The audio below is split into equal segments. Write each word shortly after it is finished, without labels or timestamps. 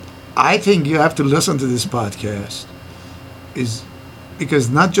I think you have to listen to this podcast is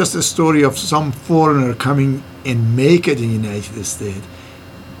because not just a story of some foreigner coming and make it in the United States,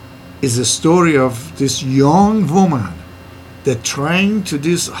 is a story of this young woman that trying to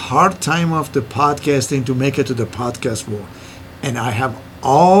this hard time of the podcasting to make it to the podcast world. And I have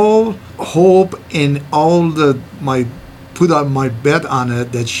all hope and put on my bet on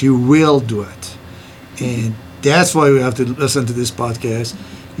it that she will do it. And that's why we have to listen to this podcast.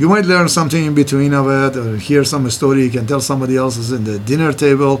 You might learn something in between of it or hear some story you can tell somebody else is in the dinner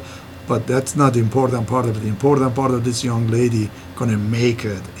table, but that's not the important part of it. The important part of this young lady gonna make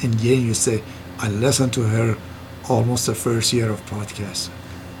it. And then you say, I listened to her almost the first year of podcast.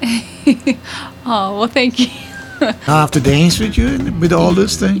 Oh, well, thank you. I have to dance with you with all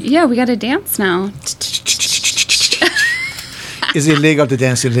this thing? Yeah, we got to dance now. Is it legal to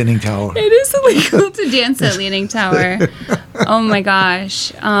dance at Leaning Tower? It is illegal to dance at Leaning Tower. Oh my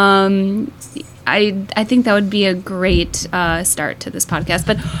gosh. I think that would be a great start to this podcast.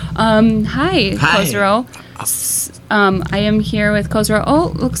 But hi, Khosrow. I am here with Khosrow.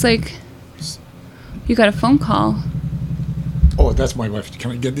 Oh, looks like you got a phone call. Oh, that's my wife.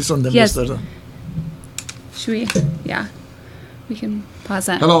 Can I get this on the yes. list? Should we? Yeah. We can pause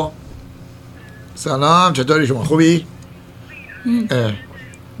that. Hello. سلام چطوری شما خوبی؟ Can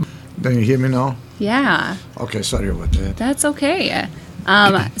you hear me now? Yeah. Okay, sorry about that. That's okay.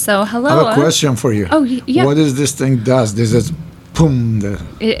 So hello. I have a question for you. Oh, yeah. What does this thing does? This is boom.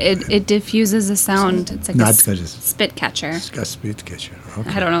 It diffuses a sound. It's like Not a spit catcher. It's a spit catcher.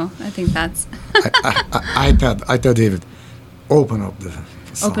 Okay. I don't know. I think that's. I thought David, open up the sound.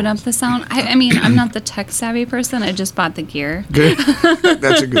 Open up the sound. I mean, I'm not the tech savvy person. I just bought the gear. Good.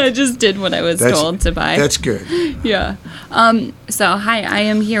 That's a good. I just did what I was told to buy. That's good. Yeah. So hi, I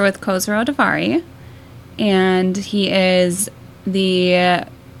am here with Khosrow Davari, and he is the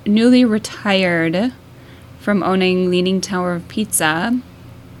newly retired from owning Leaning Tower of Pizza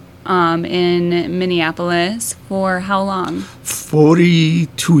in Minneapolis for how long?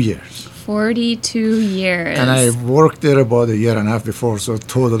 42 years. 42 years. And I worked there about a year and a half before, so a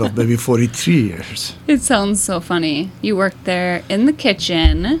total of maybe 43 years. It sounds so funny. You worked there in the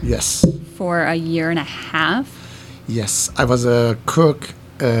kitchen. Yes. For a year and a half. Yes, I was a cook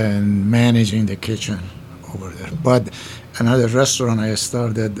and managing the kitchen over there. But another restaurant, I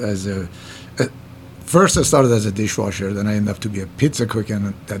started as first I started as a dishwasher, then I ended up to be a pizza cook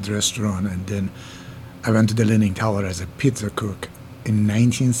in that restaurant, and then I went to the Leaning Tower as a pizza cook in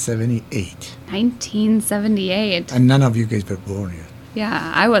 1978. 1978. And none of you guys were born yet.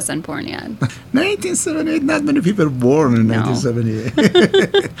 Yeah, I wasn't born yet. 1978, not many people were born in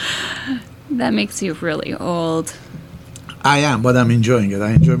 1978. That makes you really old. I am, but I'm enjoying it.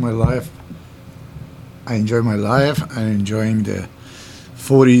 I enjoy my life. I'm enjoying the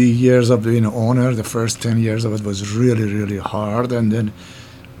 40 years of being an owner. The first 10 years of it was really, really hard. And then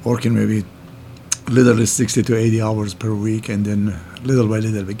working maybe literally 60 to 80 hours per week. And then little by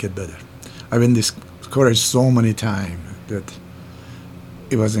little we get better. I've been discouraged so many times that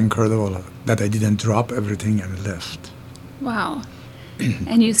it was incredible that I didn't drop everything and left. Wow.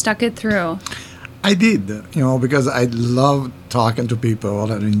 And you stuck it through. I did, because I love talking to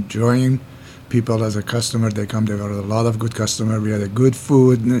people and enjoying people as a customer. They come, there were a lot of good customers. We had a good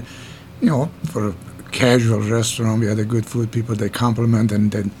food, for a casual restaurant, we had a good food. People, they compliment and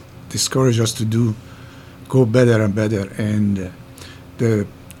they discourage us to go better and better. And the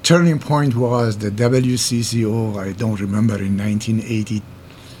turning point was the WCCO, I don't remember, in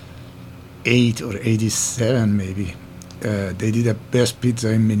 1988 or 87 maybe. They did the best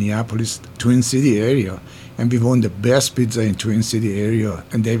pizza in Minneapolis, Twin City area. And we won the best pizza in Twin City area.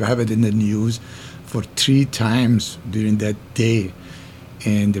 And they have it in the news for 3 times during that day.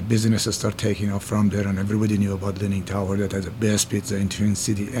 And the business started taking off from there. And everybody knew about Leaning Tower that has the best pizza in Twin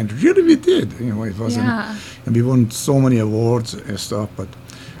City. And really we did. It wasn't. Yeah. And we won so many awards and stuff. But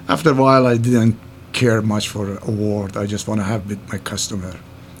after a while, I didn't care much for award. I just want to have with my customer.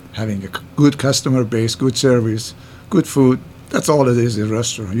 Having a good customer base, good service, good food. That's all it is in a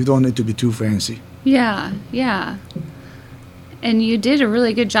restaurant. You don't need to be too fancy. Yeah. And you did a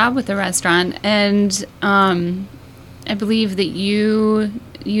really good job with the restaurant. And I believe that you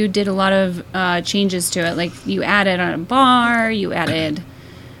did a lot of changes to it. Like you added on a bar, you added...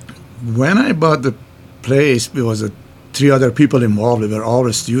 When I bought the place, there was 3 other people involved. We were all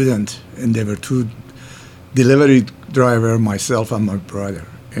a student. And there were 2 delivery driver, myself and my brother.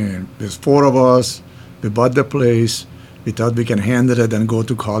 And there's 4 of us. We bought the place. We thought we can handle it and go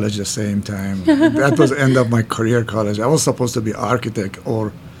to college at the same time. That was the end of my career college. I was supposed to be architect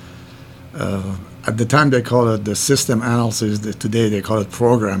or At the time, they call it the system analysis. Today, they call it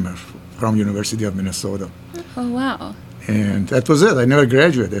programmer from University of Minnesota. Oh, wow. And that was it. I never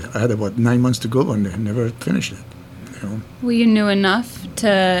graduated. I had about 9 months to go, and I never finished it. You know? Well, you knew enough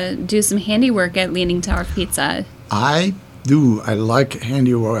to do some handiwork at Leaning Tower Pizza. I do. I like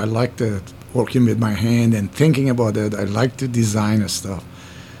handiwork. I like working with my hand and thinking about it. I like to design stuff.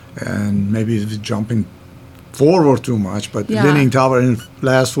 And maybe it's jumping forward too much, but Leaning Tower in the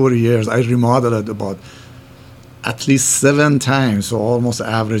last 40 years, I remodeled it about at least 7 times, so almost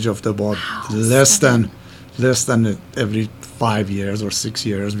average of about less than every 5 years or 6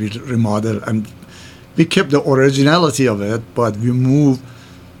 years we remodel, and we kept the originality of it, but we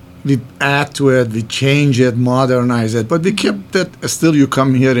add to it, we change it, modernize it, but we kept it. Still, you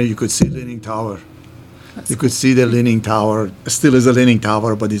come here and you could see Leaning Tower. You could see the Leaning Tower. Still is a Leaning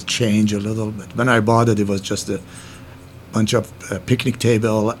Tower, but it's changed a little bit. When I bought it, it was just a bunch of picnic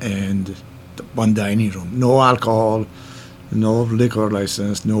table and one dining room. No alcohol, no liquor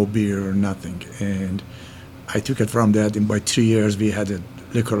license, no beer, nothing. And I took it from that. And by 3 years, we had a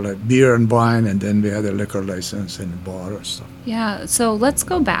beer and wine, and then we had a liquor license and a bar or stuff. Yeah, so let's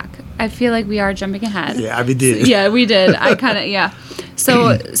go back. I feel like we are jumping ahead. Yeah, we did. Yeah, we did. I kind of, yeah.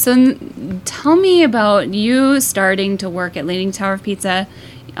 So tell me about you starting to work at Leaning Tower Pizza.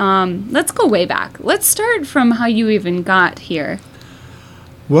 Let's go way back. Let's start from how you even got here.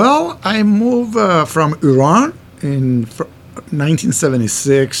 Well, I moved from Iran in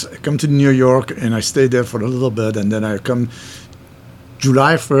 1976. I come to New York, and I stayed there for a little bit, and then I come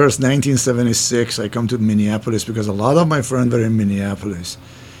July 1st, 1976, I come to Minneapolis because a lot of my friends were in Minneapolis.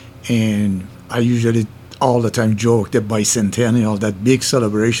 And I usually all the time joke that bicentennial, that big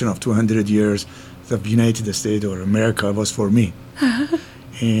celebration of 200 years of United States or America was for me.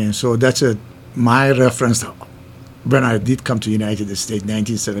 And so that's my reference when I did come to United States,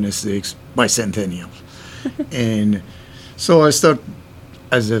 1976, bicentennial. And so I start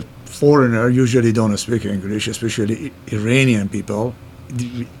as a foreigner, usually don't speak English, especially Iranian people.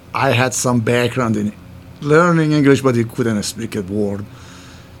 I had some background in learning English, but I couldn't speak a word.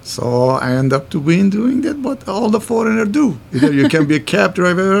 So I end up doing that what all the foreigners do. Either you can be a cab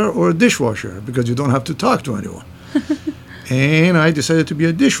driver or a dishwasher because you don't have to talk to anyone. And I decided to be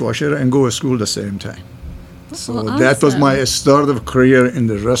a dishwasher and go to school at the same time. So well, that was my start of career in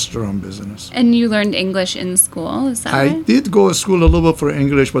the restaurant business. And you learned English in school, is that right? I did go to school a little bit for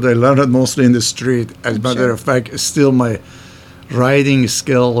English, but I learned it mostly in the street. As a matter of fact, still my writing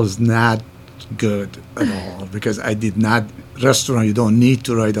skill is not good at all because I did not, restaurant, you don't need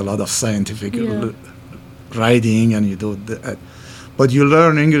to write a lot of scientific writing and you do that. But you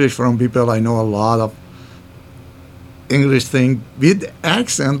learn English from people. I know a lot of English thing with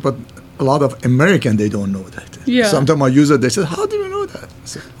accent, but a lot of American, they don't know that. Yeah. Sometimes I use it, they say, how do you know that? I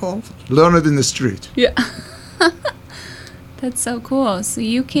said, well, learn it in the street. Yeah. That's so cool. So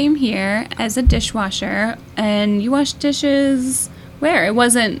you came here as a dishwasher, and you washed dishes where?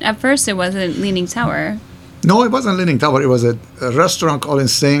 At first it wasn't Leaning Tower. No, it wasn't Leaning Tower. It was a restaurant called in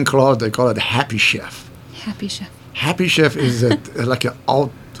St. Clair. They call it Happy Chef. Happy Chef. Happy Chef is like an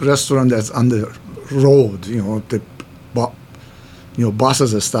out restaurant that's on the road.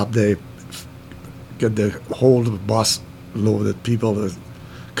 Buses stop. They get the whole bus loaded people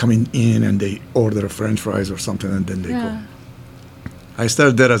coming in, and they order French fries or something, and then they go. I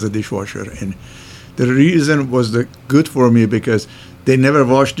started there as a dishwasher, and the reason was good for me because they never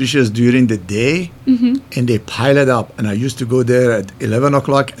wash dishes during the day, and they pile it up. And I used to go there at 11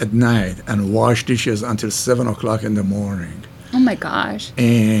 o'clock at night and wash dishes until 7 o'clock in the morning. Oh, my gosh.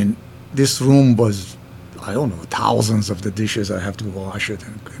 And this room was, I don't know, thousands of the dishes I have to wash it.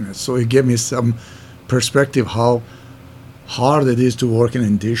 And so it gave me some perspective how hard it is to work in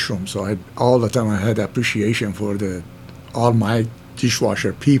a dish room. So all the time I had appreciation for all my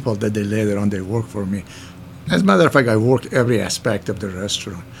dishwasher people that they later on they work for me. As a matter of fact, I worked every aspect of the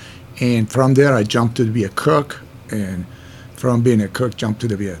restaurant. And from there, I jumped to be a cook. And from being a cook, jumped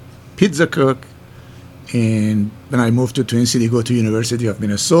to be a pizza cook. And when I moved to Twin City, go to University of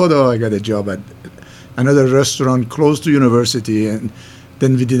Minnesota, I got a job at another restaurant close to university. And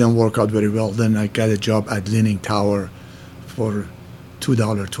then we didn't work out very well. Then I got a job at Leaning Tower for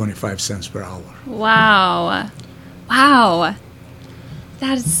 $2.25 per hour. Wow. Wow.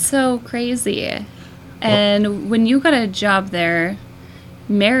 That is so crazy. And when you got a job there,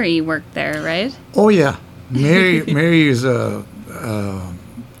 Mary worked there, right? Oh, yeah. Mary is when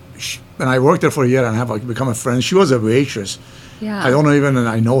I worked there for a year and a half, I became a friend. She was a waitress. Yeah. I don't even, and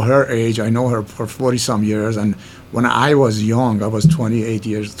I know her age. I know her for 40 some years. And when I was young, I was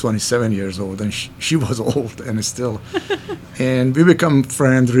 27 years old, and she was old and still. And we become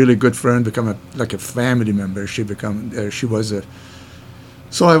friends, really good friends, become like a family member. She was a,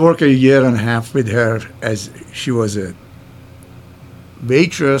 so I worked a year and a half with her as she was a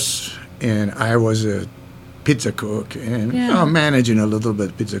waitress and I was a pizza cook and managing a little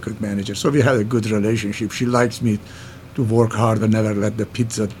bit, pizza cook manager. So we had a good relationship. She likes me to work hard and never let the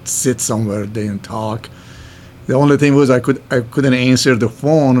pizza sit somewhere they and talk. The only thing was I couldn't answer the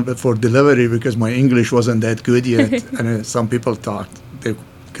phone for delivery because my English wasn't that good yet. And some people they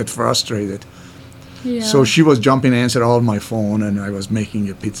get frustrated. Yeah. So she was jumping to answer all my phone, and I was making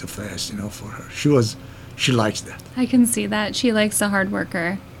a pizza fast, for her. She likes that. I can see that. She likes a hard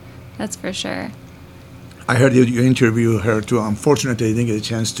worker. That's for sure. I heard you interview her too. Unfortunately, I didn't get a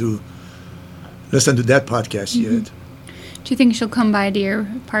chance to listen to that podcast yet. Do you think she'll come by to your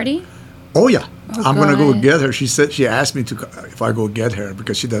party? Oh yeah, I'm gonna go good. get her. She asked me if I go get her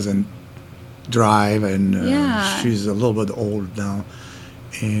because she doesn't drive and she's a little bit old now,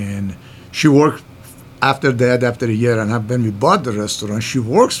 and she worked after a year and a half when we bought the restaurant. She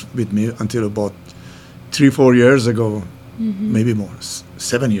works with me until about 3-4 years ago, maybe more,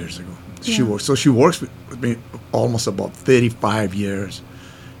 7 years ago. She works. So she works with me almost about 35 years,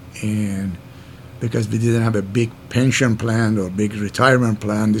 and because we didn't have a big pension plan or big retirement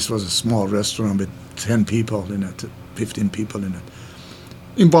plan. This was a small restaurant with 10 people in it, 15 people in it.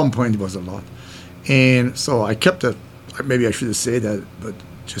 In one point, it was a lot. And so I kept it. Maybe I shouldn't say that, but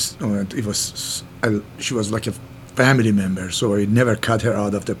just she was like a family member, so I never cut her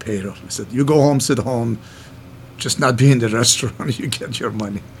out of the payroll. I said, you go home, sit home, just not be in the restaurant, you get your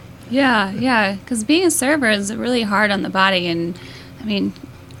money. Yeah, because being a server is really hard on the body, and I mean,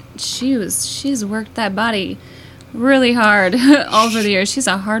 she's worked that body really hard over the years. She's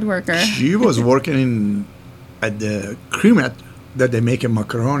a hard worker. She was working at the cremette that they make in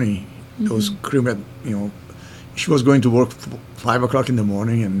macaroni. Those cremette, she was going to work 5 o'clock in the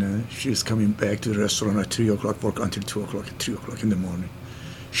morning, and she's coming back to the restaurant at 3 o'clock, work until 2 o'clock, 3 o'clock in the morning.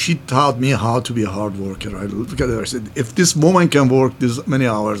 She taught me how to be a hard worker. I looked at her, I said, if this woman can work this many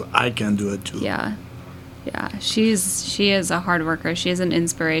hours, I can do it too. Yeah, she is a hard worker. She is an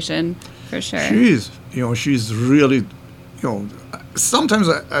inspiration for sure. She's really, sometimes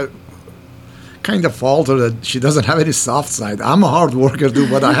I kind of falter that she doesn't have any soft side. I'm a hard worker too,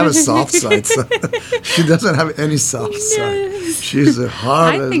 but I have a soft side. So she doesn't have any soft side. She's a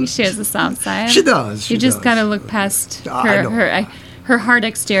hard. I think she has a soft side. She does. You just gotta look past her hard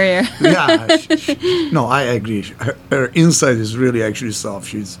exterior. Yeah. No, I agree. Her inside is really actually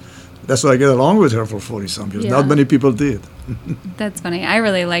soft. That's why I get along with her for 40-some years. Yeah. Not many people did. That's funny. I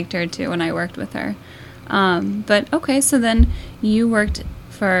really liked her too when I worked with her. But okay, so then you worked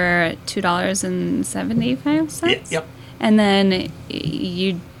for $2.75. Yep. And then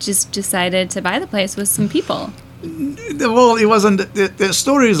you just decided to buy the place with some people. Well, it wasn't. The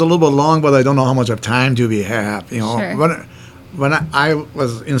story is a little bit long, but I don't know how much of time do we have. Sure. When I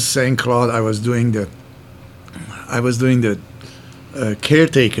was in St. Cloud, I was doing the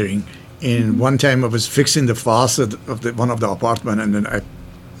caretakering. And one time I was fixing the faucet of one of the apartment, and then I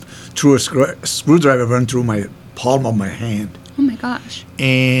threw a screwdriver went through my palm of my hand. Oh my gosh.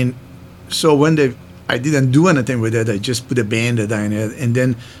 And so when I didn't do anything with it, I just put a Band-Aid on it, and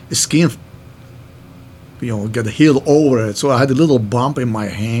then the skin, got healed over it. So I had a little bump in my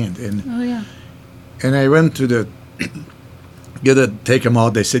hand, and and I went to take them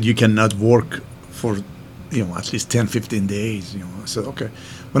out. They said you cannot work for, at least 10-15 days. I said okay.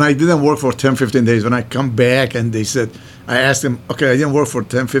 When I didn't work for 10-15 days, when I come back and they said, I asked them, okay, I didn't work for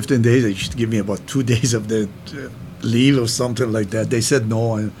 10-15 days. They should give me about 2 days of the leave or something like that. They said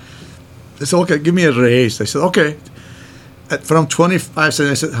no. And they said, okay, give me a raise. I said, okay. From 25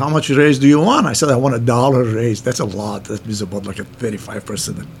 cents, I said, how much raise do you want? I said, I want $1 raise. That's a lot. That means about like a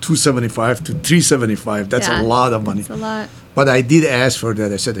 35%. $2.75 to $3.75. That's a lot of money. That's a lot. But I did ask for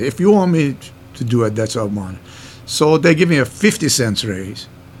that. I said, if you want me to do it, that's all I want. So they give me a 50 cents raise.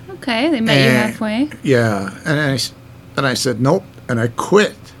 Okay, they met you halfway. Yeah, and I said nope, and I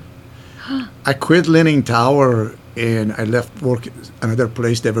quit. I quit Leaning Tower, and I left work another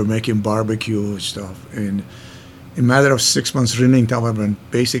place. They were making barbecue stuff, and in a matter of 6 months, Leaning Tower went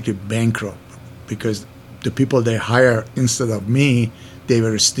basically bankrupt because the people they hire instead of me, they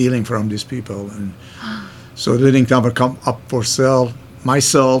were stealing from these people, and so Leaning Tower come up for sale.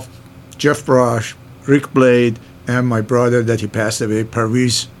 Myself, Jeff Brush, Rick Blade, and my brother that he passed away,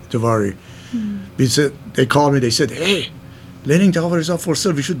 Khosrow Davari. They called me, they said, hey, Leaning Tower is up for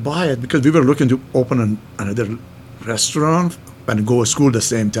sale, we should buy it, because we were looking to open another restaurant and go to school the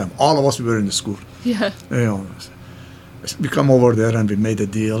same time. All of us were in the school. Yeah. You know, we come over there and we made a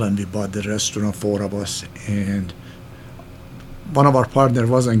deal and we bought the restaurant, 4 of us, and one of our partner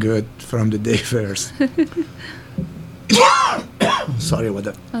wasn't good from the day first. Sorry about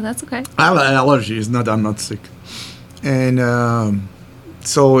that. Oh, that's okay. I have an allergy. It's not. I'm not sick. And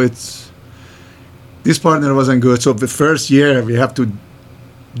so this partner wasn't good. So the first year we have to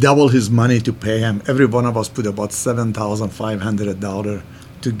double his money to pay him. Every one of us put about $7,500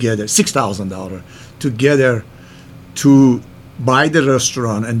 together, $6,000 together to buy the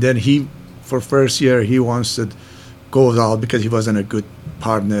restaurant. And then for first year, he wants to go out because he wasn't a good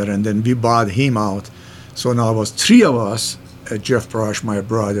partner. And then we bought him out. So now it was 3 of us, Jeff Brush, my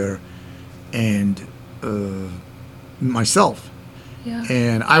brother, and myself. Yeah.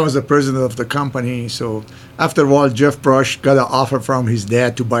 And I was the president of the company. So after a while, Jeff Brush got an offer from his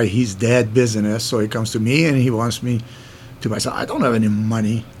dad to buy his dad's business. So he comes to me and he wants me to buy. So I don't have any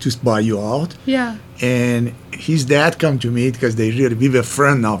money to buy you out. Yeah. And his dad come to me because we were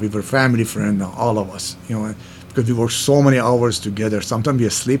friends now. We were family friend now, all of us, because we worked so many hours together. Sometimes we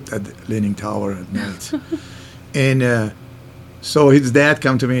slept at the Leaning Tower at night. And so his dad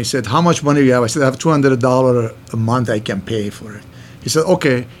come to me and said, how much money do you have? I said, I have $200 a month I can pay for it. He said,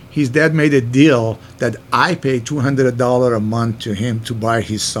 okay. His dad made a deal that I pay $200 a month to him to buy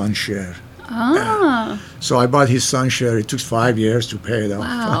his son's share. Ah. So I bought his son's share. It took 5 years to pay it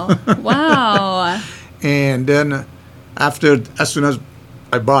off. Wow. Wow. And then as soon as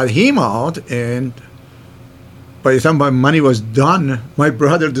I bought him out, and by the time my money was done, my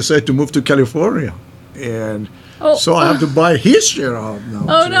brother decided to move to California. And so I have to buy his share out now.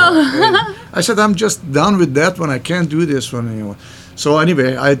 Oh, too. no. And I said, I'm just done with that one. I can't do this one anymore. So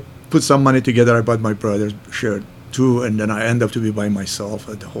anyway, I put some money together. I bought my brother's share too, and then I end up to be by myself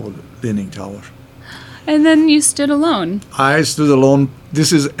at the whole Leaning Tower. And then you stood alone. I stood alone.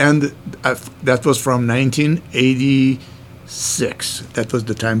 That was from 1986. That was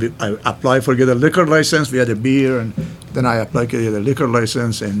the time I applied for get a liquor license. We had a beer, and then I applied to get a liquor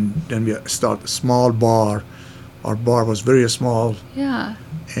license, and then we started a small bar. Our bar was very small. Yeah.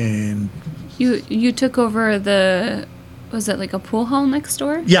 And you took over was it like a pool hall next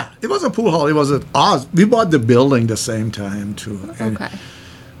door? Yeah, it was a pool hall. It was we bought the building the same time too. And okay.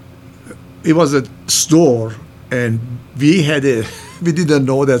 It was a store, and we didn't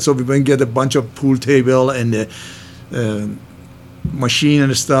know that, so we went and get a bunch of pool table and the machine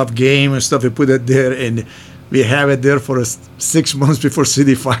and stuff, game and stuff. We put it there, and we have it there for 6 months before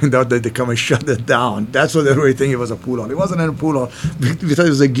city find out that they come and shut it down. That's what everybody think it was a pool hall. It wasn't a pool hall. We thought it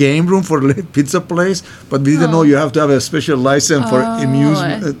was a game room for a pizza place, but we didn't know you have to have a special license for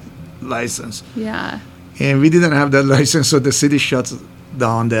amusement license. Yeah. And we didn't have that license, so the city shuts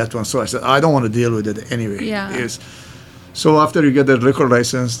down that one. So I said, I don't want to deal with it anyway. Yeah. So after you get the liquor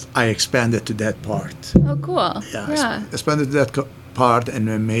license, I expanded to that part. Oh, cool. Yeah. Expanded to that part, and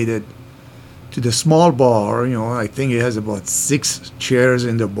then made it to the small bar. I think it has about 6 chairs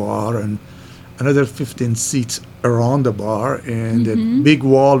in the bar and another 15 seats around the bar, and a big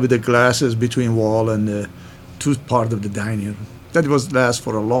wall with the glasses between wall and the 2 part of the dining room. That was last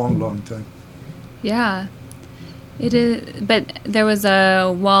for a long, long time. Yeah. It is, but there was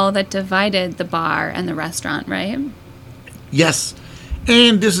a wall that divided the bar and the restaurant, right? Yes,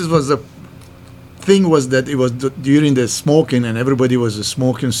 and this was the thing was that it was during the smoking, and everybody was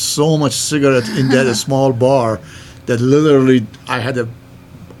smoking so much cigarette in that small bar that literally I had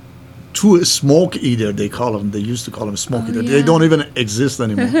 2 smoke eater. They call them. They used to call them smoke eater. Yeah. They don't even exist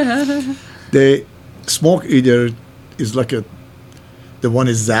anymore. The smoke eater is like the one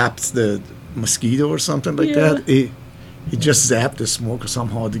that zaps the mosquito or something like that. It just zapped the smoke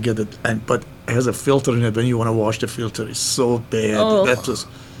somehow to get it, but it has a filter in it. When you want to wash the filter, it's so bad. Oh.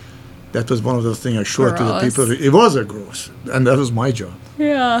 That was one of the things I showed to the Gross. people. It was a gross, and that was my job.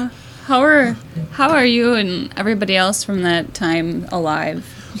 Yeah. How are you and everybody else from that time alive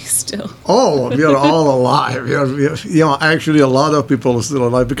still? Oh, we are all alive. We are, actually, a lot of people are still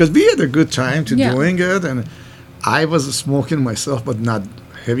alive because we had a good time doing it, and I was smoking myself, but not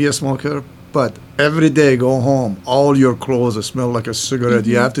heavy a smoker. But every day, go home, all your clothes smell like a cigarette.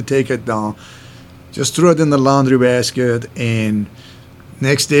 You have to take it down. Just throw it in the laundry basket, and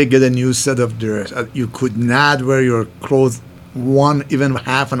next day get a new set of dress. You could not wear your clothes even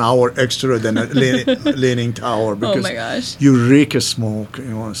half an hour extra than a Leaning Tower because oh my gosh. you reek of smoke,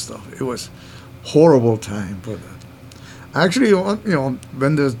 and stuff. It was horrible time for that. Actually,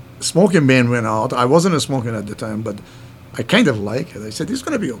 when the smoking ban went out, I wasn't smoking at the time, but I kind of like it. I said, it's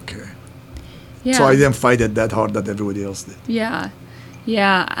going to be okay. Yeah. So I didn't fight it that hard that everybody else did. Yeah.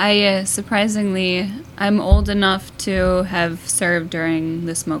 Yeah, I surprisingly, I'm old enough to have served during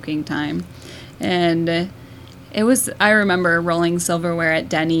the smoking time. And I remember rolling silverware at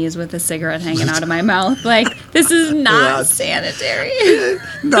Denny's with a cigarette hanging out of my mouth. Like, this is not sanitary.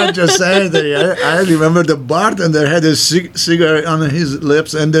 Not just sanitary. I remember the bartender had a cigarette on his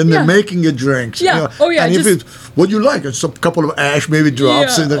lips, and then they're making a drink. Yeah. You know? Oh, yeah. And what you like? It's a couple of ash maybe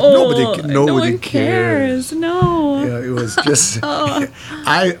drops, and nobody cares. No. Yeah, it was just.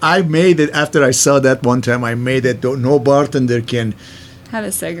 I made it after I saw that one time. I made it. No bartender can have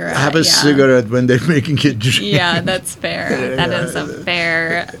a cigarette. Have a cigarette when they're making a drink. Yeah, that's fair. That is a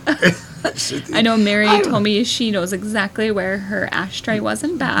fair. I know Mary told me she knows exactly where her ashtray was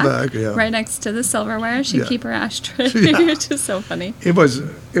in back, right next to the silverware. She'd keep her ashtray, which is so funny. It was.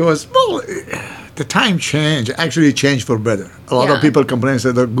 Well, the time changed. Actually, it changed for better. A lot of people complain,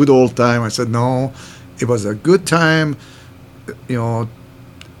 said a good old time. I said no, it was a good time. You know.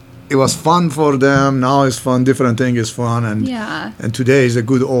 It was fun for them. Now it's fun. Different thing is fun, and today is a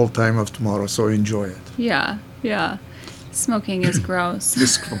good old time of tomorrow. So enjoy it. Yeah. Smoking is gross.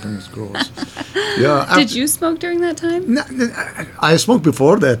 Smoking is gross. Yeah. Did you smoke during that time? No, I smoked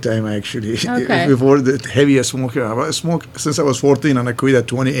before that time actually. Okay. Before the heaviest smoker, I smoked since I was 14, and I quit at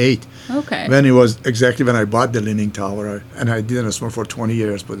 28. Okay. When it was exactly when I bought the Leaning Tower, and I didn't smoke for 20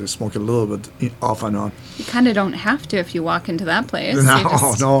 years, but I smoked a little bit off and on. You kind of don't have to if you walk into that place.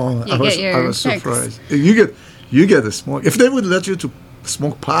 No. I was surprised. You get a smoke. If they would let you to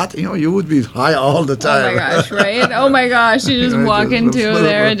smoke pot, you would be high all the time. Oh my gosh, right? Oh my gosh, you just walk into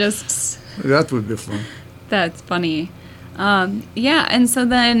there and just. That would be fun. That's funny. And so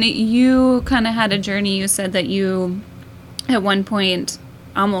then you kind of had a journey. You said that you, at one point,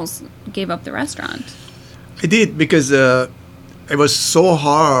 almost gave up the restaurant. I did, because it was so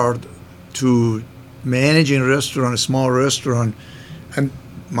hard to manage a restaurant, a small restaurant, and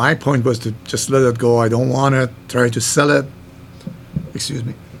my point was to just let it go. I don't want to try to sell it. Excuse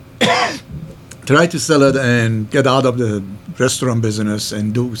me. Try to sell it and get out of the restaurant business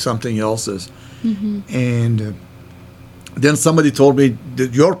and do something else's. Mm-hmm. And then somebody told me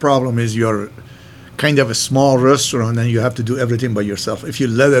that your problem is you're kind of a small restaurant and you have to do everything by yourself. If you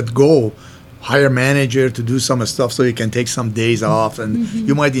let it go, hire a manager to do some stuff so you can take some days off and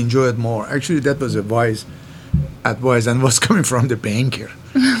you might enjoy it more. Actually, that was advice and was coming from the banker.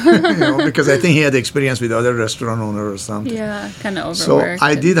 Because I think he had experience with other restaurant owner or something. Yeah, kind of overworked. So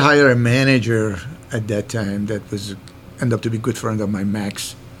I did hire a manager at that time that was ended up to be a good friend of my,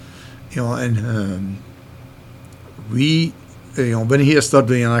 Max. And we, when he started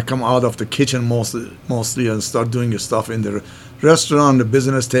doing, and I come out of the kitchen mostly and start doing the stuff in the restaurant, the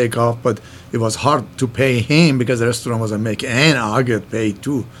business take off, but it was hard to pay him because the restaurant wasn't making, and I get paid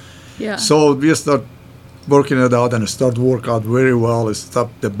too. Yeah. So we start working it out, and it started to work out very well.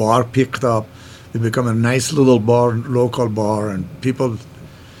 The bar picked up. It became a nice little bar, local bar, and people,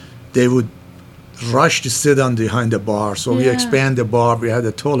 they would rush to sit on behind the bar. So we expand the bar. We had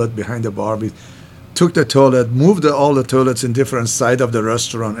a toilet behind the bar. We took the toilet, moved all the toilets in different sides of the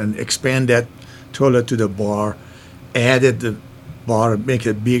restaurant, and expand that toilet to the bar, added the bar, make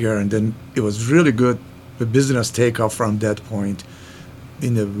it bigger, and then it was really good. The business take off from that point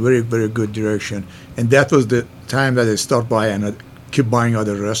in a very, very good direction. And that was the time that I started buying and keep buying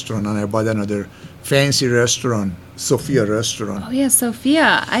other restaurant, and I bought another fancy restaurant, Sophia Restaurant. Oh yeah,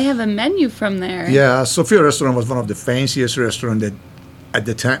 Sophia. I have a menu from there. Yeah, Sophia Restaurant was one of the fanciest restaurants that at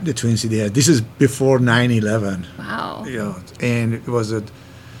the time the Twin Cities had. This is before 9/11. Wow. Yeah, and it was a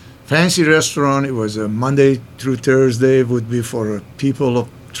fancy restaurant. It was a Monday through Thursday would be for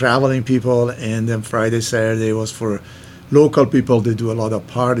traveling people, and then Friday, Saturday was for local people. They do a lot of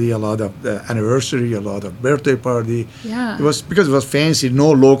party, a lot of anniversary, a lot of birthday party. Yeah. It was because it was fancy.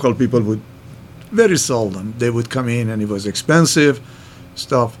 No local people would, very seldom, they would come in, and it was expensive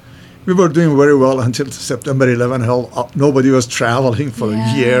stuff. We were doing very well until September 11. Nobody was traveling for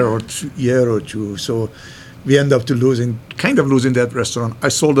a year or two. So we ended up losing that restaurant. I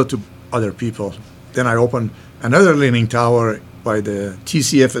sold it to other people. Then I opened another Leaning Tower by the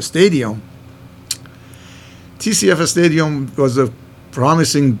TCF Stadium. TCF Stadium was a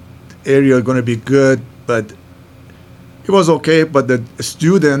promising area, going to be good, but it was okay. But the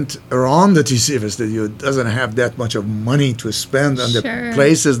student around the TCF Stadium doesn't have that much of money to spend on the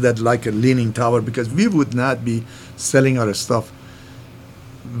places that like a Leaning Tower, because we would not be selling our stuff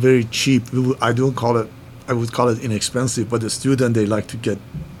very cheap. I would call it inexpensive, but the student, they like to get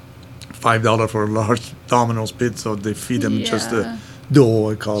 $5 for a large Domino's pizza, so they feed them just a dough,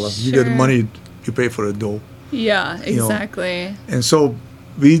 I call it. You get money, you pay for a dough. Yeah, exactly. And so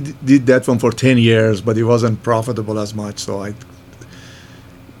we did that one for 10 years, but it wasn't profitable as much. So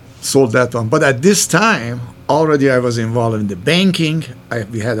sold that one. But at this time, already I was involved in the banking.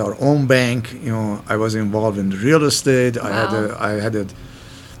 We had our own bank. I was involved in real estate. Wow. I had a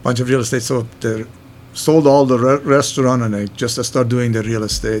bunch of real estate. So sold all the restaurant, and I just started doing the real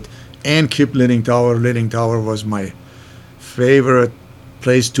estate and keep Leaning Tower. Leaning Tower was my favorite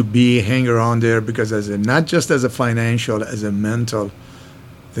place to be, hang around there, because not just as a financial, as a mental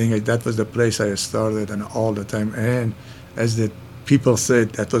thing, that was the place I started, and all the time. And as the people said,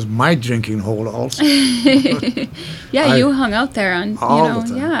 that was my drinking hole also. Yeah, you hung out there all the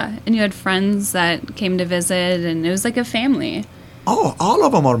time. yeah. And you had friends that came to visit, and it was like a family. Oh, all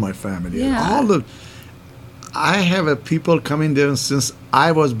of them are my family. Yeah. I have people coming there since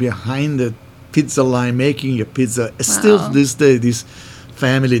I was behind the pizza line making a pizza. Still this day, this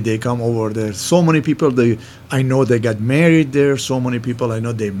family, they come over there. So many people I know they got married there. So many people I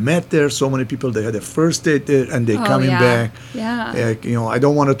know they met there. So many people they had a first date there, and they coming back. Yeah. I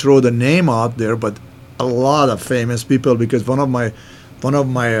don't want to throw the name out there, but a lot of famous people, because one of my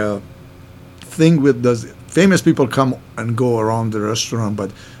thing with those famous people come and go around the restaurant, but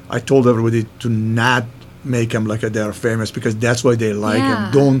I told everybody to not make them like they're famous, because that's why they like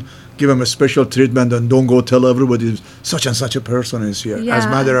them. Don't give them a special treatment, and don't go tell everybody such and such a person is here. As a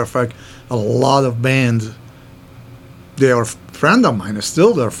matter of fact, a lot of bands, they are friend of mine,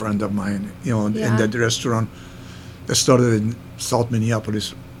 still they're friend of mine, in that restaurant that started in South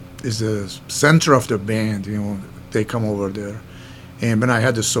Minneapolis is the center of the band, they come over there. And when I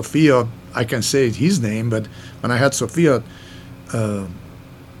had the Sophia, I can say his name, but when I had Sophia,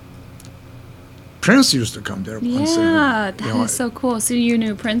 Prince used to come there once. Yeah, that is so cool. So you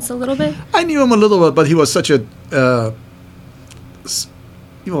knew Prince a little bit? I knew him a little bit, but he was such a,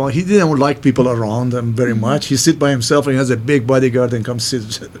 he didn't like people around him very much. He sit by himself, and he has a big bodyguard and comes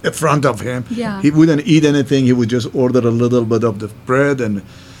sit in front of him. Yeah. He wouldn't eat anything. He would just order a little bit of the bread and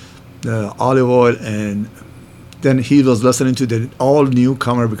the olive oil, and then he was listening to the all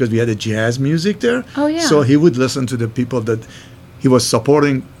newcomer, because we had a jazz music there. Oh, yeah. So he would listen to the people that he was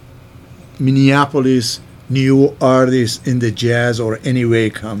supporting, Minneapolis new artists in the jazz or any way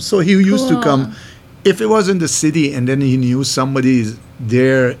it comes. So he used to come, if it was in the city, and then he knew somebody is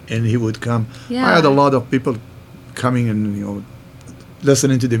there, and he would come. Yeah. I had a lot of people coming and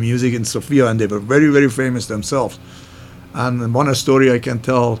listening to the music in Sofia, and they were very, very famous themselves. And one story I can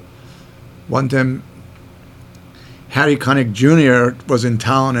tell, one time Harry Connick Jr. was in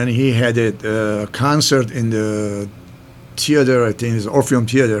town, and he had a concert in the theater, I think it's Orpheum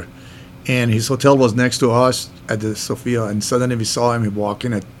Theater, and his hotel was next to us at the Sophia, and suddenly we saw him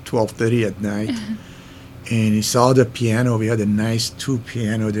walking at 12:30 at night, and he saw the piano. We had a nice 2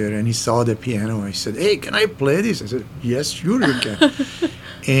 piano there, and he saw the piano. I said, "Hey, can I play this?" I said, "Yes, sure you can."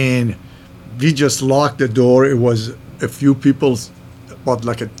 And we just locked the door. It was a few people, about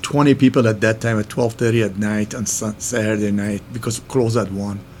like 20 people at that time at 12:30 at night on Saturday night, because it closed at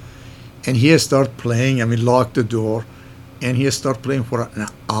 1. And he started playing, and we locked the door. And he started playing for an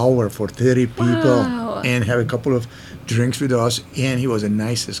hour for 30 people, and had a couple of drinks with us. And he was the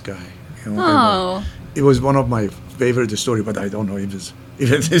nicest guy. It was one of my favorite stories, but I don't know if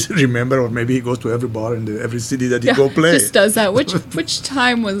it's remember, or maybe he goes to every bar in every city that he go play. Just does that. Which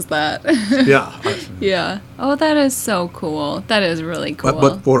time was that? Yeah. Yeah. Oh, that is so cool. That is really cool.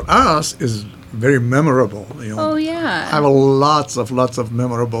 But for us, is very memorable. Oh yeah. I have lots of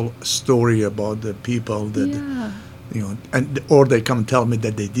memorable story about the people that. Or they come tell me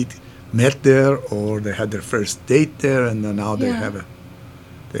that they met there, or they had their first date there, and then now they have it.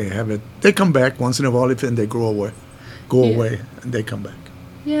 They come back once in a while, and they go away, and they come back.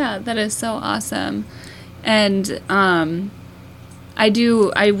 Yeah, that is so awesome. And I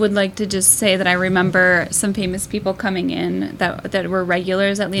would like to just say that I remember some famous people coming in that were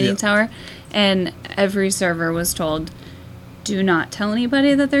regulars at Leaning Tower, and every server was told, do not tell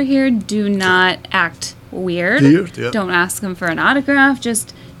anybody that they're here, do not act weird. Don't ask them for an autograph.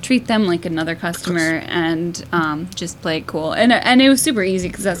 Just treat them like another customer, and just play it cool. And it was super easy,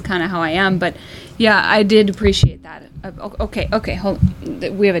 because that's kind of how I am. But yeah, I did appreciate that. Okay, hold on.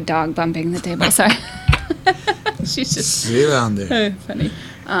 We have a dog bumping the table. Sorry. She's just sit down there. Funny.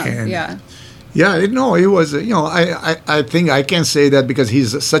 Yeah. Yeah, it was, I think I can say that because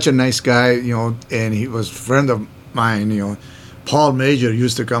he's such a nice guy, and he was a friend of mine, Paul Major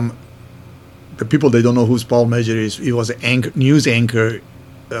used to come. The people, they don't know who Paul Major is. He was an news anchor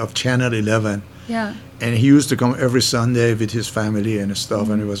of Channel 11. Yeah. And he used to come every Sunday with his family and stuff,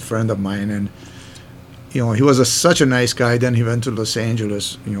 and he was a friend of mine. And, he was such a nice guy. Then he went to Los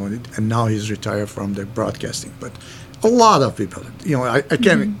Angeles, and now he's retired from the broadcasting. But a lot of people, I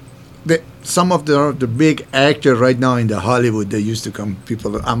can't, some of the big actors right now in the Hollywood, they used to come.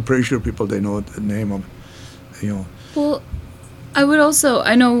 People, I'm pretty sure people they know the name of, you know. Well, I would also,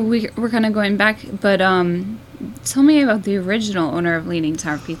 I know we're kind of going back, but tell me about the original owner of Leaning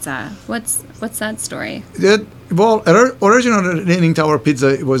Tower Pizza. What's that story? Original Leaning Tower Pizza,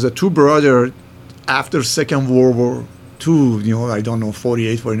 it was a two brother after Second World War II, you know, I don't know,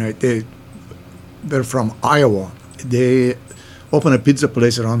 48, 49. They're from Iowa. They opened a pizza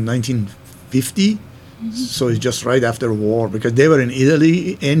place around 1950. So it's just right after the war, because they were in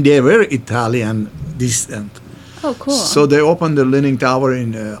Italy and they were Italian descent. Oh, cool. So they opened the Leaning Tower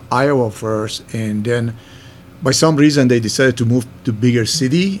in Iowa first, and then by some reason they decided to move to bigger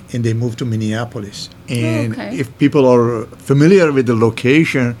city, and they moved to Minneapolis. And if people are familiar with the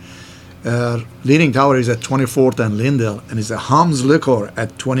location, Leaning Tower is at 24th and Lindell, and it's a Ham's Liquor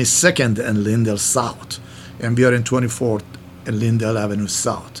at 22nd and Lindell South. And we are in 24th and Lindell Avenue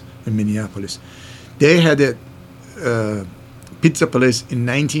South in Minneapolis. They had a pizza place in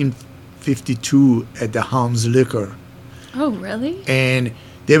 1952 at the Ham's Liquor. Oh, really? And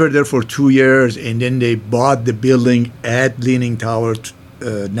they were there for 2 years, and then they bought the building at Leaning Tower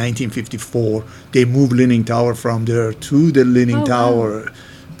 1954. They moved Leaning Tower from there to the Leaning Tower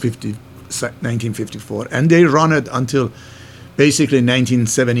 1954. And they run it until basically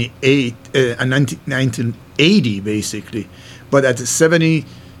 1978, 1980, basically. But at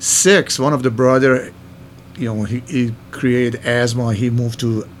 76, one of the brother, you know, he created asthma. He moved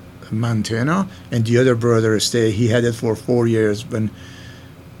to Montana, and the other brother stayed. He had it for 4 years. When,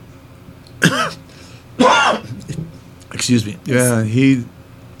 excuse me, yeah, he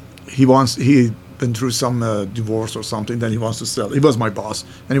been through some divorce or something. Then he wants to sell. He was my boss,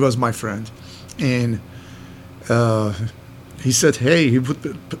 and he was my friend, and he said, "Hey, he put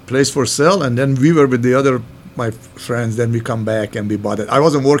the place for sale," and then we were with the other my friends. Then we come back and we bought it. I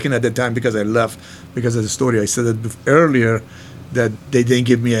wasn't working at the time because I left because of the story. I said it earlier that they didn't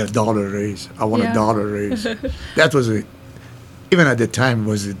give me $1 raise. I want $1 raise. That was even at the time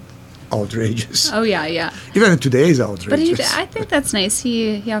was it outrageous. Oh yeah, yeah. Even today's outrageous. But I think that's nice.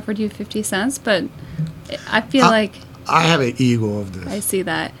 He offered you 50 cents, but I feel like I have an ego of this. I see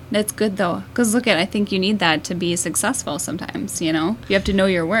that. That's good though, because look I think you need that to be successful. Sometimes you have to know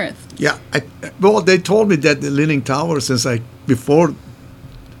your worth. Yeah. They told me that the Leaning Tower, since before,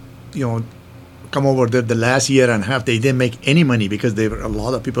 come over there the last year and a half, they didn't make any money because there were a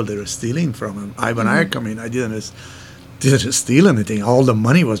lot of people they were stealing from them. When I come in, I didn't steal anything. All the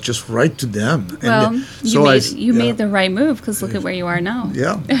money was just right to them. Well, you made the right move, because look at where you are now.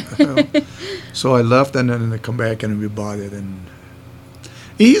 Yeah. So I left, and then I come back and we bought it. And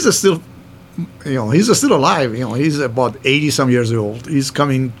he's still alive. He's about 80 some years old. He's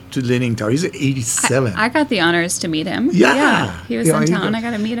coming to Leaning Tower. He's 87. I got the honors to meet him. Yeah. He was in town. I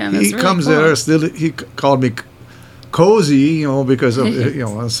got to meet him. He really comes cool. there still. He called me Cozy, because of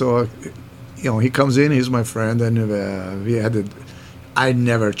so. He comes in. He's my friend, and we had I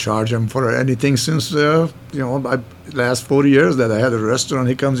never charge him for anything since last 40 years that I had a restaurant.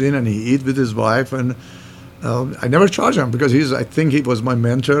 He comes in and he eat with his wife, and I never charge him because I think he was my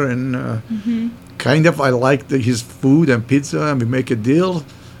mentor, and kind of I liked his food and pizza, and we make a deal.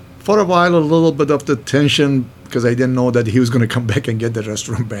 For a while, a little bit of the tension because I didn't know that he was going to come back and get the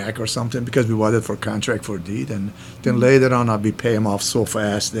restaurant back or something, because we wanted for contract for deed, and then later on I'll be paying him off so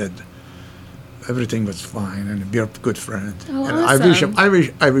fast that everything was fine, and we're a good friend. Oh, and awesome. I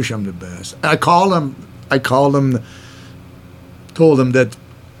wish him the best. I called him, told him that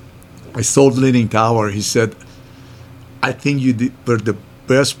I sold Leaning Tower. He said, "I think you were the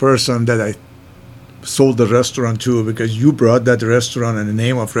best person that I sold the restaurant to, because you brought that restaurant and the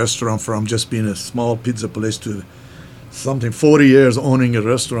name of restaurant from just being a small pizza place to something 40 years owning a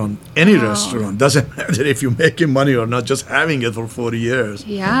restaurant. Any restaurant, doesn't matter if you're making money or not, just having it for 40 years.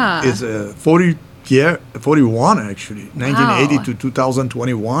 Yeah. It's 41 actually, 1980 to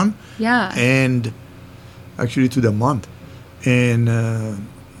 2021. Yeah. And actually to the month. And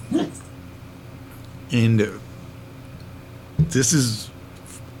this is,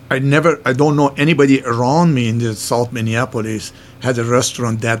 I don't know anybody around me in the South Minneapolis had a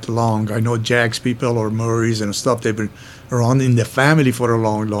restaurant that long. I know Jack's people or Murray's and stuff. They've been around in the family for a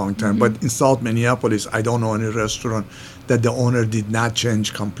long, long time. But in South Minneapolis, I don't know any restaurant that the owner did not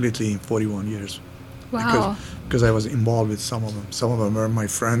change completely in 41 years. Wow. Because I was involved with some of them. Some of them are my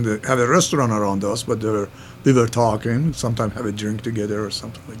friend that have a restaurant around us, but we were talking, sometimes have a drink together or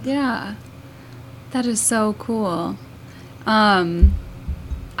something like that. Yeah. That is so cool.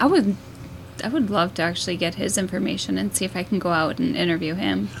 I would love to actually get his information and see if I can go out and interview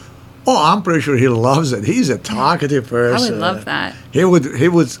him. Oh, I'm pretty sure he loves it. He's a talkative person. I would love that. He would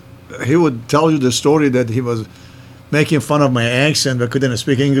he would tell you the story that he was making fun of my accent, but couldn't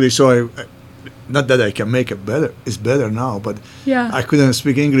speak English, so not that I can make it better. It's better now, but Yeah. I couldn't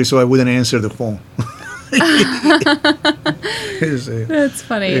speak English, so I wouldn't answer the phone. That's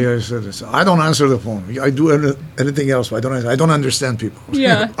funny. I don't answer the phone. I do anything else, but I don't understand people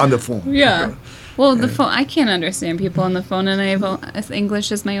Yeah. on the phone. Yeah. Well, the phone. I can't understand people on the phone, and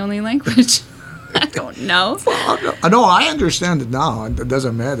English is my only language. I don't know. No, I understand it now. It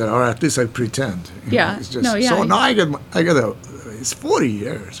doesn't matter, or at least I pretend. Yeah. It's just, No, yeah. So now it's 40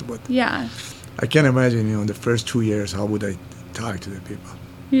 years, but Yeah. I can't imagine, the first 2 years, how would I talk to the people?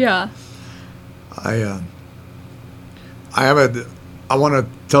 Yeah. I want to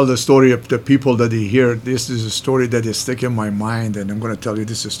tell the story of the people that they hear. This is a story that is stuck in my mind, and I'm going to tell you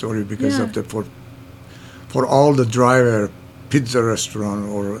this story because Yeah. of for all the driver pizza restaurant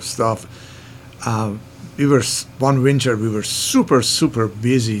or stuff. One winter we were super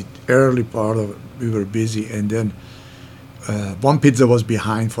busy. Early part of it, we were busy, and then one pizza was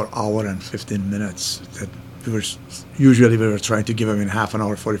behind for hour and 15 minutes. That we were trying to give them in half an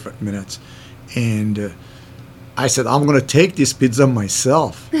hour, 45 minutes, and I said, I'm going to take this pizza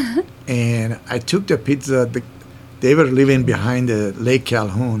myself. And I took the pizza. They were living behind the Lake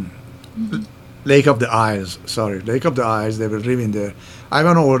Calhoun. Mm-hmm. Lake of the Eyes. They were living there. I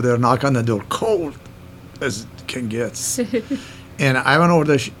went over there, knocked on the door, cold as it can get. And I went over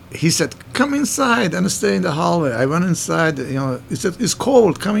there. He said, come inside and stay in the hallway. I went inside. He said, it's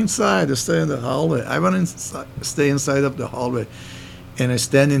cold. Come inside and stay in the hallway. I went inside, stay inside of the hallway. And I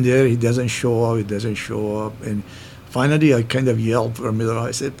stand in there. He doesn't show up. And finally, I kind of yelled for a minute.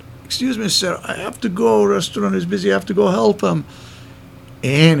 I said, excuse me, sir, I have to go. Restaurant is busy. I have to go help him.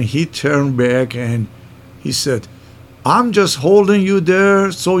 And he turned back and he said, I'm just holding you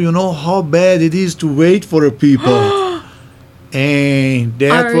there so you know how bad it is to wait for people. And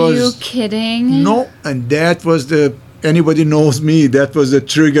that Are you kidding? No, and that was anybody knows me, that was the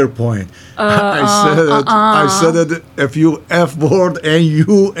trigger point. I said that if you F-word and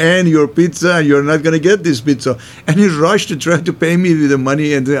you and your pizza, you're not going to get this pizza. And he rushed to try to pay me with the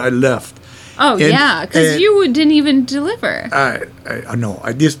money, and then I left. Oh, yeah, because you didn't even deliver. I know.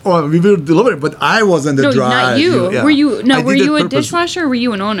 We will deliver, but I wasn't the driver. No, not you. Yeah. Were you a dishwasher or were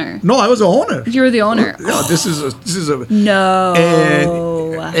you an owner? No, I was the owner. You were the owner. Yeah, this is a No.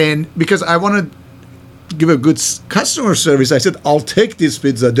 And because I wanted to give a good customer service, I said, I'll take this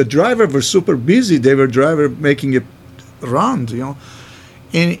pizza. The driver was super busy. They were making it round,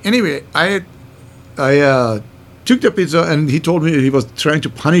 And anyway, I took the pizza, and he told me he was trying to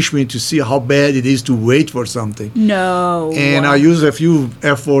punish me to see how bad it is to wait for something. No. And I used a few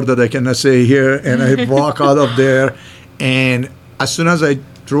F-words that I cannot say here, and I walk out of there. And as soon as I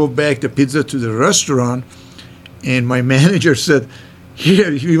drove back the pizza to the restaurant, and my manager said,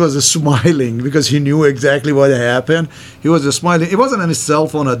 here, he was smiling because he knew exactly what happened. He was smiling. It wasn't on his cell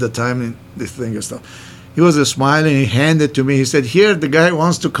phone at the time, this thing and stuff. He was smiling. He handed it to me. He said, here, the guy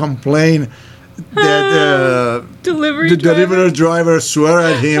wants to complain that the delivery driver swear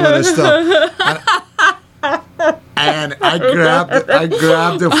at him and stuff. And I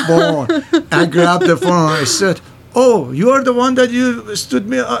grabbed the phone. I said, oh, you are the one that you stood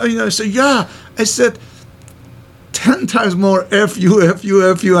me. I said, yeah. I said, 10 times more F you,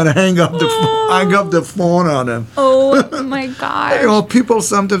 and hang up the phone on him. Oh my gosh. People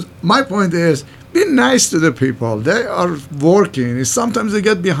sometimes. My point is, be nice to the people. They are working. Sometimes they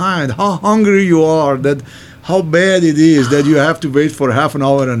get behind. How hungry you are, how bad it is that you have to wait for half an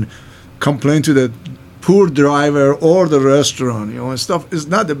hour and complain to the poor driver or the restaurant. And stuff. It's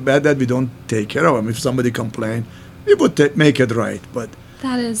not that bad that we don't take care of them. If somebody complains, we would make it right. But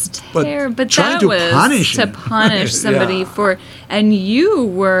that is terrible. But trying that to was punish to punish somebody yeah. for, and you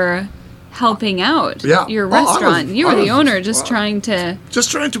were helping out your Oh, restaurant. You were the owner, just trying to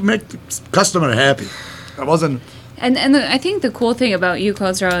make the customer happy. I wasn't. And I think the cool thing about you,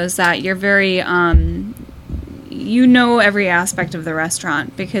 Khosrow, is that you're very you know every aspect of the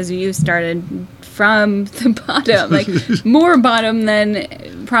restaurant because you started from the bottom, like more bottom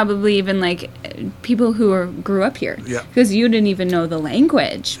than probably even like people who grew up here. Yeah. Because you didn't even know the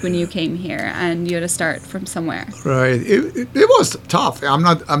language when you came here, and you had to start from somewhere. Right. It was tough. I'm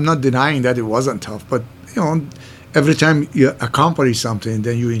not denying that it wasn't tough, but every time you accomplish something,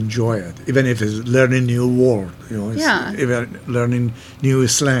 then you enjoy it, even if it's learning new word. Even learning new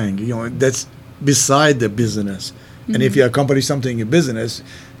slang. That's beside the business. Mm-hmm. And if you accomplish something in business,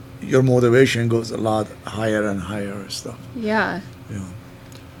 your motivation goes a lot higher and higher stuff. Yeah.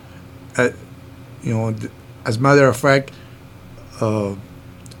 As a matter of fact,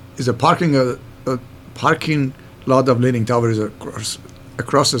 is a parking lot of Leaning Tower is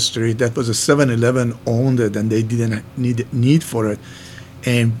across the street that was a 7-Eleven owned it, and they didn't need for it.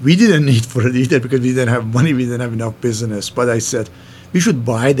 And we didn't need for it either because we didn't have money, we didn't have enough business. But I said, we should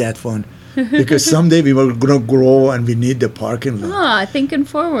buy that one because someday we were going to grow and we need the parking lot. Ah, thinking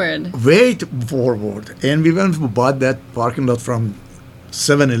forward. Way forward. And we went and bought that parking lot from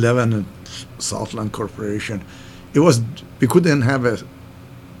 7-Eleven and Southland Corporation. We couldn't have a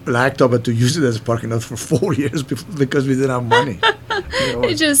blacktop to use it as a parking lot for 4 years because we didn't have money.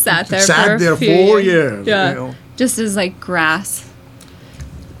 It just sat there sat for there a few 4 years. Yeah. Just as like grass.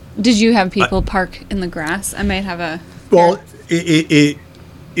 Did you have people park in the grass? I might have a... Well, it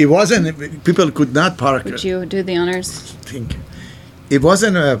wasn't... People could not park. Would you do the honors? It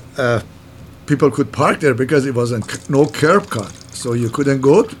wasn't people could park there because it wasn't no curb cut. So you couldn't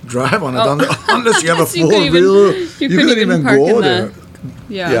go drive on it unless you have a So you four-wheeler. You couldn't even park go in there.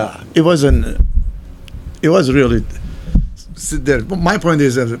 Yeah. It wasn't... It was really... Sit there. But my point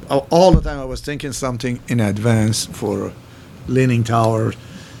is that all the time I was thinking something in advance for Leaning Tower,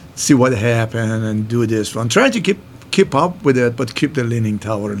 see what happened and do this one. Try to keep up with it, but keep the Leaning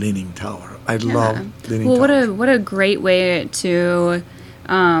Tower. I love Leaning Tower. Well, what a great way to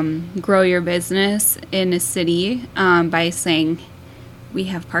grow your business in a city by saying we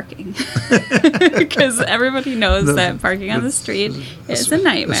have parking, because everybody knows that parking on the street is a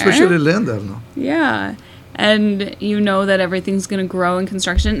nightmare, especially Linda. No? Yeah. And you know that everything's going to grow in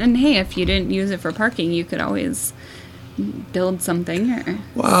construction. And hey, if you didn't use it for parking, you could always build something or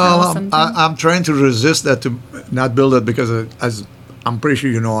sell something. I'm trying to resist that, to not build it, because as I'm pretty sure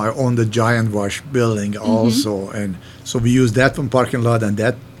you know, I own the Giant Wash building also. And so we use that from parking lot and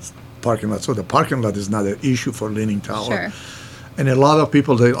that parking lot. So the parking lot is not an issue for Leaning Tower. Sure. And a lot of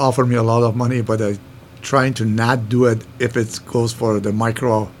people, they offer me a lot of money, but I'm trying to not do it if it goes for the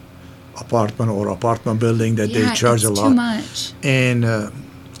micro apartment or apartment building that they charge a lot. Too much. And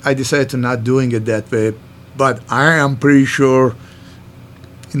I decided to not doing it that way. But I am pretty sure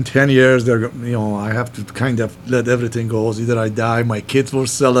in 10 years, I have to kind of let everything go. Either I die, my kids will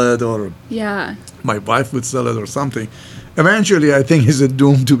sell it, or my wife would sell it or something. Eventually, I think it's a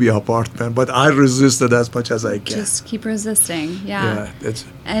doom to be apartment, but I resist it as much as I can. Just keep resisting, yeah. That's.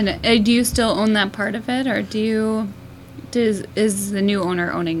 And do you still own that part of it, or is the new owner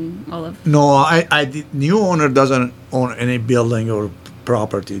owning all of it? No, the new owner doesn't own any building or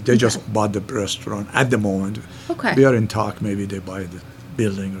property. They just bought the restaurant at the moment. Okay. We are in talk. Maybe they buy the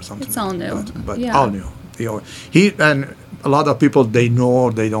building or something. It's all new. But all new. He and a lot of people, they know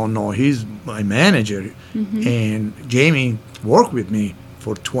or they don't know, he's my manager. And Jamie worked with me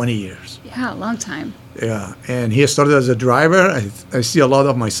for 20 years. Yeah, a long time. Yeah, and he started as a driver. I see a lot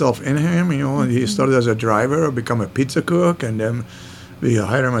of myself in him, He started as a driver, become a pizza cook, and then we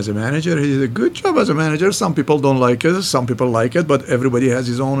hire him as a manager. He did a good job as a manager. Some people don't like it, some people like it, but everybody has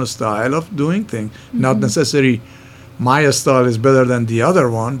his own style of doing things. Not necessarily my style is better than the other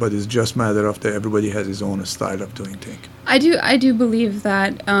one, but it's just a matter of that everybody has his own style of doing things. I do believe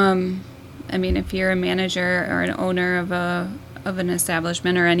that. If you're a manager or an owner of an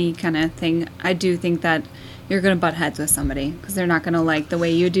establishment or any kind of thing, I do think that you're going to butt heads with somebody because they're not going to like the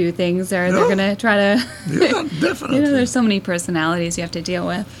way you do things, or they're going to try to... Yeah, definitely. There's so many personalities you have to deal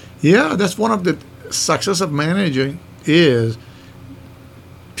with. Yeah, that's one of the success of managing is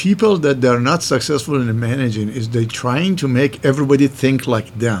people that they're not successful in managing is they trying to make everybody think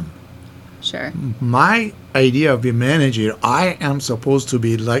like them. Sure. My idea of a manager, I am supposed to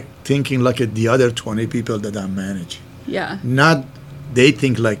be like thinking like the other 20 people that I'm managing. Yeah. Not they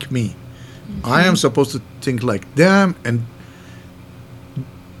think like me. I am supposed to think like them and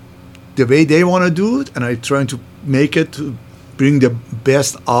the way they want to do it, and I'm trying to make it to bring the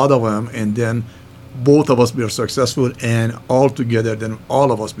best out of them, and then both of us be successful, and all together, then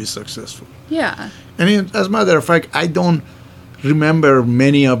all of us be successful. Yeah. And as a matter of fact, I don't remember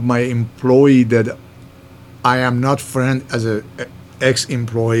many of my employees that I am not friend as a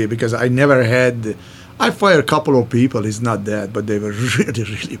ex-employee, because I never had... I fired a couple of people. It's not that, but they were really,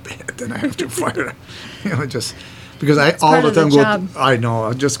 really bad, and I have to fire them. Just because I all the time go. I know.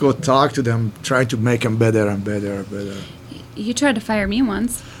 I just go talk to them, try to make them better and better and better. You tried to fire me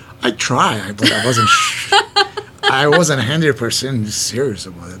once. I tried, but I wasn't. I wasn't 100% serious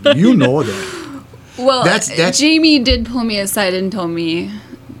about it. You know that. Well, that's Jamie did pull me aside and told me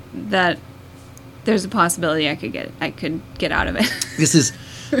that there's a possibility I could get out of it.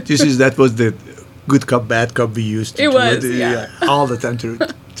 That was the good cup, bad cup we used to do. It was, all the time to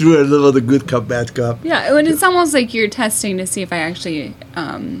through a little of the good cup, bad cup. Yeah, and it's almost like you're testing to see if I actually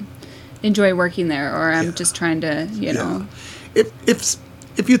enjoy working there, or I'm just trying to,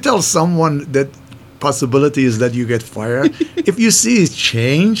 If you tell someone that possibility is that you get fired. If you see it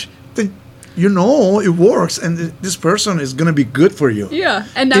change, then you know it works, and this person is going to be good for you. Yeah,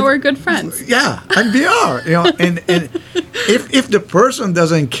 and now we're good friends. Yeah, and we are. And if the person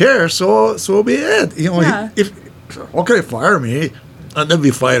doesn't care, so be it. If okay, fire me, and then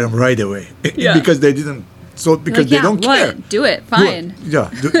we fire them right away because they didn't. So because they don't care. Do it. Fine. Yeah,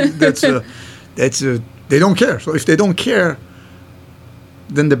 that's they don't care. So if they don't care,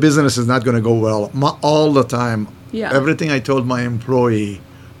 then the business is not going to go well. All the time, everything I told my employee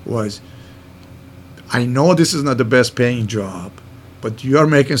was, I know this is not the best paying job, but you are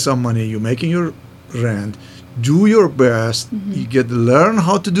making some money. You're making your rent. Do your best. Mm-hmm. You get to learn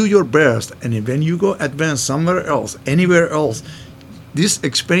how to do your best. And when you go advance somewhere else, anywhere else, this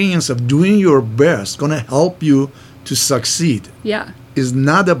experience of doing your best going to help you to succeed. Yeah. It's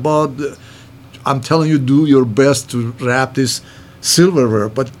not about, I'm telling you, do your best to wrap this silverware,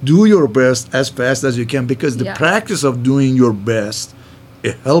 but do your best as fast as you can, because the practice of doing your best,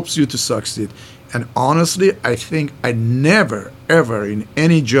 it helps you to succeed. And honestly, I think I never, ever in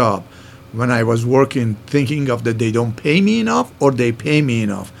any job when I was working thinking of that they don't pay me enough or they pay me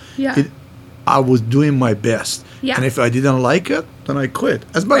enough. Yeah. I was doing my best. Yeah. And if I didn't like it, then I quit.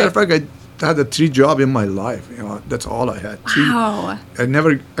 As a matter of fact, I had 3 jobs in my life. That's all I had. Wow.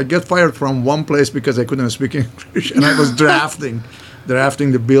 I get fired from one place because I couldn't speak English, and I was drafting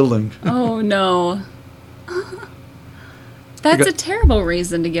the building. Oh no. That's a terrible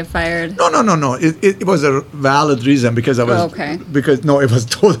reason to get fired. No. It was a valid reason because I was. Okay. Because no, it was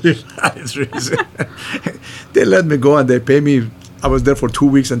totally valid reason. They let me go and they pay me. I was there for 2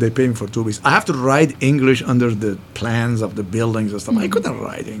 weeks and they paid me for 2 weeks. I have to write English under the plans of the buildings and stuff. I couldn't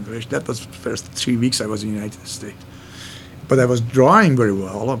write English. That was the first 3 weeks I was in the United States. But I was drawing very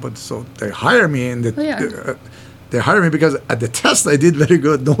well. But so they hired me, and they hired me because at the test I did very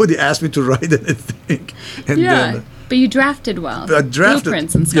good. Nobody asked me to write anything. And then, but you drafted well.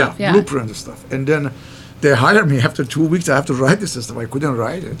 Blueprints and stuff. Yeah, blueprints and stuff. And then they hired me after 2 weeks. I have to write this stuff. I couldn't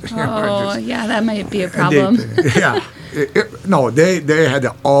write it. Oh, that might be a problem. They had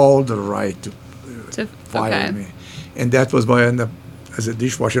all the right to fire me. And that was why I ended up as a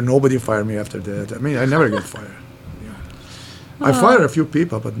dishwasher. Nobody fired me after that. I mean, I never get fired. I fired a few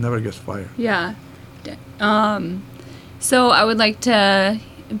people, but never get fired. Yeah. So I would like to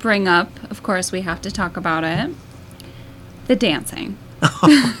bring up, of course, we have to talk about it, the dancing.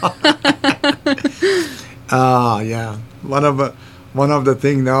 Yeah. One of the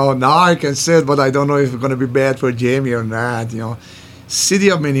things now I can say it, but I don't know if it's going to be bad for Jamie or not. City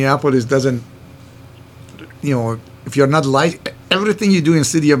of Minneapolis doesn't, if you're not everything you do in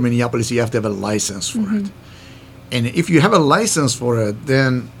City of Minneapolis, you have to have a license for it. And if you have a license for it,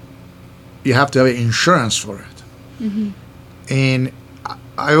 then you have to have insurance for it. Mm-hmm. And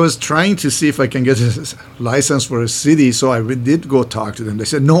I was trying to see if I can get a license for a city, so I did go talk to them. They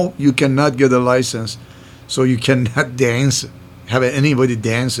said, no, you cannot get a license, so you cannot have anybody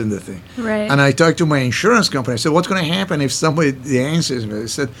dance in the thing. Right. And I talked to my insurance company. I said, what's going to happen if somebody dances? They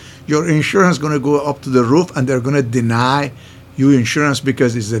said, your insurance is going to go up to the roof, and they're going to deny you insurance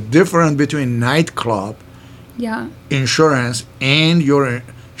because it's a difference between nightclub insurance and your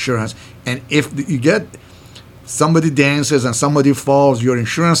insurance. And if you get somebody dances and somebody falls, your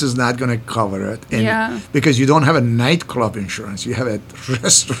insurance is not going to cover it. And because you don't have a nightclub insurance, you have a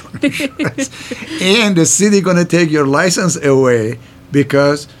restaurant insurance. And the city going to take your license away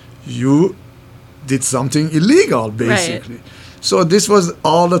because you did something illegal, basically. Right. So this was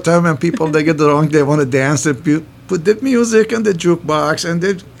all the time when people, they get drunk, they want to dance, they put the music in the jukebox, and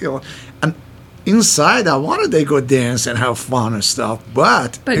they, and inside, I wanted to go dance and have fun and stuff,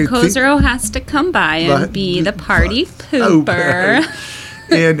 but Khosrow has to come by and be the party pooper.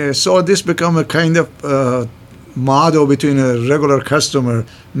 And so this become a kind of motto between a regular customer: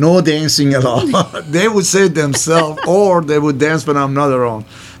 no dancing at all. They would say it themselves, or they would dance when I'm not around.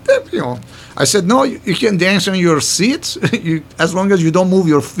 I said, no, you can dance on your seats. As long as you don't move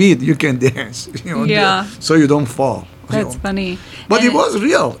your feet, you can dance. So you don't fall. That's funny. But it was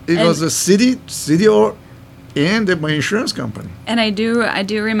real. It was a city and my insurance company. And I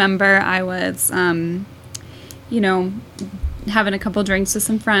do remember I was, having a couple drinks with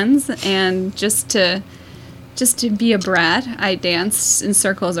some friends, and just to be a brat, I danced in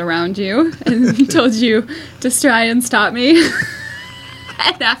circles around you and told you to try and stop me.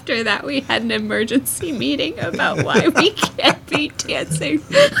 And after that, we had an emergency meeting about why we can't be dancing.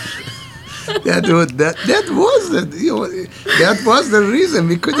 That was the reason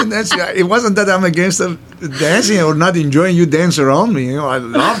we couldn't dance. It wasn't that I'm against dancing or not enjoying you dance around me. I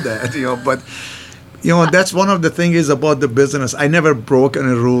love that. But that's one of the things about the business. I never broke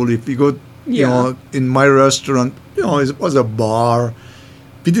any rule. If you go You know, in my restaurant, you know, it was a bar.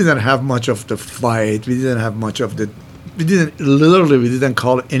 We didn't have much of the fight. We didn't have much of the. We didn't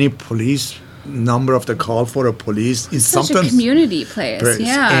call any police number of the call for a police. It's Such sometimes a community place.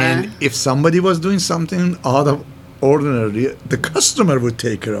 Yeah. And if somebody was doing something out of ordinary, the customer would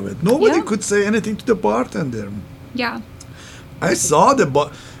take care of it. Nobody could say anything to the bartender. Yeah. I saw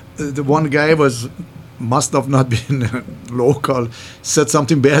the one guy must have not been local, said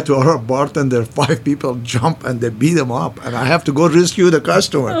something bad to our bartender. 5 people jump and they beat him up, and I have to go rescue the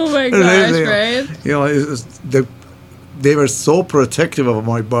customer. Oh my gosh, right? You know, they were so protective of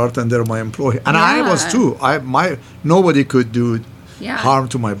my bartender, my employee, and I was too. Nobody could do harm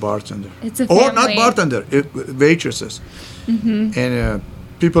to my bartender. It's a family. Or not bartender, waitresses. Mm-hmm. And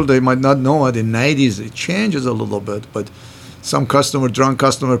people, they might not know it. In the 90s, it changes a little bit, but some drunk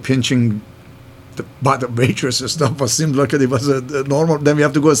customer pinching the waitress and stuff seemed like it was a normal. Then we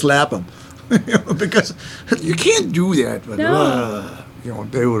have to go slap them, because you can't do that. But you know,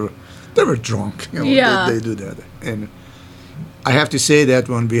 they were drunk. You know, they do that. And I have to say that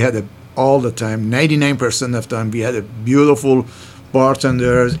when we had all the time, 99% of the time, we had a beautiful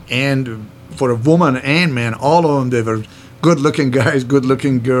bartenders, and for a woman and man, all of them, they were good-looking guys,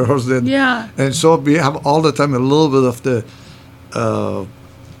 good-looking girls. And so we have all the time a little bit of the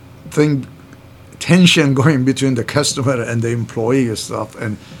tension going between the customer and the employee and stuff.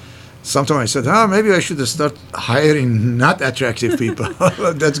 And sometimes I said, maybe I should start hiring not attractive people.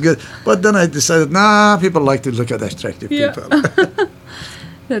 That's good. But then I decided, people like to look at attractive people.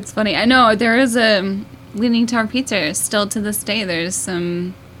 That's funny. I know there is a Leaning Tower Pizza still to this day. There's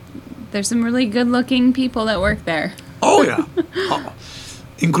some really good-looking people that work there. Oh, yeah.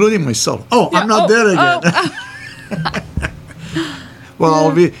 Including myself. I'm not there again.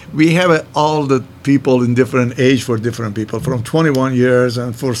 Well, we have all the people in different age for different people, from 21 years,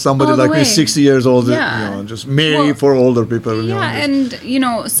 and for somebody like me, 60 years old, you know, just marry for older people. Yeah, and, you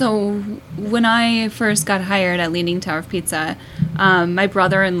know, so when I first got hired at Leaning Tower Pizza, my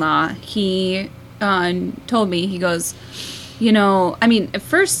brother-in-law, he told me, he goes, you know, I mean,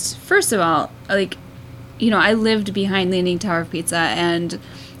 first of all, like, you know, I lived behind Leaning Tower Pizza, and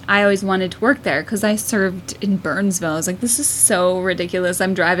I always wanted to work there because I served in Burnsville. I was like, this is so ridiculous.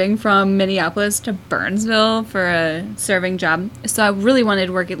 I'm driving from Minneapolis to Burnsville for a serving job. So I really wanted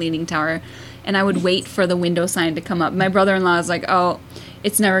to work at Leaning Tower, and I would wait for the window sign to come up. My brother-in-law was like,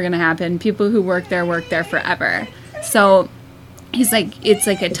 it's never going to happen. People who work there forever. So he's like, it's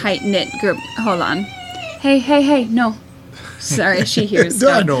like a tight-knit group. Hold on. Hey, no. Sorry, she hears.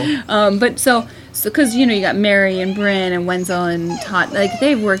 I know. But so because, you know, you got Mary and Bryn and Wenzel and Todd, like,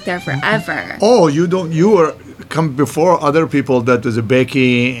 they've worked there forever. Oh, you were come before other people. That was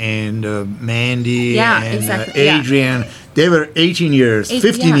Becky and Mandy and Adrian. They were 18 years,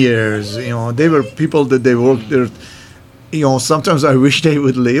 15 years. You know, they were people that they worked there. You know, sometimes I wish they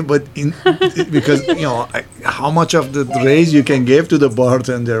would leave, but because, you know, how much of the raise you can give to the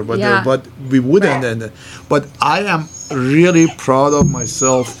bartender, but we wouldn't. But I am really proud of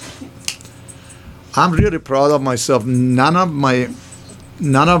myself. None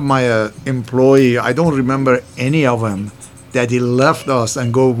of my employee, I don't remember any of them that he left us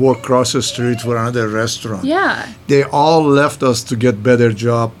and go work across the street for another restaurant. Yeah. They all left us to get better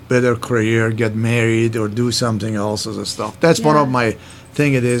job, better career, get married, or do something else and stuff. That's one of my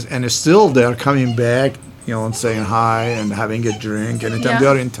thing it is. And it's still they're coming back, you know, and saying hi and having a drink anytime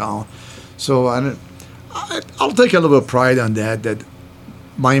they're in town. So I'll take a little bit of pride on that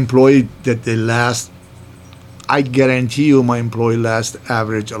my employee, that they last, I guarantee you my employee last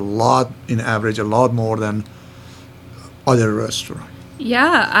average a lot more than other restaurant.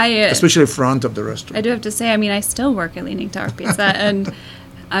 Yeah, especially front of the restaurant. I do have to say, I mean, I still work at Leaning Tower Pizza, and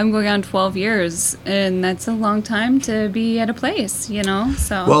I'm going on 12 years, and that's a long time to be at a place, you know.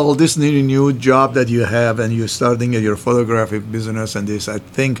 So well, this new job that you have, and you're starting your photographic business, and this, I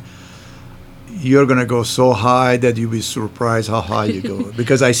think you're gonna go so high that you'll be surprised how high you go.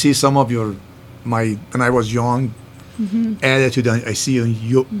 Because I see some of when I was young, attitude. I see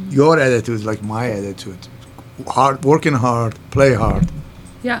your attitude is like my attitude. Working hard, play hard.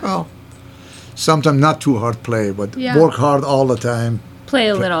 Yeah. Well, sometimes not too hard play, but work hard all the time. Play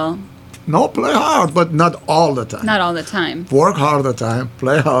a little. No, play hard, but not all the time. Not all the time. Work hard all the time,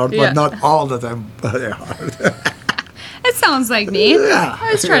 play hard, but not all the time, play hard. It sounds like me. Yeah. I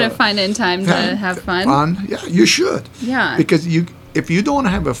always try to find in time to have fun. Yeah, you should. Yeah. Because if you don't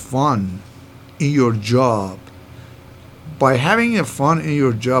have a fun in your job, by having a fun in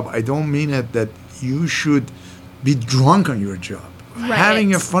your job, I don't mean it that you should be drunk on your job. Right.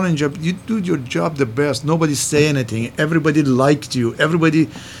 Having a fun in job, you do your job the best. Nobody say anything. Everybody liked you. Everybody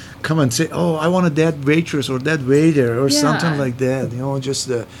come and say, "Oh, I wanted that waitress or that waiter or something Yeah. like that." Just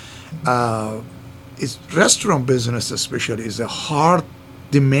it's restaurant business especially is a hard,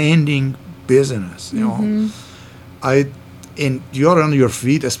 demanding business. And you're on your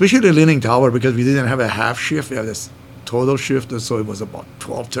feet, especially Leaning Tower, because we didn't have a half shift. We had this total shift, so it was about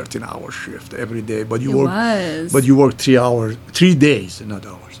 12, 13-hour shift every day. But you work 3 hours, 3 days, not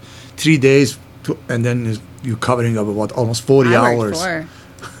hours, 3 days, and then you're covering up about almost 40 I hours. worked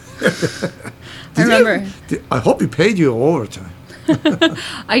 4. I remember. I hope he paid you overtime.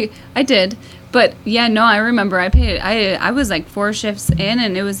 I did. But yeah, no, I remember I was like 4 shifts in,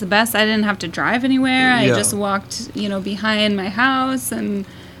 and it was the best. I didn't have to drive anywhere. I just walked, behind my house, and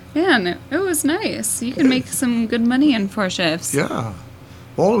man, it was nice. You can make some good money in 4 shifts. Yeah.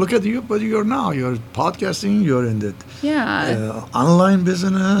 Well, look at you, but you're now. You're podcasting, you're in the online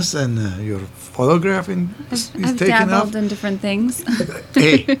business, and your photographing is I've taking dabbled up. in different things.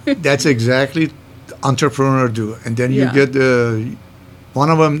 Hey, that's exactly entrepreneur do. And then you get one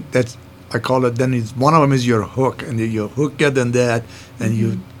of them that's, I call it, then it's one of them is your hook, and your hook get in that, and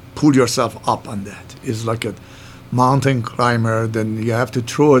you pull yourself up on that. It's like a mountain climber, then you have to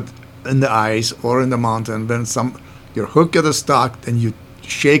throw it in the ice or in the mountain, then your hook gets stuck, then you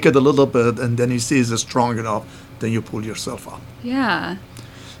shake it a little bit, and then you see is it strong enough, then you pull yourself up. Yeah.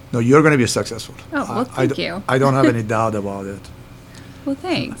 No, you're going to be successful. Oh, well, thank you. I don't have any doubt about it. Well,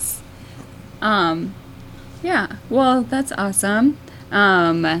 thanks. Yeah, well, that's awesome.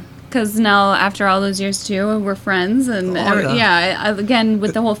 Because now, after all those years, too, we're friends. And again,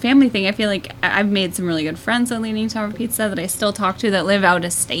 with the whole family thing, I feel like I've made some really good friends at Leaning Tower Pizza that I still talk to that live out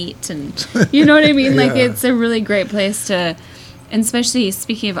of state. And you know what I mean? Like, it's a really great place to, and especially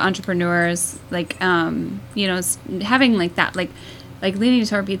speaking of entrepreneurs, like, having like that, like Leaning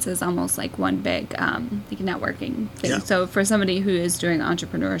Tower Pizza is almost like one big networking thing. Yeah. So for somebody who is doing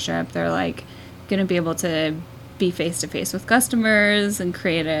entrepreneurship, they're like going to be able to be face to face with customers and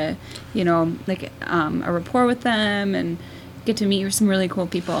create a rapport with them and get to meet some really cool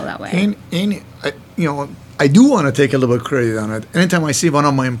people that way. And I do want to take a little bit of credit on it. Anytime I see one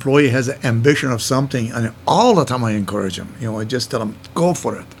of my employees has an ambition of something, and all the time I encourage them. I just tell them, go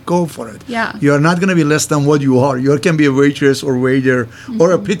for it. Yeah. You are not going to be less than what you are. You can be a waitress or waiter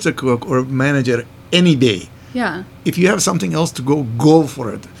or a pizza cook or manager any day. Yeah. If you have something else to go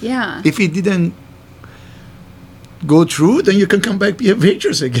for it. Yeah. If it didn't go through, then you can come back be a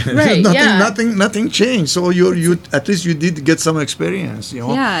waitress again. Right, nothing changed. So you at least you did get some experience.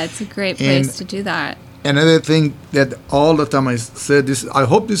 Yeah, it's a great place to do that. Another thing that all the time I said this, I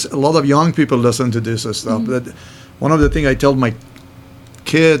hope a lot of young people listen to this and stuff. That one of the things I tell my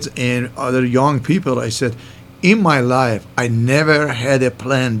kids and other young people, I said, in my life, I never had a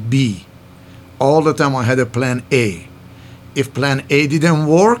plan B. All the time I had a plan A. If plan A didn't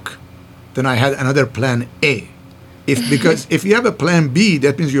work, then I had another plan A. Because if you have a plan B,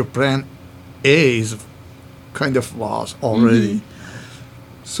 that means your plan A is kind of lost already.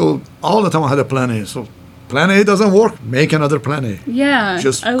 So all the time I had a plan A. So plan A doesn't work, make another plan A. Yeah,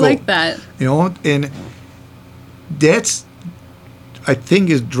 Just I go. like that. And that's, I think,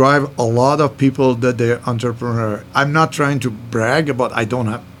 is drive a lot of people that they're entrepreneur. I'm not trying to brag about I don't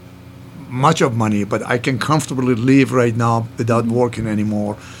have much of money, but I can comfortably live right now without working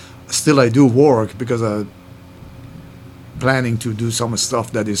anymore. Still, I do work because I'm planning to do some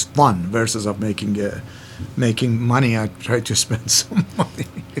stuff that is fun versus of making money. I try to spend some money.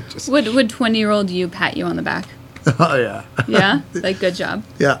 Would 20-year-old you pat you on the back? Oh, yeah. Yeah? Like, good job.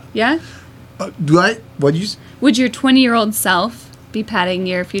 Yeah. Yeah? Would your 20-year-old self be patting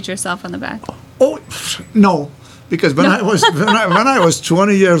your future self on the back? Oh, no. Because when I was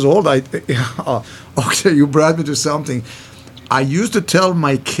 20 years old, okay, you brought me to something. I used to tell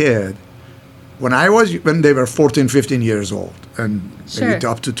my kid when they were 14, 15 years old, and maybe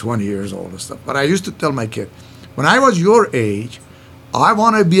up to 20 years old and stuff. But I used to tell my kid, when I was your age, I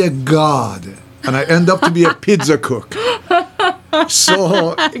want to be a god, and I end up to be a pizza cook.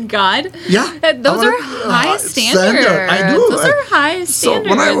 So God, yeah, those are high standards. I do. Those are high standards.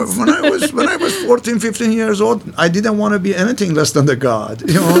 So when I was 14, 15 years old, I didn't want to be anything less than the god,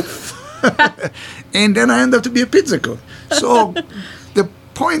 And then I ended up to be a pizza cook. So the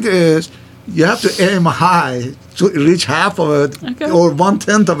point is, you have to aim high to reach half of it or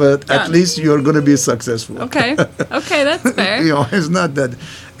 1/10 of it. Yeah. At least you're going to be successful. Okay, that's fair. It's not that.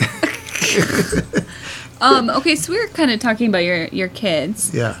 Okay, so we were kind of talking about your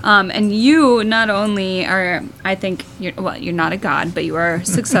kids. Yeah. And you not only are, I think, you're not a god, but you are a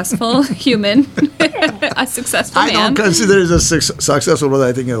successful human, a successful man. I don't consider it as successful, but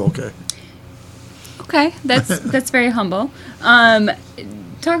I think it's okay. Okay, that's very humble.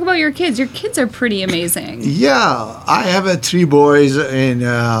 Talk about your kids. Your kids are pretty amazing. Yeah, I have 3 boys, and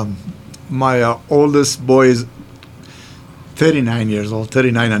my oldest boy is 39 years old,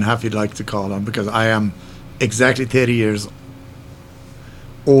 39 and a half, you'd like to call him, because I am exactly 30 years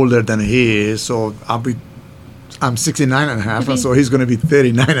older than he is. So I'm 69 and a half, and so he's going to be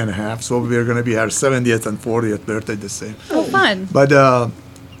 39 and a half. So we're going to be our 70th and 40th birthday the same. Oh, fun. But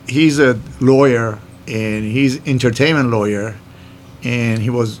he's a lawyer, and he's entertainment lawyer, and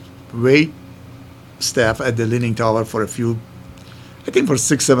he was wait staff at the Leaning Tower for I think for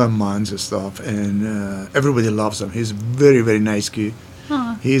 6-7 months and stuff, and everybody loves him. He's a very, very nice kid.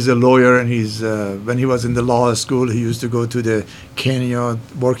 Huh. He's a lawyer, and he's when he was in the law school, he used to go to the Kenya,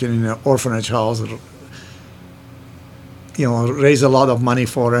 working in an orphanage house, raise a lot of money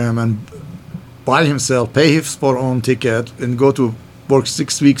for him, and by himself, pay his for own ticket, and go to work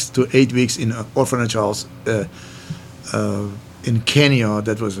 6 weeks to 8 weeks in an orphanage house in Kenya.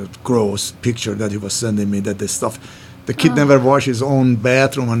 That was a gross picture that he was sending me, that the stuff. The kid never wash his own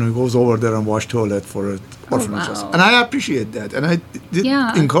bathroom, and he goes over there and wash toilet for an orphanage house. And I appreciate that, and I did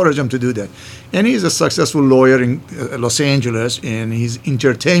encourage him to do that. And he's a successful lawyer in Los Angeles, and he's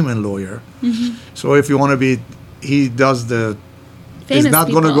entertainment lawyer. Mm-hmm. So if you want to be, he does the famous he's not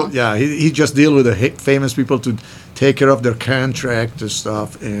people. going to go. Yeah, he just deal with the famous people to take care of their contract and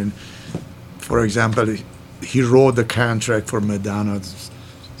stuff. And for example, he wrote the contract for Madonna.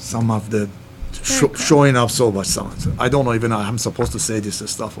 Some of the showing up so much songs. I don't know even know I'm supposed to say this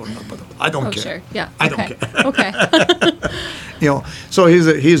stuff or not, but I don't care. Sure. Yeah. I don't care. Okay. So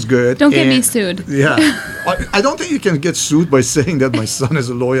he's good. Don't get me sued. Yeah. I don't think you can get sued by saying that my son is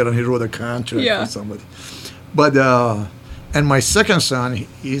a lawyer and he wrote a contract for somebody. But and my second son,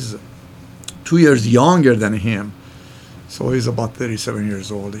 he's 2 years younger than him. So he's about 37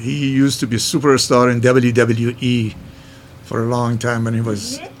 years old. He used to be a superstar in WWE for a long time when he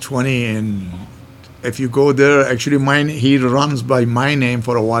was 20, and if you go there, actually he runs by my name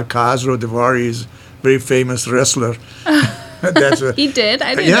for a while. Khosrow Davari is very famous wrestler. He did?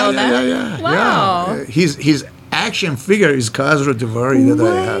 I didn't know that. Yeah. Wow. Yeah. His action figure is Khosrow Davari that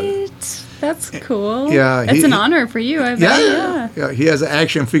I have. That's cool. Yeah. That's an honor for you, I bet. Yeah. He has an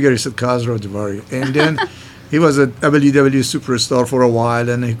action figure. He said Khosrow Davari. And then he was a WWE superstar for a while,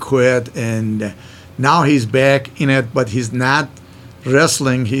 and he quit, and now he's back in it, but he's not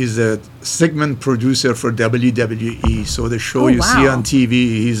wrestling. He's a segment producer for WWE. So the show see on TV,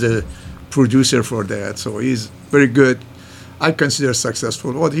 he's a producer for that. So he's very good. I consider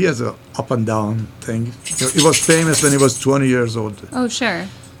successful. Well, he has a up and down thing. He was famous when he was 20 years old. Oh, sure.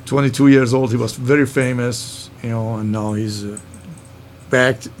 22 years old, he was very famous, and now he's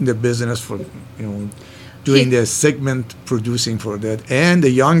back in the business for, doing the segment producing for that. And the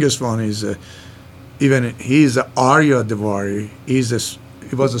youngest one is he's Arya Davari. He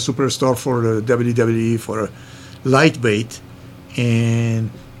was a superstar for the WWE for a lightweight, and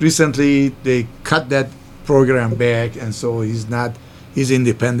recently they cut that program back, and so he's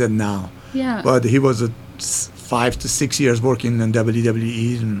independent now. Yeah. But he was 5 to 6 years working in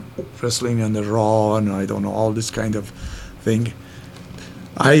WWE and wrestling on the Raw, and I don't know, all this kind of thing.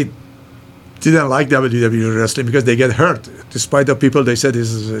 I didn't like WWE wrestling because they get hurt. Despite the people, they said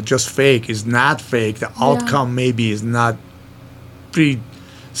this is just fake. It's not fake. The outcome maybe is not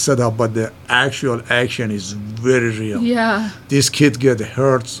pre-set up, but the actual action is very real. Yeah. These kids get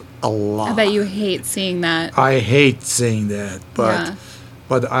hurt a lot. I bet you hate seeing that. I hate saying that,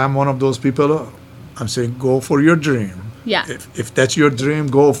 but I'm one of those people. I'm saying go for your dream. Yeah. If that's your dream,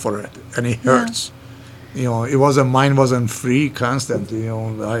 go for it, and it hurts. Mine wasn't free constantly.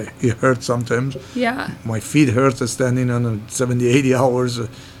 It hurt sometimes. Yeah. My feet hurt standing on 70, 80 hours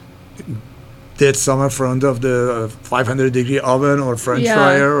dead summer front of the 500-degree oven or French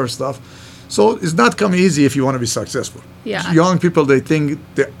fryer or stuff. So it's not come easy if you want to be successful. Yeah. Young people, they think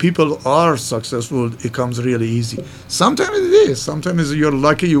that people are successful. It comes really easy. Sometimes it is. Sometimes you're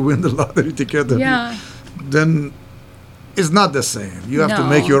lucky you win the lottery ticket. Then it's not the same. You have to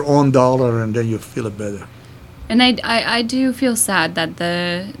make your own dollar, and then you feel it better. And I do feel sad that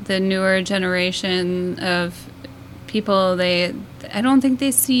the newer generation of people, I don't think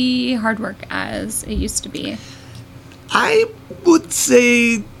they see hard work as it used to be. I would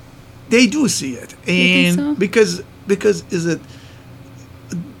say they do see it, and so? because is it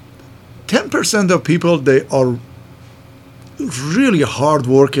 10% of people, they are really hard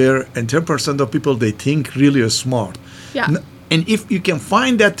worker, and 10% of people they think really are smart. Yeah. And if you can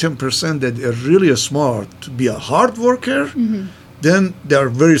find that 10% that are really smart to be a hard worker, then they are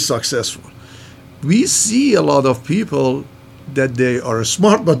very successful. We see a lot of people that they are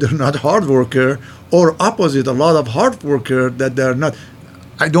smart, but they're not hard worker, or opposite, a lot of hard worker that they're not.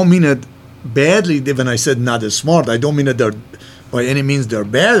 I don't mean it badly when I said not as smart. I don't mean that they're by any means they're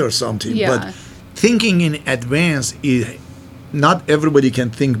bad or something. Yeah. But thinking in advance is not everybody can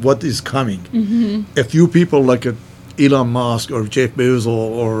think what is coming. Mm-hmm. A few people like Elon Musk or Jeff Bezos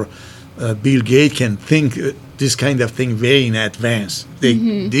or Bill Gates can think this kind of thing way in advance.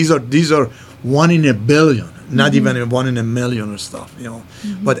 These are one in a billion, not even a one in a million or stuff.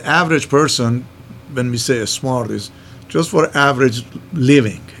 But average person, when we say smart, is just for average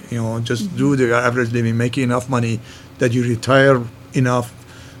living. Just do the average living, make enough money that you retire enough,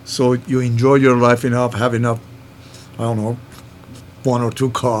 so you enjoy your life enough, have enough. I don't know, 1 or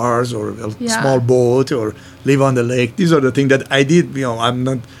 2 cars or a small boat or live on the lake. These are the things that I did. I'm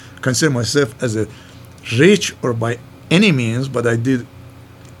not consider myself as a rich or by any means, but I did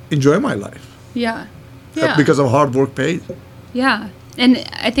enjoy my life. Yeah. Because of hard work paid. Yeah. And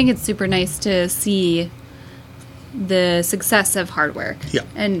I think it's super nice to see the success of hard work. Yeah.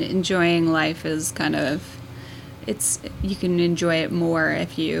 And enjoying life is kind of, you can enjoy it more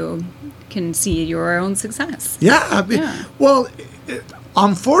if you can see your own success. Yeah. Well,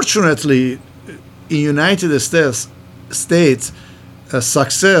 unfortunately, in United States,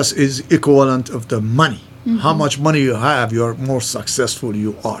 success is equivalent of the money. Mm-hmm. How much money you have, you are more successful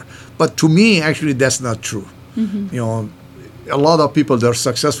you are. But to me, actually, that's not true. Mm-hmm. A lot of people, they're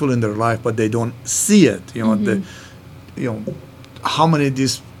successful in their life, but they don't see it. How many of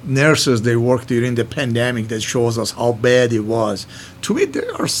these nurses they worked during the pandemic that shows us how bad it was. To me, they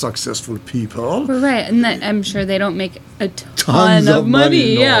are successful people. Right, and I'm sure they don't make a ton of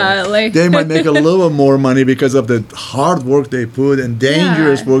money. No. Yeah, they might make a little more money because of the hard work they put and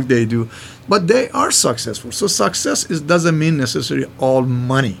dangerous work they do, but they are successful. So success doesn't mean necessarily all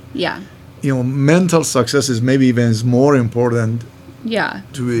money. Yeah. Mental success is maybe even more important. Yeah.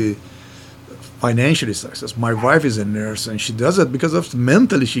 To be financially success. My wife is a nurse, and she does it because of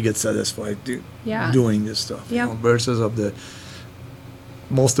mentally she gets satisfied doing this stuff. Yeah. Versus of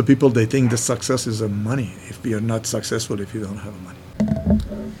most of the people, they think the success is money. If you're not successful, if you don't have money.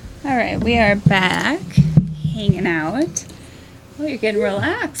 All right, we are back, hanging out. Oh, you're getting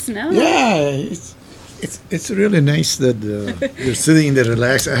relaxed now. Yeah, it's really nice that you're sitting in the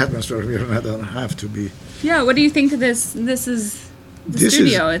relaxed atmosphere. You don't have to be. Yeah. What do you think of this? This is. The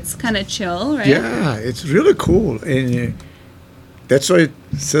studio, it's kind of chill, right? Yeah, it's really cool. And that's why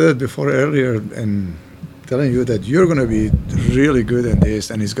I said it before earlier and telling you that you're going to be really good at this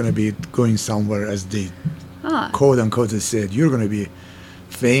and it's going to be going somewhere, as they quote unquote said. You're going to be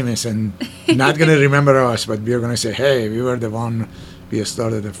famous and not going to remember us, but we're going to say, hey, we were the one, we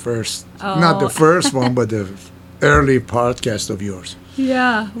started the first, not the first one, but the early podcast of yours.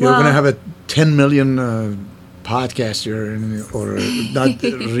 Yeah. You're going to have a 10 million podcaster or not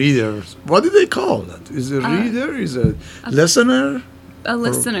reader. What do they call that? Is a reader? Is a listener?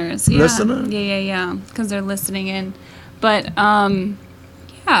 Listeners. Listener? Yeah. Because they're listening in. But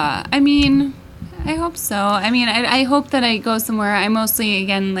yeah. I mean, I hope so. I mean, I hope that I go somewhere. I mostly,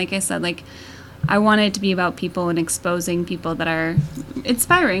 again, like I said, I want it to be about people and exposing people that are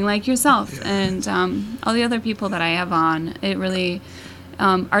inspiring, like yourself and all the other people that I have on. It really,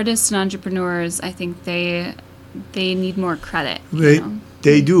 artists and entrepreneurs, I think they need more credit.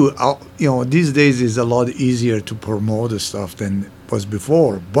 They do. These days is a lot easier to promote the stuff than was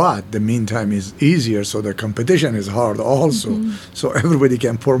before. But the meantime is easier, so the competition is hard also. Mm-hmm. So everybody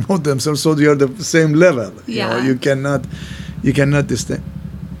can promote themselves, so they are the same level. Yeah. You cannot distinguish.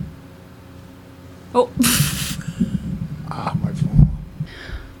 Oh. My phone.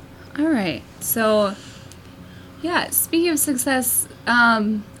 All right. So, yeah. Speaking of success.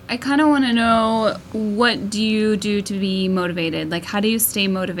 I kind of want to know, what do you do to be motivated? How do you stay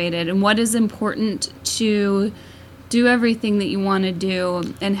motivated? And what is important to do everything that you want to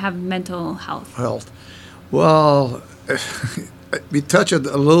do and have mental health? Well, we touched it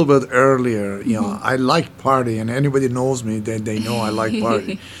a little bit earlier. I like party, and anybody knows me, they know I like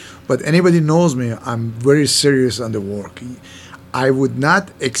party. But anybody knows me, I'm very serious on the work. I would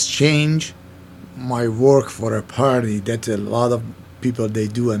not exchange my work for a party. That's a lot of people they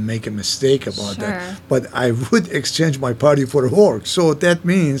do and make a mistake about that. But I would exchange my party for work. So that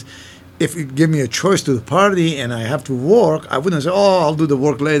means if you give me a choice to the party and I have to work, I wouldn't say, I'll do the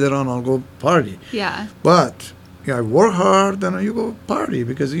work later on, I'll go party. Yeah. But I work hard, then you go party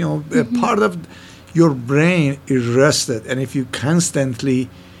because, a part of your brain is rested. And if you constantly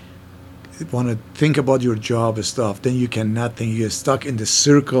want to think about your job and stuff, then you cannot think. You're stuck in the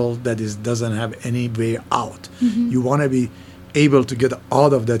circle that doesn't have any way out. Mm-hmm. You want to be able to get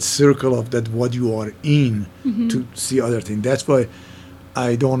out of that circle of what you are in to see other things. That's why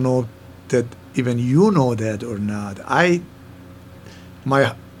I don't know that even you know that or not.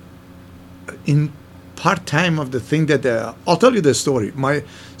 My in part time of the thing that I'll tell you the story. My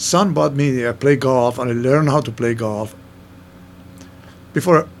son bought me play golf, and I learned how to play golf.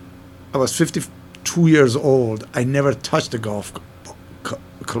 Before I was 52 years old, I never touched a golf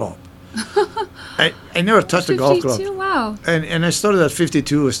club. I never touched a golf club. 52, wow. And I started at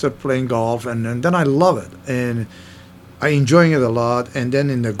 52. I started playing golf, and then I love it, and I enjoying it a lot. And then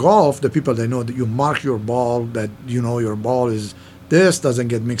in the golf, the people, they know that you mark your ball, that you know your ball is this, doesn't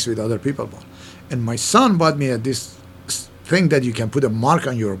get mixed with other people's ball. And my son bought me this thing that you can put a mark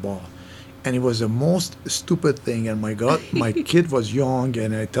on your ball. And it was the most stupid thing. And my God, my kid was young,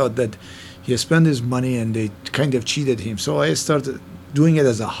 and I thought that he spent his money and they kind of cheated him. So I started doing it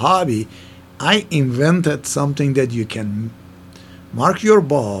as a hobby. I invented something that you can mark your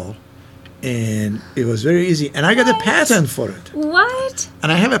ball, and it was very easy. And I got a patent for it. What?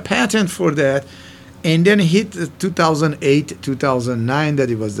 And I have a patent for that. And then hit 2008, 2009, that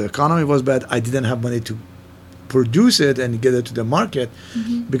the economy was bad. I didn't have money to produce it and get it to the market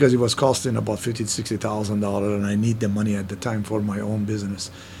because it was costing about $50,000 to $60,000, and I need the money at the time for my own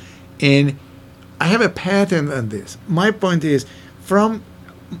business. And I have a patent on this. My point is, from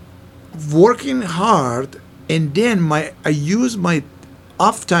working hard, and then I use my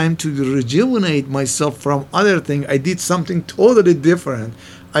off time to rejuvenate myself from other things. I did something totally different.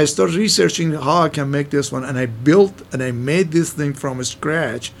 I started researching how I can make this one, and I built and I made this thing from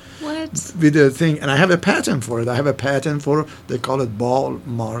scratch. What? With the thing, and I have a patent for it. I have a patent for, they call it ball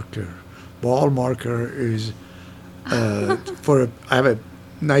marker. Ball marker is I have a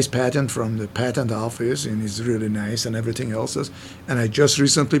nice patent from the patent office, and it's really nice, and everything else is. And I just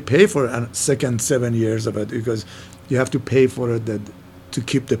recently paid for a second 7 years of it, because you have to pay for it to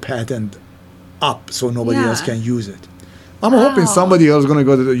keep the patent up so nobody else can use it. I'm hoping somebody else is going to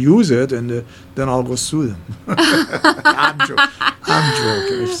go to use it, and then I'll go sue them. I'm joking.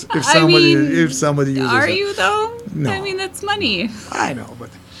 If somebody uses it. Are you, though? No. I mean, that's money. I know, but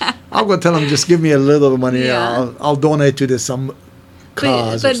I'll go tell them, just give me a little money. Yeah. I'll donate to some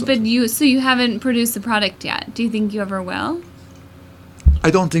cause. But you haven't produced the product yet. Do you think you ever will? I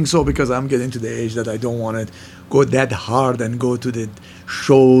don't think so, because I'm getting to the age that I don't want to go that hard and go to the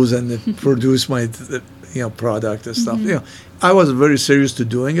shows and produce my product and stuff. I was very serious to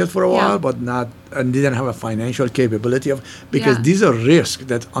doing it for a while, but didn't have a financial capability because these are risks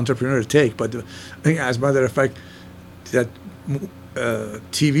that entrepreneurs take. But as a matter of fact, that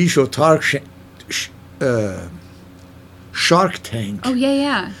TV show Shark Tank. Oh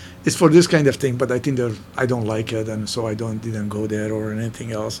yeah. It's for this kind of thing, but I think I don't like it, and so I didn't go there or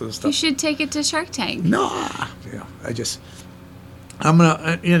anything else and stuff. You should take it to Shark Tank. No, I'm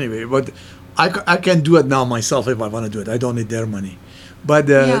gonna anyway. But I can do it now myself if I want to do it. I don't need their money. But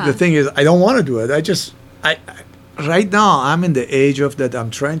the thing is, I don't want to do it. I right now I'm in the age of that.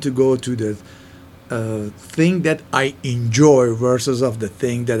 I'm trying to go to the thing that I enjoy versus of the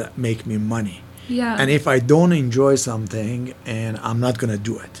thing that make me money. Yeah. And if I don't enjoy something, and I'm not going to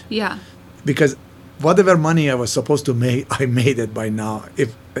do it. Yeah. Because whatever money I was supposed to make, I made it by now.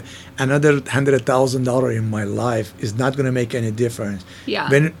 If another $100,000 in my life is not going to make any difference. Yeah.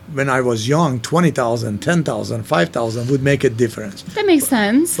 When I was young, $20,000, $10,000, $5,000 would make a difference. That makes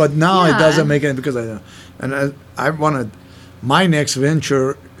sense. But now it doesn't make any, because I wanted, my next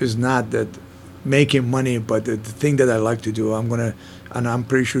venture is not that making money, but the thing that I like to do. And I'm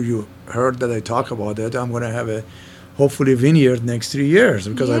pretty sure you heard that I talk about it. I'm going to have a hopefully vineyard next 3 years,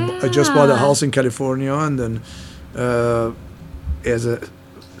 because I just bought a house in California, and then as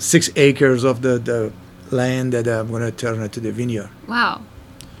 6 acres of the land that I'm going to turn it to the vineyard. Wow.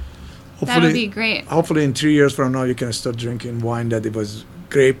 Hopefully, that'll be great. Hopefully in 3 years from now you can start drinking wine that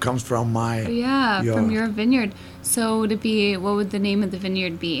grape comes from my yard. From your vineyard. So what would the name of the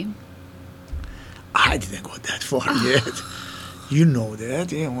vineyard be? I didn't go that far yet. You know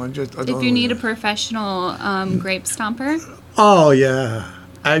that. If you need a professional grape stomper. Oh, yeah.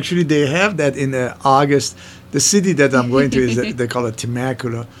 Actually, they have that in August. The city that I'm going to is, they call it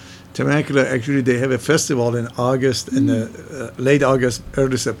Temecula. Temecula, actually, they have a festival in August, in late August,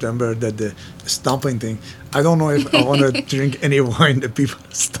 early September, that the stomping thing. I don't know if I want to drink any wine that people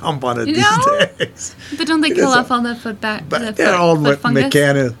stomp on it these days. But don't they kill off all the foot they're all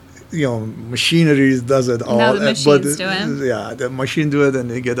mechanical. Machinery does it all. Now the machines do it. Yeah, the machine do it,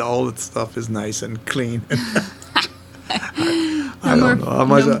 and they get all the stuff is nice and clean. I don't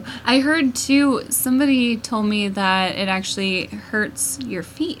know. I heard too, somebody told me that it actually hurts your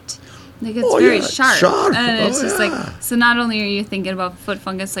feet. Like it's very sharp. And it's just like, so not only are you thinking about foot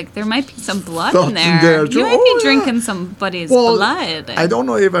fungus, like there might be some blood in there. You might be drinking somebody's blood. I don't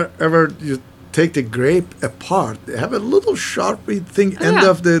know if ever take the grape apart, they have a little sharpy thing Oh, end yeah.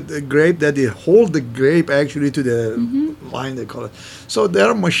 of the grape that they hold the grape actually to the line, they call it. So there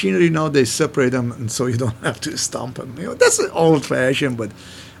are machinery now, they separate them, and so you don't have to stomp them. That's an old fashioned, but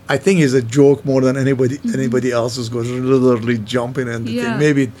I think it's a joke more than anybody else is going to literally jumping in the Yeah. thing.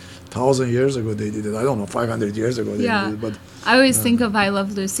 Maybe 1,000 years ago they did it. I don't know, 500 years ago they Yeah. did it. But I always think of I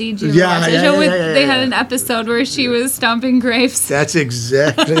Love Lucy. Do you Yeah, watch the yeah, show? yeah, They had yeah. an episode where she was stomping grapes. that's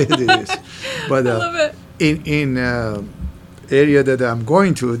exactly it is. But I love it. in area that I'm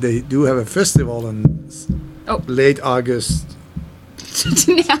going to, they do have a festival in Oh. late August.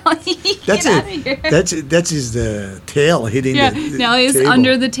 Nellie, That's get out it. of here. That is the tail hitting Yeah, the Nellie is table.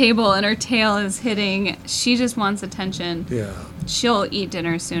 under the table and her tail is hitting. She just wants attention. Yeah. She'll eat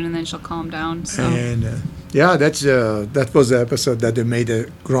dinner soon and then she'll calm down. So And that was the episode that they made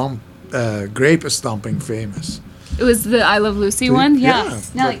a grape stomping famous. it was the I Love Lucy The- one. yeah,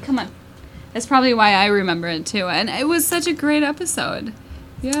 Yes, Nellie, but- come on. That's probably why I remember it too. And it was such a great episode.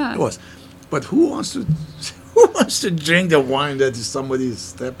 Yeah. It was. But who wants to drink the wine that somebody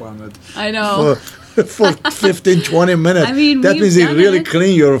step on it I know. for 15, 20 minutes? I mean, that we've means they done really it.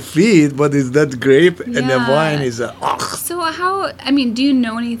 clean your feet, but it's that grape and the Yeah. wine is So do you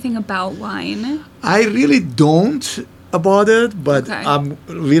know anything about wine? I really don't about it, but Okay. I'm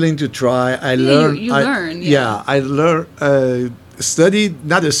willing to try. I Yeah, learn. you learn, yeah. I learn.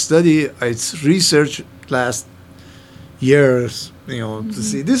 Not a study. It's research last years. Mm-hmm. To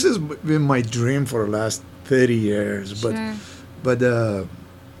see. This has been my dream for the last 30 years. Sure. But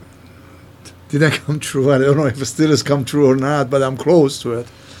did that come true? I don't know if it still has come true or not, but I'm close to it.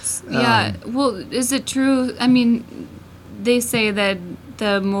 Yeah. Well, is it true? I mean, they say that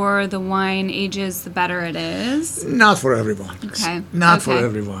the more the wine ages, the better it is. Not for everyone. Okay. Not for Okay.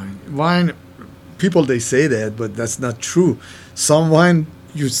 every wine. Wine, people, they say that, but that's not true. Some wine,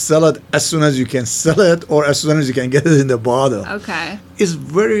 you sell it as soon as you can sell it or as soon as you can get it in the bottle. Okay. It's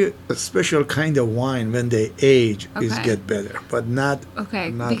very a special kind of wine when they age is Okay. get better, but not. Okay.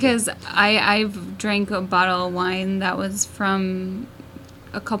 not- Because I've drank a bottle of wine that was from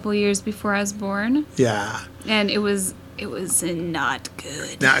a couple years before I was born, Yeah. and it was not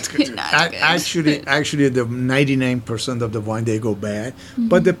good. No, it's good. Not good. Actually, the 99% of the wine they go bad. Mm-hmm.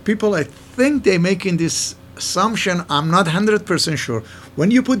 But the people, I think they making this assumption. I'm not 100% sure.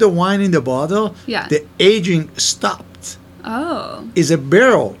 When you put the wine in the bottle, Yeah. the aging stopped. Oh. Is a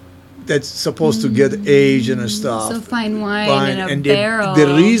barrel that's supposed to get aged and stuff. So fine wine in a and barrel. The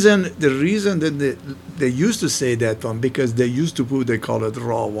reason that they used to say that one because they used to put, they call it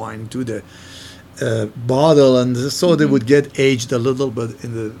raw wine, to the bottle, and so they would get aged a little bit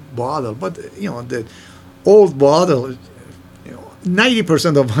in the bottle. But the old bottle,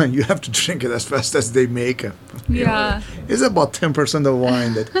 90% of wine you have to drink it as fast as they make it. Yeah. It's about 10% of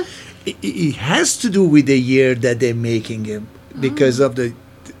wine that it has to do with the year that they're making it because of the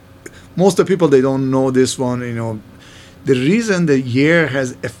most of the people, they don't know this one. The reason the year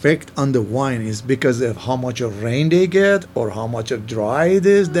has effect on the wine is because of how much of rain they get or how much of dry it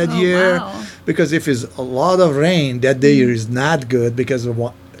is that Oh, year. wow. Because if it's a lot of rain, that year is not good because the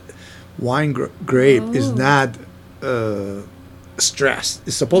wine grape is Oh. not stressed.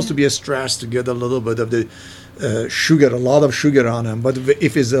 It's supposed to be a stress to get a little bit of the sugar, a lot of sugar on them. But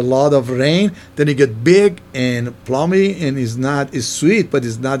if it's a lot of rain, then it get big and plummy and is sweet, but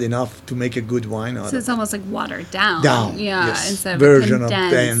it's not enough to make a good wine out So of it's almost like watered down. Down, Yeah. yes. Instead of Version of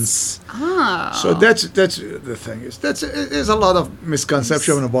condensed. dense. Oh. So that's the thing. There's a lot of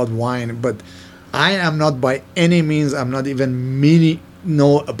misconception about wine, but I am not by any means. I'm not even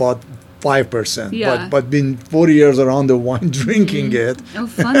know about 5%. Yeah. But been 40 years around the wine drinking it. Oh,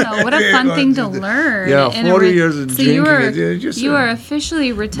 fun though! What a fun thing to learn. Yeah, In a 40 years of so drinking you were it, yeah, just, you are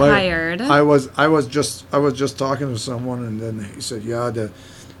officially retired. I was just talking to someone, and then he said, "Yeah,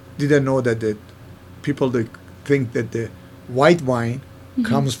 didn't know that the people they think that the white wine Mm-hmm.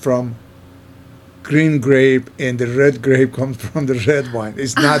 comes from green grape and the red grape comes from the red wine.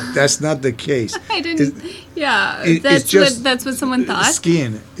 It's not. That's not the case. I didn't. Yeah, it's that's just that's what someone thought.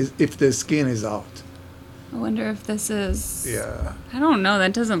 Skin. If the skin is out. I wonder if this is. Yeah. I don't know.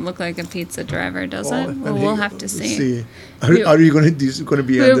 That doesn't look like a pizza driver, does it? and Well, we'll have to see. Are you going to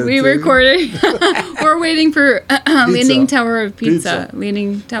be on the We thing? recorded. We're waiting for Leaning Tower of Pizza. Pizza.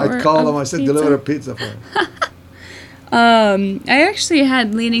 Leaning Tower. I called of them. I said, Pizza. deliver a pizza for me. I actually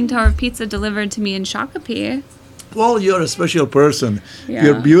had Leaning Tower of Pizza delivered to me in Shakopee. Well, you're a special person. Yeah.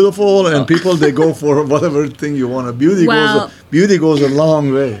 You're beautiful, and people they go for whatever thing you want. Beauty goes a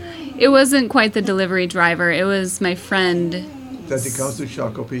long way. It wasn't quite the delivery driver. It was my friend that it comes to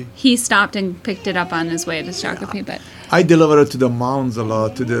Shakopee. He stopped and picked it up on his way to Shakopee, but I deliver it to the mounds a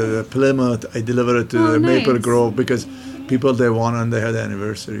lot, to the Plymouth. I deliver it to the Maple nice. Grove because people they want and they had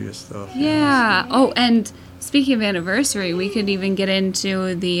anniversary and stuff. yeah. Oh, and speaking of anniversary, we could even get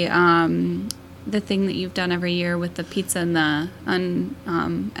into the thing that you've done every year with the pizza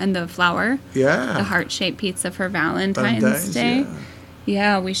and the flower. Yeah. The heart-shaped pizza for Valentine's Day.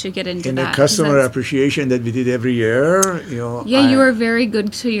 Yeah, we should get into And that. the customer appreciation that we did every year, Yeah, you were very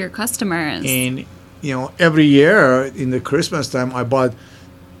good to your customers. And, every year in the Christmas time, I bought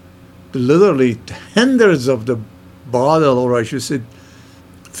literally hundreds of the bottle, or I should say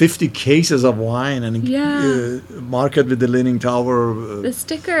 50 cases of wine and mark it with the Leaning Tower the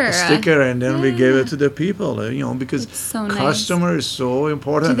sticker. And then we gave it to the people, because so nice. customer is so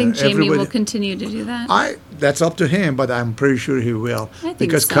important. Do you think Jamie will continue to do that? That's up to him, but I'm pretty sure he will. I think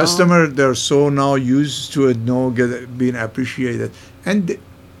because so. customer, they're so now used to it, being appreciated. And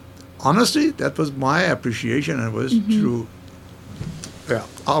honestly, that was my appreciation, and it was true. Yeah,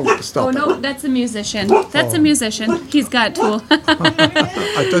 I'll stop. Oh, no, that's a musician. That's a musician. He's got tool.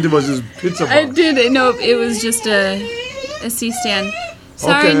 I thought it was his pizza box. I did. No, it was just a C-stand.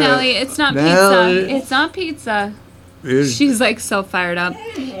 Sorry, Okay. Nellie. It's not Nellie. pizza. It's not pizza. Here's- She's like so fired up.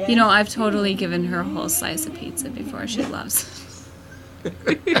 I've totally given her a whole slice of pizza before. She loves.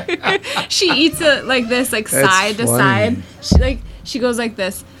 She eats it like this, like That's side to funny. side. She goes like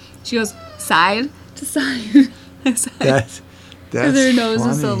this. She goes side to side. That's Because her nose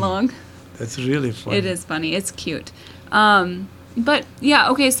is so funny. long. That's really funny. It is funny. It's cute. But yeah,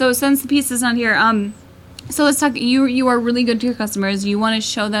 okay. So since the pizza's not here, so let's talk. You are really good to your customers. You want to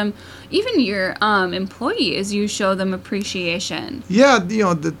show them, even your employees. You show them appreciation. Yeah,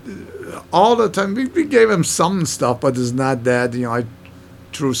 all the time we gave them some stuff, but it's not that. I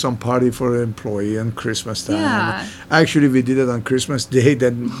threw some party for an employee on Christmas time. Yeah. Actually, we did it on Christmas Day.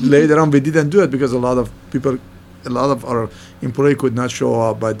 Then later on, we didn't do it because a lot of our employee could not show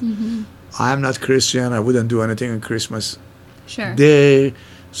up. But I'm not Christian. I wouldn't do anything on Christmas Sure. Day.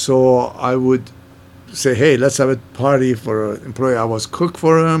 So I would say, hey, let's have a party for an employee. I was cook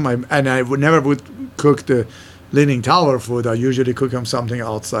for him. I would never cook the Leaning Tower food. I usually cook them something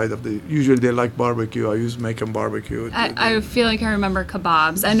outside of usually they like barbecue. I make them barbecue. I feel like I remember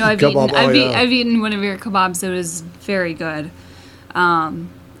kebabs. I know I've Kebab, I've eaten one of your kebabs. It was very good.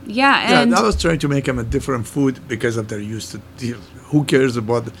 Yeah, I was trying to make them a different food because of their used to. Who cares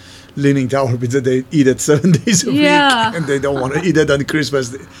about Leaning Tower pizza? They eat it 7 days a week, and they don't want to eat it on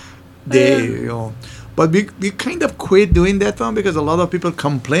Christmas Day. But we kind of quit doing that one because a lot of people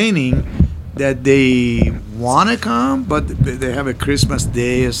complaining that they want to come, but they have a Christmas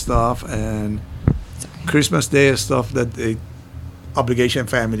Day and stuff, and Christmas Day and stuff that they obligation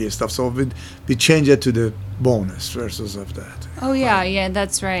family and stuff. So we change it to the bonus versus of that. Oh yeah,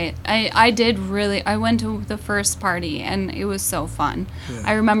 that's right. I went to the first party and it was so fun. Yeah.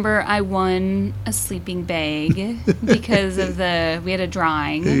 I remember I won a sleeping bag because we had a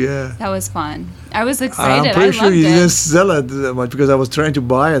drawing. Yeah. That was fun. I was excited. I'm pretty I sure loved you it. didn't sell it that much because I was trying to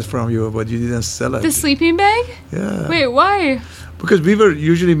buy it from you, but you didn't sell it. The sleeping bag? Yeah. Wait, why? Because we were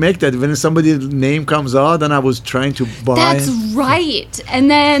usually make that when somebody's name comes out, and I was trying to buy. That's right. And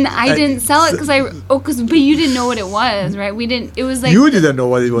then I didn't sell it but you didn't know what it was, right? We didn't. It was like You didn't know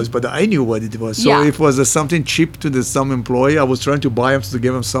what it was, but I knew what it was. So Yeah. if it was something cheap to some employee, I was trying to buy them to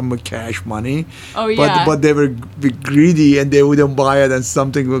give them some cash money. Oh, yeah. But they were greedy and they wouldn't buy it, and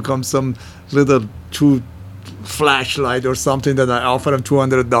something will come, some little flashlight or something that I offered them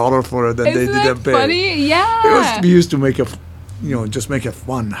 $200 for it, and they Isn't didn't that pay. funny? Yeah. We used to make just make it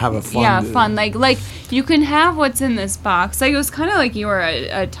fun, have a fun. Yeah, fun. Like you can have what's in this box. Like it was kind of like you were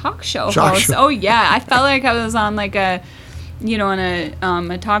a talk show host. Oh yeah, I felt like I was on like on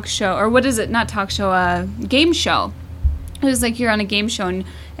a talk show, or what is it? Not talk show, a game show. It was like you're on a game show,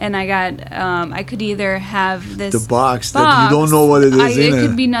 and I got I could either have this The box that you don't know what it is in it it.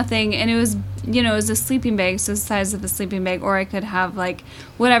 could be nothing, and it was it was a sleeping bag, so the size of a sleeping bag, or I could have like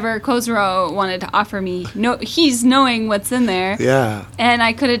whatever Khosrow wanted to offer me. No, he's knowing what's in there. Yeah. And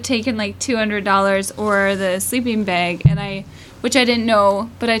I could have taken like $200 or the sleeping bag, which I didn't know,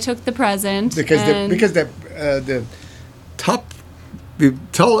 but I took the present. Because the top, we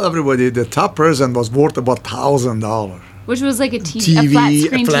tell everybody the top present was worth about $1,000. which was like a flat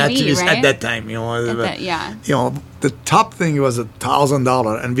screen TV, right? At that time, yeah. The top thing was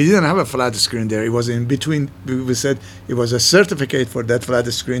 $1,000, and we didn't have a flat screen there. It was in between. We said it was a certificate for that flat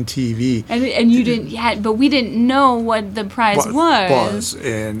screen TV. And you didn't yet, but we didn't know what the price was.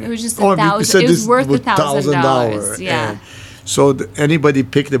 And It was just we said it was this worth was $1,000. Yeah. So anybody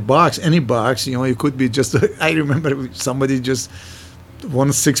pick the box, any box, it could be just. I remember somebody just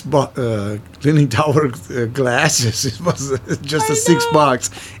won cleaning tower glasses. It was just a 6 box,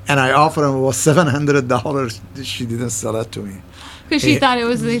 and I offered him $700. She didn't sell it to me. Because she thought it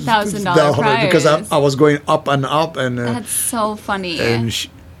was the $1,000 prize. Because I was going up and up, and that's so funny. And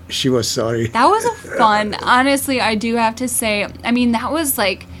she was sorry. That was a fun. Honestly, I do have to say. I mean, that was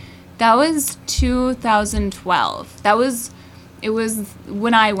 2012. It was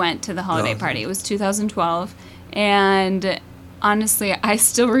when I went to the holiday party. It was 2012, and honestly, I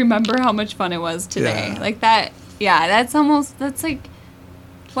still remember how much fun it was today. Yeah. Like that. Yeah, that's like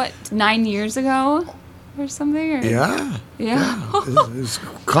what, 9 years ago. Or something? Or? Yeah. It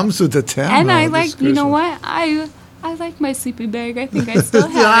comes to the town. And I like, you know what? I like my sleeping bag. I think I still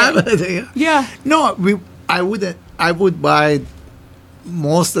have it. Yeah. No, I would buy,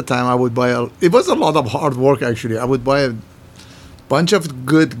 most of the time I would buy, it was a lot of hard work actually. I would buy a bunch of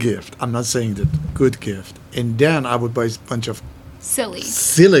good gift. I'm not saying that good gift. And then I would buy a bunch of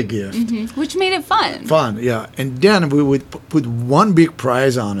silly gift. Mm-hmm. Which made it fun. Fun, yeah. And then we would put one big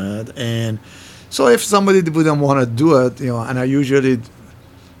prize on it. And so if somebody wouldn't want to do it, and I usually,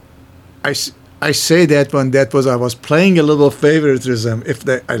 I say that when I was playing a little favoritism. If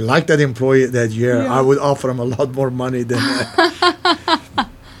I liked that employee that year, I would offer him a lot more money than that.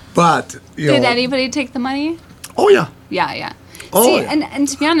 But, Did anybody take the money? Oh, yeah. Yeah. Oh, See, yeah. And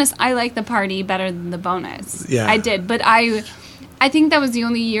to be honest, I like the party better than the bonus. Yeah. I did, but I think that was the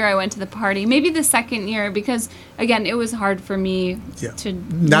only year I went to the party. Maybe the second year, because again, it was hard for me to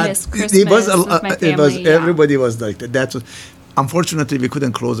miss Christmas with my family. Everybody was like that. Unfortunately, we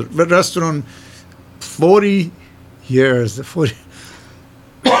couldn't close the restaurant. 41 years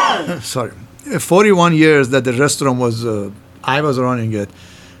that the restaurant was. I was running it.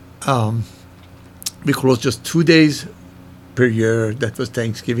 We closed just 2 days per year. That was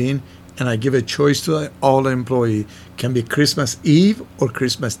Thanksgiving. And I give a choice to all employees, can be Christmas Eve or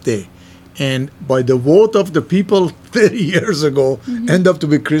Christmas Day. And by the vote of the people 30 years ago, end up to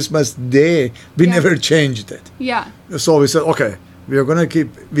be Christmas Day. We never changed it. Yeah. So we said, okay, we are going to keep,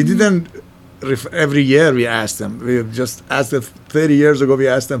 we didn't, every year we asked them. We just asked them 30 years ago, we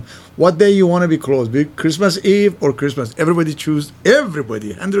asked them, what day you want to be closed? Be Christmas Eve or Christmas? Everybody,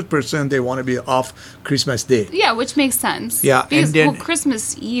 100% they want to be off Christmas Day. Yeah, which makes sense. Yeah. Because, and then,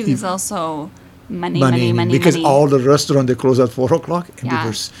 Christmas Eve is also money. Because all the restaurants, they close at 4 o'clock. And yeah. we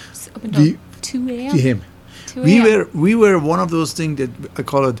were, open till 2 a.m. 2 We were one of those things that I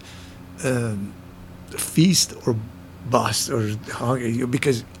call it feast or bust, or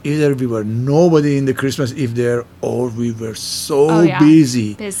because either we were nobody in the Christmas Eve there, or we were so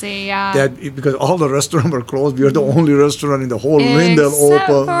busy. That because all the restaurants were closed, we were the only restaurant in the whole Lindell open. Except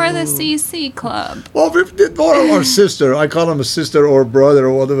for the CC Club. Well, we did one of our sister. I call them a sister or brother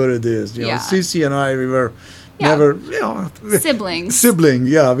or whatever it is. CC and I, we were. Never, siblings. Sibling,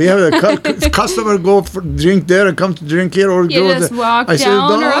 yeah. We have a customer go for drink there and come to drink here, or you go just there. walk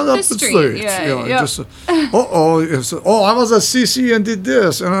down or up the street. Just, I was at CC and did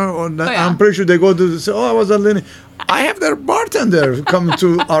this, and I'm pretty sure they go to say, I was at Lenny. I have their bartender come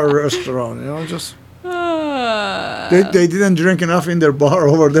to our restaurant. They didn't drink enough in their bar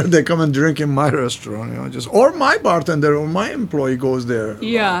over there. They come and drink in my restaurant. Or my bartender or my employee goes there.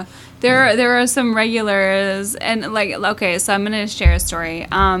 Yeah. There are some regulars, and so I'm going to share a story.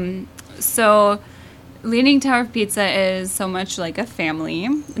 So Leaning Tower Pizza is so much like a family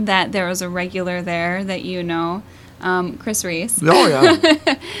that there was a regular there that Chris Reese. Oh,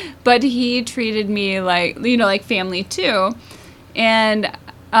 yeah. But he treated me like family too. And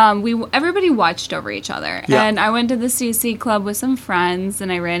everybody watched over each other. Yeah. And I went to the CC Club with some friends,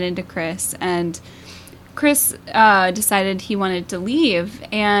 and I ran into Chris, and Chris decided he wanted to leave,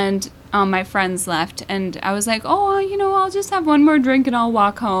 and my friends left, and I was like, I'll just have one more drink and I'll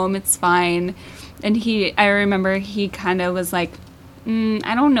walk home. It's fine. And I remember he kind of was like,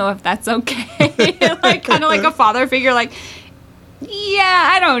 I don't know if that's okay. Kind of like a father figure, yeah,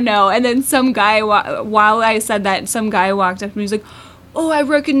 I don't know. And then some guy, while I said that, some guy walked up and he was like, I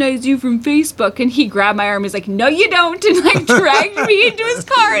recognize you from Facebook. And he grabbed my arm. He's like, no, you don't. And dragged me into his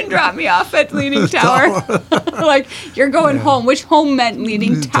car and dropped me off at Leaning Tower. You're going home, which home meant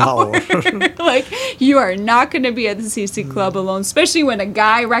Leaning Tower. You are not going to be at the CC Club alone, especially when a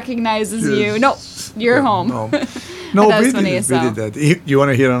guy recognizes you. No, you're home. No, we did that. You want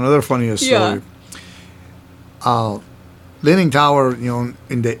to hear another funniest story? Yeah. Leaning Tower,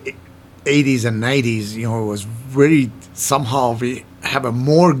 in the 80s and 90s, was very, somehow we have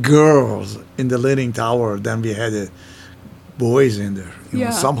more girls in the Leaning Tower than we had boys in there.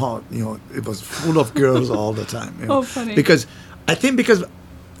 Yeah. Somehow, it was full of girls all the time. Oh, funny. Because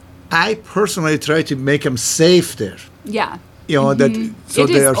I personally try to make them safe there. Yeah. That so It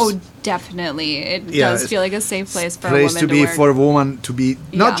they is. are Oh, definitely. It Yeah, does it's feel like a safe place for a place woman to be work. for a woman to be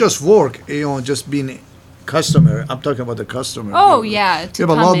not Yeah. just work, just being customer. I'm talking about the customer. Oh, yeah. To You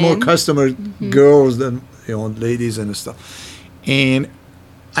have a come lot more in. customer girls than ladies and stuff, and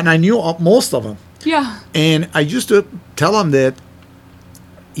I knew most of them, Yeah. and I used to tell them that,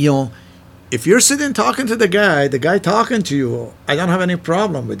 if you're sitting talking to the guy talking to you, I don't have any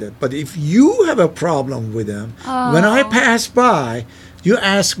problem with it. But if you have a problem with him, when I pass by, you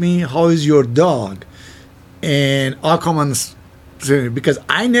ask me, how is your dog? And I'll come and say, because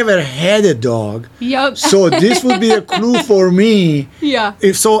I never had a dog. Yep. So this would be a clue for me. Yeah.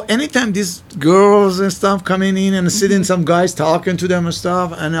 If so, anytime these girls and stuff coming in and sitting, some guys talking to them and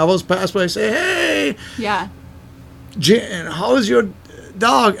stuff, and I was pass by, say, hey, Yeah. Jen, how is your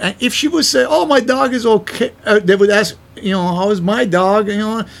dog? And if she would say, oh, my dog is okay, they would ask, how is my dog?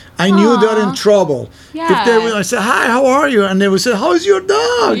 I knew they're in trouble. Yeah. If they would, I say, hi, how are you? And they would say, how is your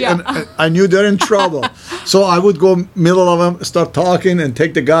dog? Yeah. And I knew they're in trouble. So I would go middle of them, start talking, and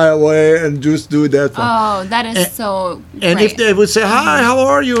take the guy away, and just do that. Oh, that is so And great. if they would say, hi, how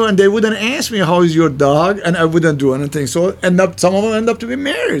are you? And they wouldn't ask me, how is your dog? And I wouldn't do anything. So some of them end up to be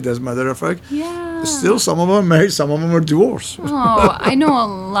married, as a matter of fact. Yeah. Still, some of them are married, some of them are divorced. Oh, I know a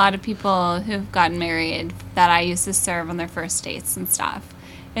lot of people who've gotten married that I used to serve on their first dates and stuff.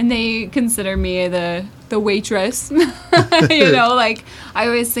 And they consider me the waitress. Like I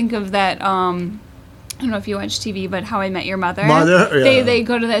always think of that I don't know if you watch TV, but How I Met Your Mother. Yeah. They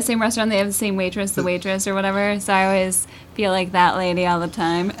go to that same restaurant, they have the same waitress, the waitress or whatever. So I always feel like that lady all the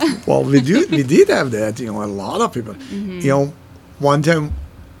time. Well, we did have that, a lot of people. One time,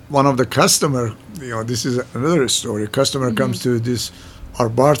 one of the customer, this is another story. Customer comes to our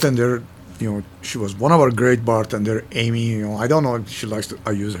bartender, she was one of our great bartender, Amy. I don't know if she likes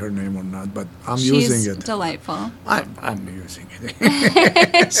I use her name or not, but I'm using it. She's delightful. I'm using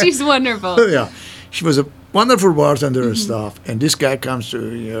it. She's wonderful. Yeah, she was a wonderful bartender and stuff. And this guy comes to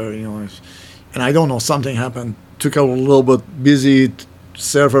her, and I don't know, something happened. Took her a little bit busy,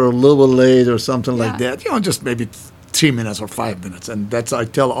 serve her a little bit late or something like that. Just maybe 3 minutes or 5 minutes. And that's, I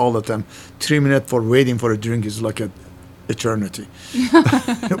tell all the time, 3 minutes for waiting for a drink is like an eternity.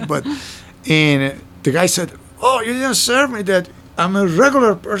 And the guy said, oh, you didn't serve me that. I'm a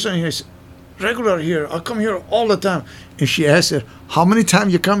regular person here. Regular here. I come here all the time. And she asked her, how many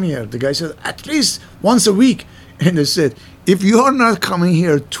times you come here? The guy said, at least once a week. And they said, if you are not coming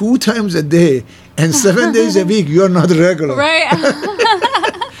here 2 times a day and 7 days a week, you're not regular. Right.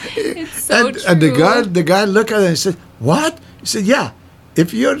 It's so true. And the guy looked at it and said, what? He said, yeah.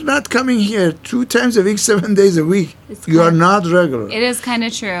 If you're not coming here 2 times a week, 7 days a week, you are not regular. It is kind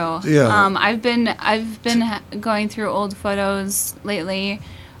of true. Yeah. I've been going through old photos lately,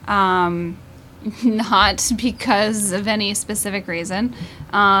 not because of any specific reason,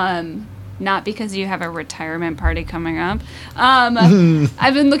 not because you have a retirement party coming up.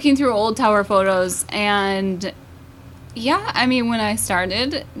 I've been looking through old tower photos, and yeah, I mean, when I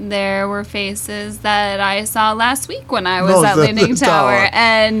started, there were faces that I saw last week when I was at Leaning Tower,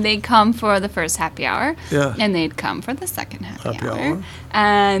 and they'd come for the first happy hour, and they'd come for the second happy hour,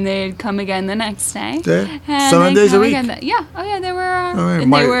 and they'd come again the next day. 7 days a week. They were,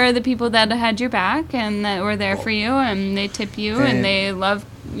 they were the people that had your back and that were there for you, and they tip you, and they love,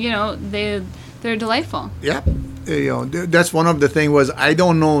 they're delightful. Yeah, that's one of the things was I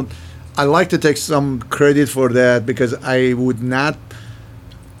don't know. I like to take some credit for that because I would not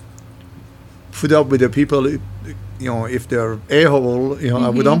put up with the people, if they're a-hole, I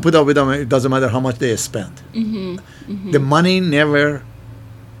wouldn't put up with them. It doesn't matter how much they spend. The money never,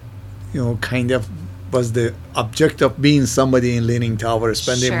 kind of was the object of being somebody in Leaning Tower.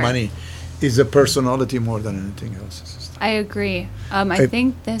 Spending money is a personality more than anything else. I agree. I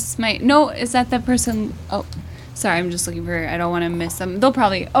think this might, no, is that the person? Oh, sorry, I'm just looking for, I don't want to miss them. They'll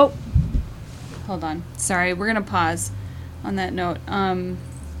probably, hold on. Sorry, we're going to pause on that note.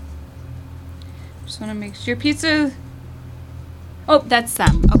 Just want to make sure pizza. Oh, that's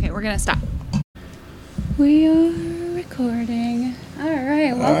them. Okay, we're going to stop. We are recording. All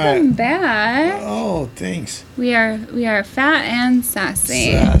right, welcome back. Oh, thanks. We are fat and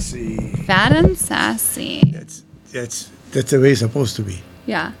sassy. Fat and sassy. That's the way it's supposed to be.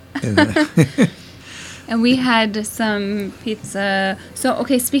 Yeah. And we had some pizza. So,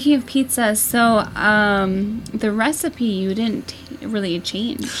 okay, speaking of pizza, so the recipe you didn't really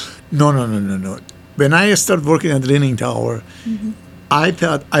change. No. When I started working at Leaning Tower, I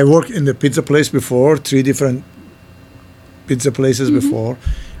thought I worked in the pizza place before, 3 different pizza places before.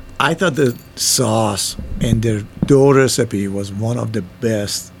 I thought the sauce and their dough recipe was one of the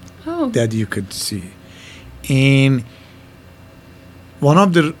best that you could see. And one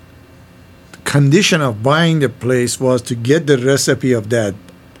of the condition of buying the place was to get the recipe of that.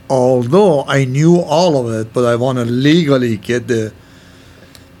 Although I knew all of it, but I want to legally get the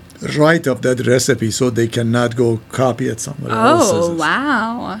right of that recipe so they cannot go copy it somewhere else. Oh,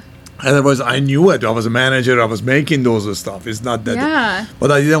 wow. Otherwise, I knew it. I was a manager. I was making those stuff. It's not that. Yeah.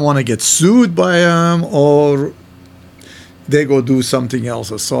 But I didn't want to get sued by them or they go do something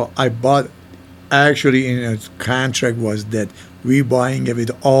else. So I bought, actually in a contract was that we buying it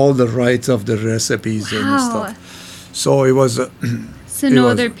with all the rights of the recipes and stuff. So it was. So no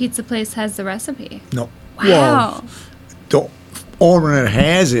other pizza place has the recipe? No. Wow. Well, the owner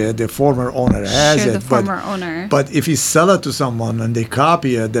has it. The former owner has it. The former owner. But if you sell it to someone and they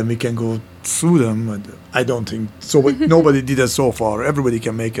copy it, then we can go sue them. But I don't think so. Nobody did it so far. Everybody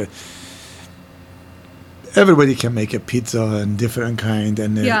can make a pizza and different kind.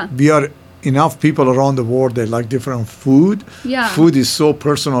 And we are enough people around the world that like different food. Yeah. Food is so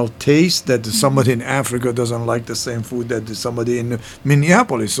personal taste that somebody in Africa doesn't like the same food that somebody in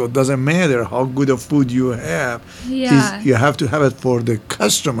Minneapolis. So it doesn't matter how good of food you have. Yeah. You have to have it for the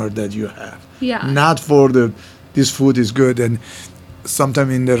customer that you have. Yeah. Not for this food is good. And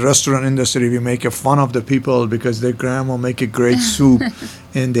sometimes in the restaurant industry, we make a fun of the people because their grandma make a great soup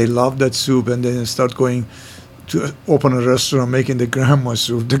and they love that soup and then start going to open a restaurant making the grandma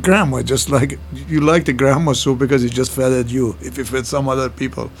soup. The grandma just like, you like the grandma soup because it just fed at you. If it fed some other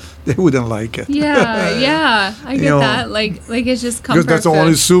people, they wouldn't like it. Yeah, I get that. Like it's just comfort because that's the food.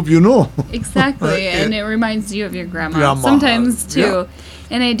 only soup you know. Exactly, and it reminds you of your grandma. Sometimes too. Yeah.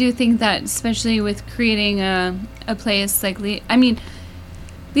 And I do think that especially with creating a place like,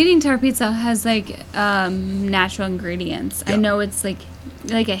 Leading Tower Pizza has natural ingredients. Yeah. I know it's like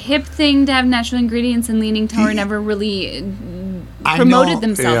a hip thing to have natural ingredients, and Leaning Tower never really promoted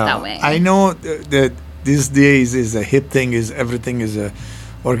themselves that way. I know that these days is a hip thing, is everything is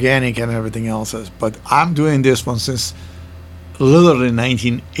organic and everything else is. But I'm doing this one since literally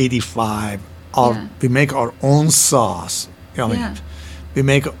 1985. We make our own sauce. We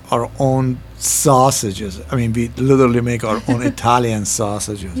make our own sausages. I mean, we literally make our own Italian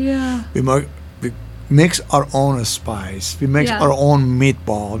sausages. Yeah. We mix our own spice. We make our own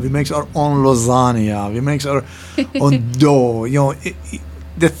meatball. We make our own lasagna. We make our own dough.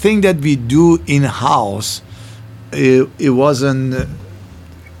 The thing that we do in house, it wasn't.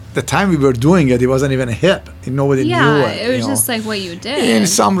 The time we were doing it, it wasn't even hip. Nobody knew it. It was just like what you did. In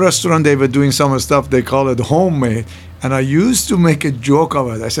some restaurant, they were doing some stuff. They call it homemade, and I used to make a joke of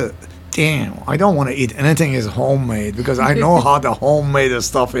it. I said, damn, I don't want to eat anything is homemade because I know how the homemade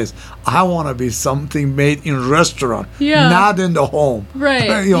stuff is. I want to be something made in restaurant, not in the home. Right.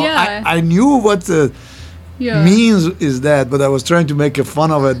 I knew what the means is that, but I was trying to make a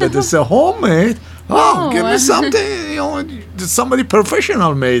fun of it that it's a homemade. Give me something, somebody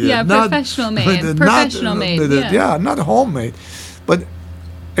professional made it. Yeah, professional made. Professional made. Not homemade. But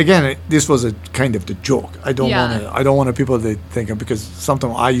again, this was a kind of the joke. I don't want people to think, because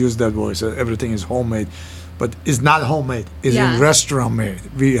sometimes I use that voice. Everything is homemade, but it's not homemade. It's in restaurant made.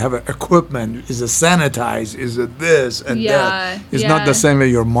 We have equipment. Is it sanitized? Is it this and that? It's not the same way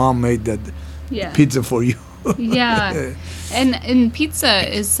your mom made that pizza for you. And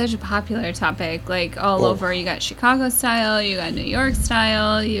pizza is such a popular topic, like all over. You got Chicago style, you got New York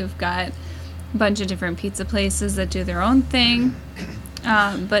style, you've got a bunch of different pizza places that do their own thing.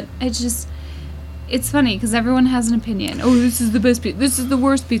 But it's funny because everyone has an opinion. Oh, this is the best pizza. This is the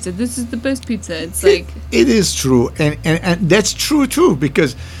worst pizza. This is the best pizza. It's like it is true, and that's true too,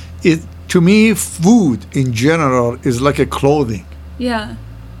 because to me, food in general is like a clothing. Yeah.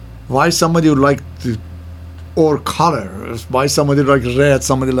 Why somebody would like to, or color? Why somebody like red?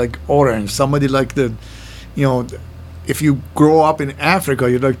 Somebody like orange? Somebody like if you grow up in Africa,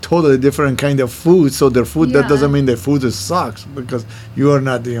 you like totally different kind of food. So their food, that doesn't mean their food sucks, because you are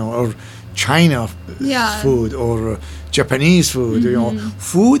not, or China food or Japanese food.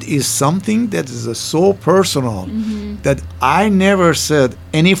 Food is something that is so personal that I never said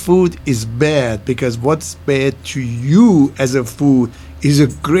any food is bad, because what's bad to you as a food is a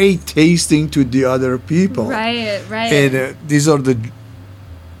great tasting to the other people. Right. And these are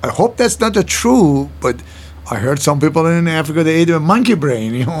I hope that's not the true, but I heard some people in Africa, they ate a monkey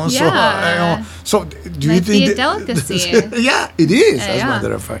brain, So do you think a delicacy? Yeah, it is, as a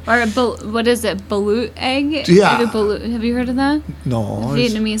matter of fact. Or what is it, balut egg? Yeah. Have you heard of that? No.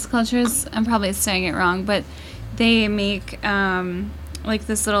 Vietnamese cultures, I'm probably saying it wrong, but they make like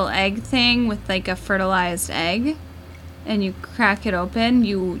this little egg thing with like a fertilized egg. and you crack it open.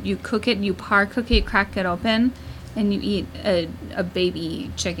 You cook it, you par cook it, crack it open, and you eat a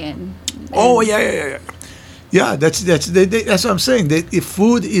baby chicken. Oh yeah. Yeah, that's what I'm saying. If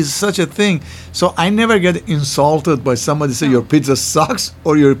food is such a thing, so I never get insulted by somebody say your pizza sucks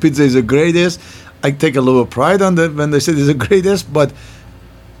or your pizza is the greatest. I take a little pride on that when they say it's the greatest, but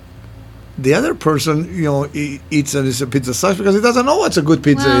the other person, eats and it's a pizza sucks because he doesn't know what's a good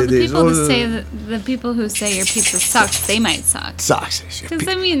pizza. Well, it is. The people who say your pizza sucks, they might suck. Sucks. Because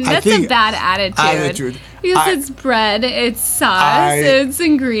that's a bad attitude. Because it's bread, it's sauce, it's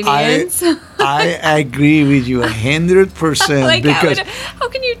ingredients. I agree with you 100%. Like, because how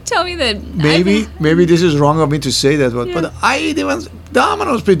can you tell me that? Maybe this is wrong of me to say that, but I eat even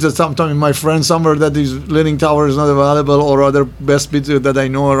Domino's pizza sometimes. My friend somewhere that is Leaning Tower is not available, or other best pizza that I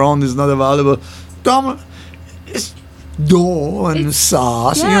know around is not available. It's dough and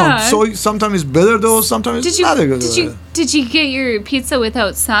sauce. So sometimes it's better though, sometimes it's not good. Did you get your pizza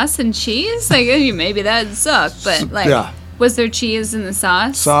without sauce and cheese? Like, maybe that sucked, but was there cheese in the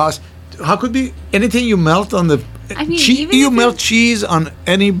sauce? Sauce. How could be anything you melt on the you melt cheese on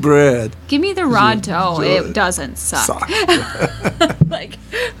any bread. Give me the raw dough. It doesn't suck. Like,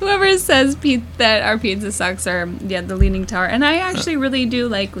 whoever says that our pizza sucks are the Leaning Tower. And I actually really do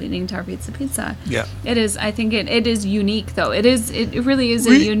like Leaning Tower pizza. Yeah. It is. I think it is unique though. It really is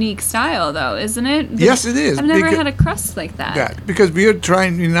a unique style though, isn't it? Yes, it is. I've never had a crust like that. Yeah, because we're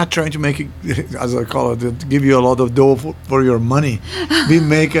not trying to make it, as I call it, to give you a lot of dough for your money. We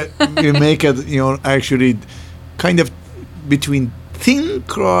make it actually kind of between thin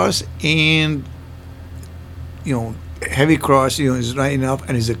crust and heavy crust, is right enough,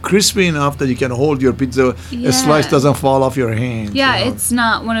 and is crispy enough that you can hold your pizza. Yeah. A slice doesn't fall off your hand. Yeah, it's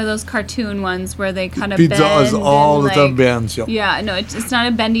not one of those cartoon ones where they kind of pizza bend. Is all the time bends. Yeah, no, it's not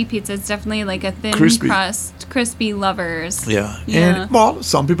a bendy pizza. It's definitely like a thin crust, crispy lovers. Yeah, and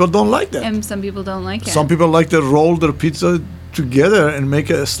some people don't like that. And some people don't like it. Some people like to roll their pizza together and make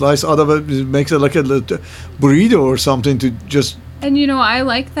a slice out of it. It makes it like a burrito or something to just. And I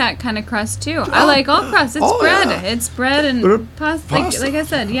like that kind of crust too. I like all crust. It's bread. Yeah. It's bread and pasta. Like I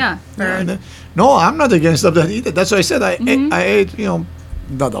said, no, I'm not against that either. That's why I said I ate,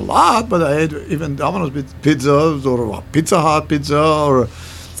 not a lot, but I ate even Domino's pizzas or Pizza Hut pizza or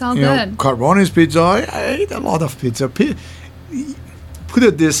it's all good. Carboni's pizza. I ate a lot of pizza. Put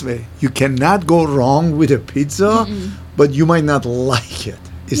it this way: you cannot go wrong with a pizza, but you might not like it.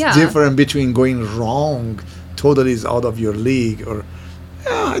 It's different between going wrong. Totally is out of your league, or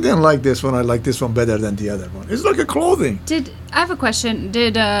I didn't like this one. I like this one better than the other one. It's like a clothing. I have a question?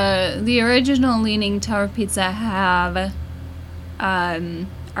 Did the original Leaning Tower pizza have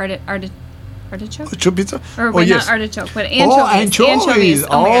artichoke? Artichoke pizza? Or yes. Not artichoke, but anchovies. Anchovies.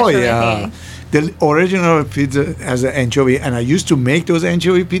 Oh yeah. The original pizza has an anchovy, and I used to make those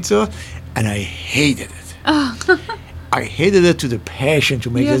anchovy pizza, and I hated it. Oh. I hated it to the passion to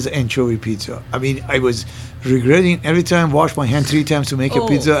make this anchovy pizza. I mean, I was regretting every time. Wash my hand 3 times to make a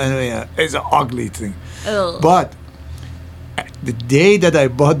pizza, and it's an ugly thing. But the day that I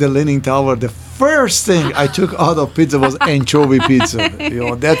bought the Leaning Tower, the first thing I took out of pizza was anchovy pizza.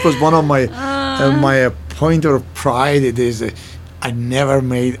 That was one of my my point of pride. It is I never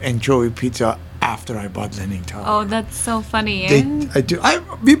made anchovy pizza after I bought Leaning Tower. Oh, that's so funny.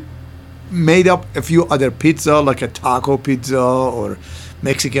 We made up a few other pizza, like a taco pizza or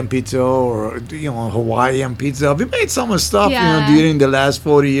Mexican pizza or Hawaiian pizza. We made some stuff during the last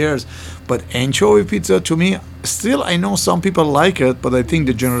 40 years, but anchovy pizza, to me, still I know some people like it, but I think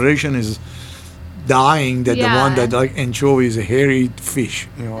the generation is dying that the one that like anchovy is a hairy fish,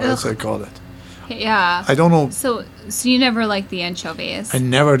 as I call it. Yeah. I don't know. So you never liked the anchovies? I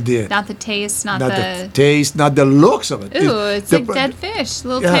never did. Not the taste, not the taste, not the looks of it. Ooh, it's like dead fish,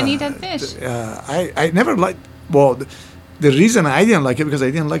 little tiny dead fish. I never liked. Well, the reason I didn't like it because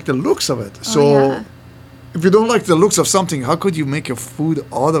I didn't like the looks of it. So, if you don't like the looks of something, how could you make a food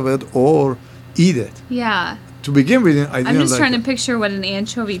out of it or eat it? Yeah. To begin with, I'm just trying to picture what an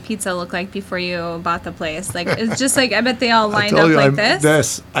anchovy pizza looked like before you bought the place. Like, it's just like, I bet they all lined up like this.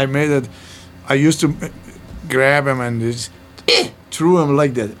 Yes, I made it. I used to grab them and just threw them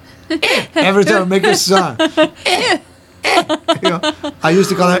like that. Every time I make a sound. I used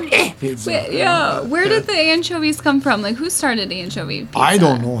to call it pizza. Where did the anchovies come from? Like, who started anchovy pizza? I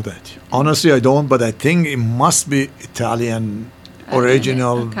don't know that. Honestly, I don't, but I think it must be Italian,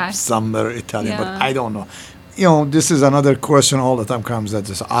 original, somewhere Italian, but I don't know. This is another question all the time comes that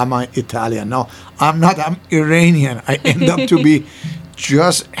is, am I Italian? No, I'm not. I'm Iranian. I end up to be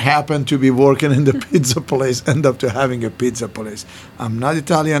just happened to be working in the pizza place, end up to having a pizza place. I'm not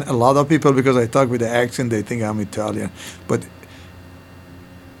Italian. A lot of people, because I talk with the accent, they think I'm Italian. But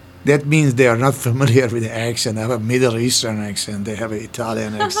that means they are not familiar with the accent. I have a Middle Eastern accent. They have an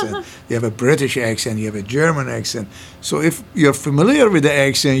Italian accent. They have a British accent. You have a German accent. So if you're familiar with the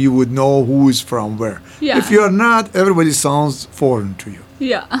accent, you would know who is from where. Yeah. If you're not, everybody sounds foreign to you.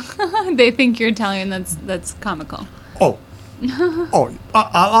 Yeah. They think you're Italian. That's comical. Oh.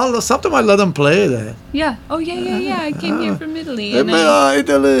 Sometimes I let them play that. Yeah. Oh, yeah. I came here from Italy.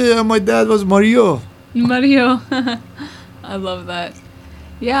 Italy, my dad was Mario. Mario. I love that.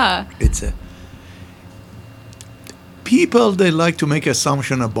 Yeah. It's a people, they like to make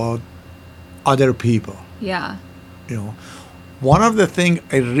assumption about other people. Yeah. You know, one of the things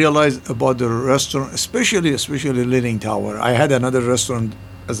I realized about the restaurant, especially Leaning Tower. I had another restaurant,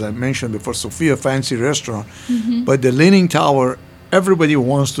 as I mentioned before, Sophia, fancy restaurant. Mm-hmm. But the Leaning Tower, everybody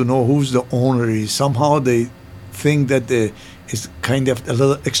wants to know who's the owner is. Somehow they think that it's kind of a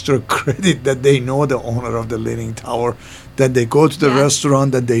little extra credit that they know the owner of the Leaning Tower, that they go to the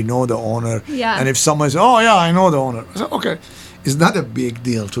restaurant, that they know the owner. Yeah. And if someone says, oh, yeah, I know the owner. I say, okay, it's not a big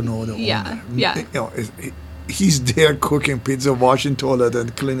deal to know the owner. Yeah. You know, he's there cooking pizza, washing toilet,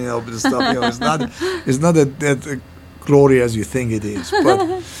 and cleaning up the stuff. You know, it's not that glory as you think it is.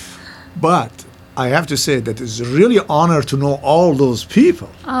 But I have to say that it's really an honor to know all those people.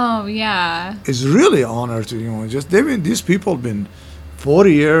 Oh, yeah. It's really an honor to, these people have been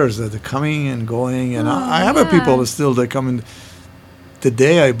 40 years that they're coming and going. And I have people still, they come in. The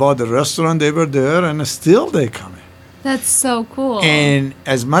day I bought the restaurant, they were there, and still they come in. That's so cool. And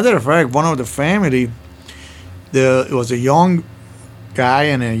as a matter of fact, one of the family, it was a young guy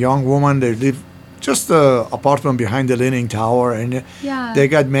and a young woman. They lived just an apartment behind the Leaning Tower, and they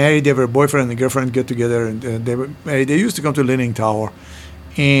got married. They were boyfriend and girlfriend, get together, and they were married. They used to come to Leaning Tower,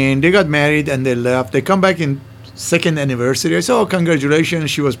 and they got married and they left. They come back in second anniversary. I said, "Oh, congratulations!"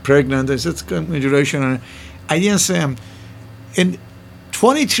 She was pregnant. I said, "Congratulations!" And I didn't say them. And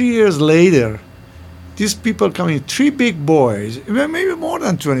 23 years later, these people coming, 3 big boys, maybe more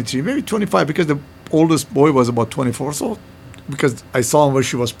than 23, maybe 25, because the oldest boy was about 24. So, because I saw him when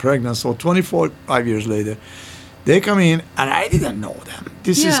she was pregnant, so 5 years later, they come in, and I didn't know them.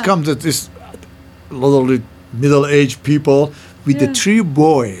 This little middle-aged people with the 3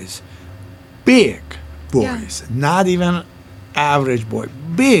 boys, big boys, not even average boy,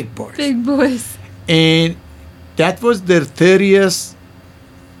 big boys. Big boys. And that was their 30th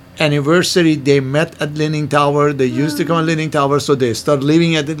anniversary. They met at Leaning Tower. They used to come at Leaning Tower, so they start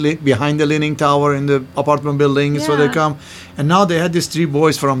living at behind the Leaning Tower in the apartment building. So they come, and now they had these 3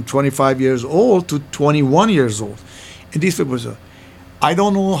 boys from 25 years old to 21 years old. And these people say, I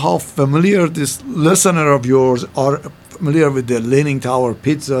don't know how familiar this listener of yours are familiar with the Leaning Tower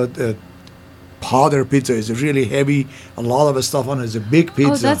pizza. The powder pizza is really heavy. A lot of the stuff on it is a big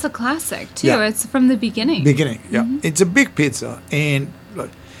pizza. Oh, that's a classic too. Yeah. It's from the beginning. Yeah. It's a big pizza. And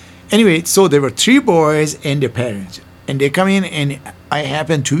anyway, so there were 3 boys and their parents. And they come in, and I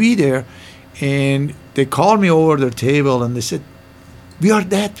happened to be there. And they called me over their table, and they said, we are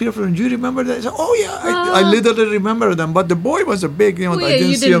that people. Do you remember that? I said, oh, yeah. I literally remember them. But the boy was a big, I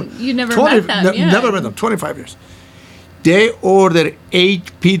didn't see him. You never met them. Never met them, 25 years. They ordered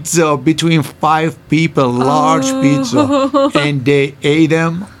 8 pizza between 5 people, large pizza. And they ate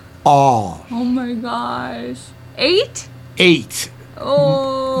them all. Oh, my gosh. 8? 8.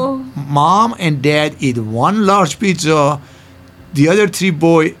 Oh. Mom and dad eat 1 large pizza. The other 3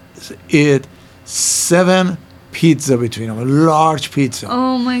 boys ate 7 pizza between them, a large pizza.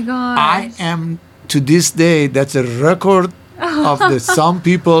 Oh my gosh. I am, to this day, that's a record of some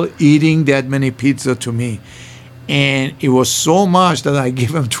people eating that many pizza to me. And it was so much that I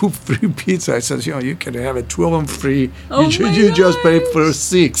gave them 2 free pizza. I said, you can have it, 2 of them free. You just pay for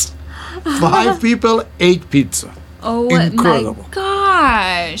 6. 5 people, 8 pizza. Oh, incredible. My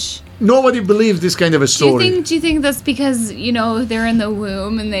gosh. Nobody believes this kind of a story. Do you think that's because, they're in the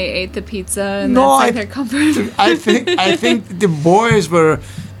womb and they ate the pizza and that's their comfort? I think the boys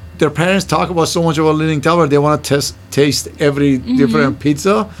their parents talk about so much about Leaning Tower, they want to taste every different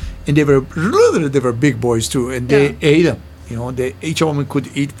pizza, and they were big boys too, and they ate them. Each of them could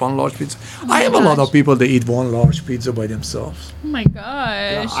eat 1 large pizza. I have a lot of people that eat 1 large pizza by themselves. Oh my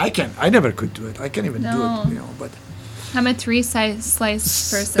gosh. I never could do it. I can't even do it, but I'm a 3-slice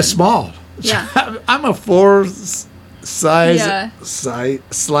person. Small. Yeah. I'm a 4 slice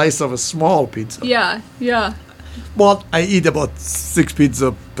of a small pizza. Yeah. Well, I eat about 6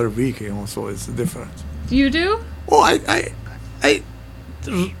 pizza per week, so it's different. You do? Oh, I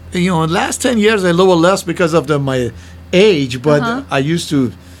last 10 years I live less because of my age, but I used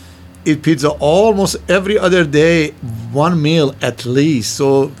to eat pizza almost every other day, one meal at least.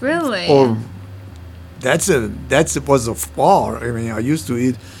 So Really? or was a far. I mean, I used to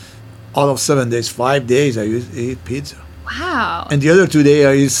eat out of 7 days, 5 days I used to eat pizza, Wow. and the other 2 days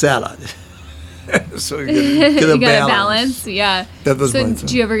I eat salad. So you get a You got a balance. balance, yeah. That was so my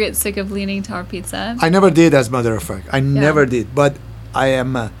do you ever get sick of leaning toward pizza? I never did, as a matter of fact. I never did. But I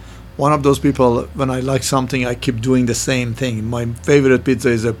am one of those people, when I like something, I keep doing the same thing. My favorite pizza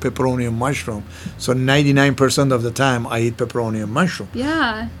is a pepperoni and mushroom. So 99% of the time, I eat pepperoni and mushroom.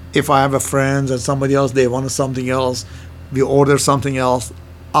 Yeah. If I have a friend and somebody else, they want something else, we order something else,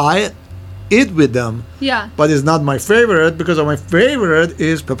 I eat with them. Yeah. But it's not my favorite, because my favorite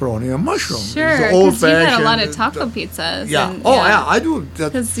is pepperoni and mushroom. Sure, It's because you've had a lot of old-fashioned- taco pizzas. Yeah. and- I do.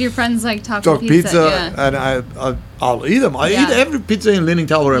 That- Because your friends like taco Dog pizza, yeah. and I'll eat them. I Yeah. eat every pizza in Leaning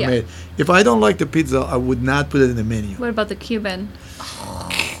Tower I Yeah. made. If I don't like the pizza, I would not put it in the menu. What about the Cuban?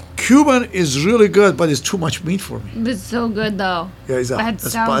 Cuban is really good, but it's too much meat for me. It's so good though. Yeah, it's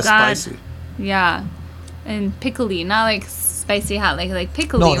That's so good. spicy. Yeah, and pickly, not like spicy hot, like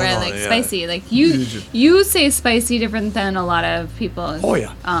pickly, No, right? no, Like yeah. spicy. Like You you say spicy different than a lot of people. Oh,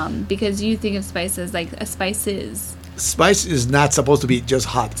 yeah. Because you think of spices like a spice is. Spice is not supposed to be just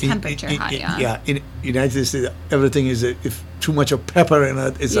hot. Temperature hot, yeah. Yeah, in United States, everything is if too much of pepper in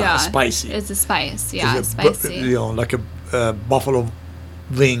it, it's spicy. It's a spice. Yeah, It's spicy. like a buffalo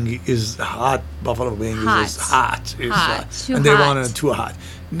wing is hot. Buffalo wing is hot. It's Hot. Too and they hot. want it too hot.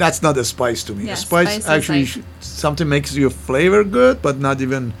 That's not a spice to me. Yeah, a spice spice is actually like- something makes your flavor good, but not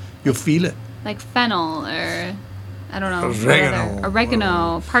even you feel it. Like fennel or I don't know. what Oregano. other-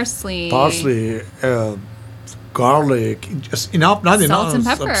 Oregano, parsley. Parsley, garlic, just enough, not enough. Salt and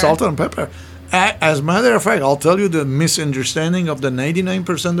pepper. Salt and pepper. As a matter of fact, I'll tell you the misunderstanding of the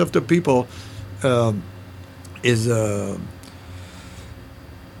 99% of the people is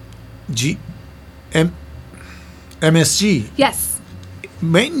MSG. Yes.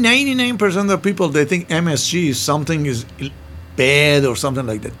 99% of people, they think MSG is something is bad or something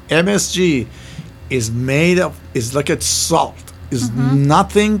like that. MSG is made of, is like a salt. Is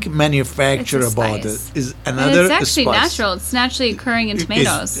nothing manufactured It's a about spice. it. Is And another it's actually spice. natural. It's naturally occurring in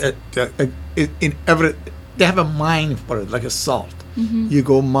tomatoes. In every, they have a mine for it, like a salt. You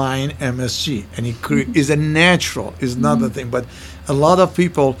go mine MSG, and it is a natural. Is not a thing. But a lot of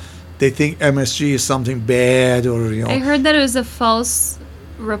people, they think MSG is something bad, or I heard that it was a false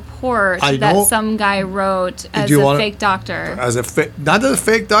report I that know. some guy wrote as you a wanna- fake doctor. as a not a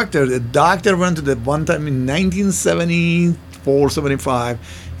fake doctor. The doctor went to the one time in 1974, 75.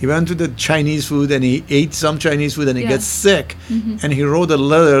 He went to the Chinese food and he ate some Chinese food and he Yeah. gets sick. And he wrote a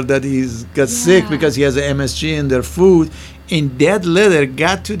letter that he's got sick because he has a MSG in their food. And that letter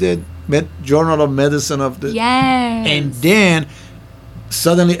got to the Journal of Medicine of the. Yes. And then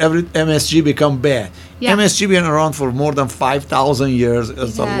suddenly every MSG become bad. Yeah. MSG been around for more than 5,000 years.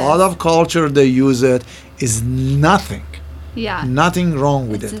 It's a Yes. lot of culture they use it. Is nothing. Yeah. Nothing wrong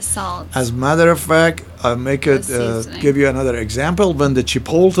with It's it. a salt. As a matter of fact, I'll make it, seasoning. give you another example. When the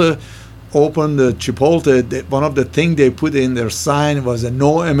Chipotle opened the Chipotle, one of the things they put in their sign was a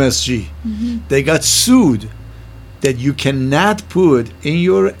no MSG. They got sued that you cannot put in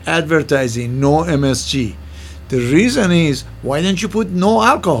your advertising no MSG. The reason is, why don't you put no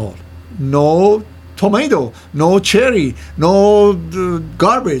alcohol, no tomato, no cherry, no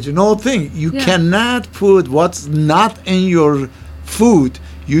garbage, no thing. You Yeah. cannot put what's not in your food.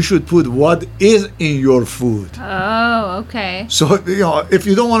 You should put what is in your food. Oh, okay. So, if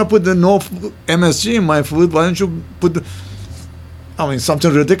you don't want to put the no MSG in my food, why don't you put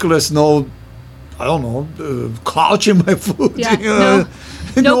something ridiculous, no, I don't know, couch in my food. Yeah,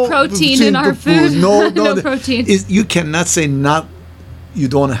 no protein in our food. No, No protein. You cannot say not you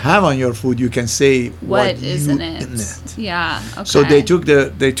don't have on your food. You can say What is you in it? Yeah. Okay. So they took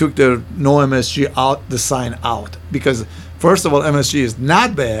the no MSG out, the sign out, because first of all, MSG is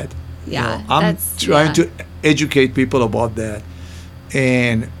not bad. Yeah, I'm that's- trying yeah. to educate people about that,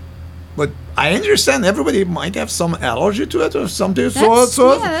 but I understand everybody might have some allergy to it or something. That's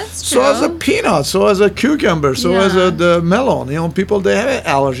So as a true. peanut, so as a cucumber, so as Yeah. the melon. People they have an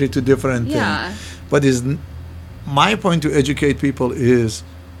allergy to different Yeah. things. But my point to educate people is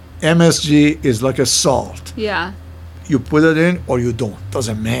MSG is like a salt. Yeah. You put it in or you don't.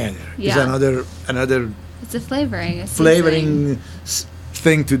 Doesn't matter. It's Yeah. another It's a flavoring. A seasoning. flavoring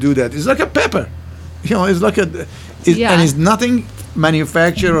thing to do that. It's like a pepper. It's like Yeah. and it's nothing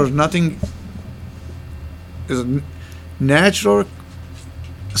manufactured or nothing. It's a natural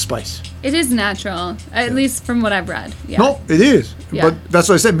spice. It is natural, at least from what I've read. Yeah. No, it is. Yeah. But that's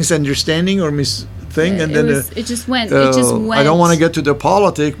why I said misunderstanding or thing, and then it just went. It just went. I don't want to get to the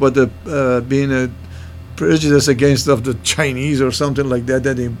politics, but the being a prejudice against of the Chinese or something like that,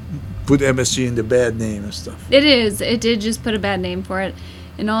 that they put MSG in the bad name and stuff. It is. It did just put a bad name for it,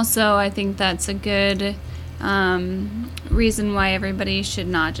 and also I think that's a good reason why everybody should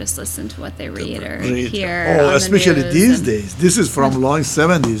not just listen to what they read or hear. Oh, on especially the news these days. This is from long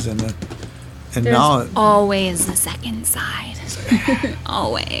 70s, and there's now always the second side.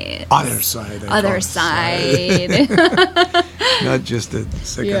 Always. Other side. Other side. Not just the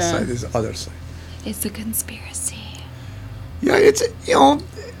second side. It's other side. It's a conspiracy. Yeah, it's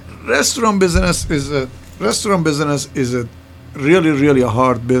restaurant business is a really a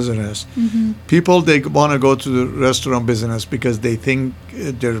hard business. Mm-hmm. People, they want to go to the restaurant business because they think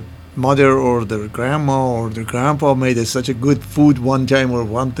their mother or their grandma or their grandpa made such a good food one time or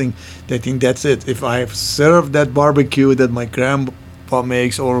one thing. They think that's it. If I serve that barbecue that my grandpa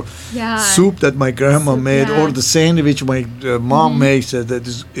makes, or soup that my grandma made, or the sandwich my mom makes, that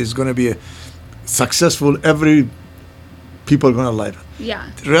is going to be successful. Every people are going to like it. Yeah.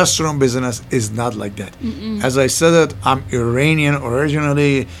 The restaurant business is not like that. Mm-mm. As I said, I'm Iranian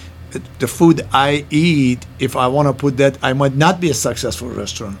originally. The food I eat, if I want to put that, I might not be a successful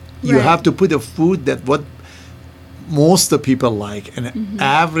restaurant. You have to put a food that what most of the people like. And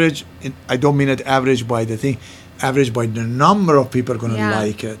average, I don't mean it average by the thing, average by the number of people are going to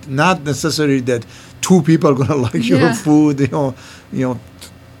like it. Not necessarily that 2 people are going to like your food. You know,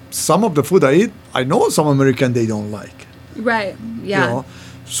 some of the food I eat, I know some American they don't like. Right. Yeah.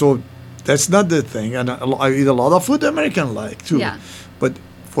 So that's not the thing. And I eat a lot of food American like too. Yeah. But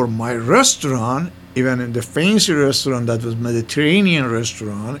for my restaurant, even in the fancy restaurant that was Mediterranean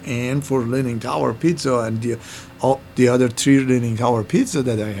restaurant, and for Leaning Tower Pizza and the other 3 Leaning Tower Pizza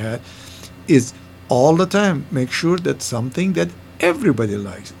that I had, is all the time make sure that something that everybody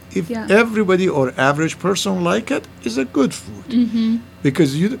likes. If everybody or average person like it, is a good food. Mm-hmm.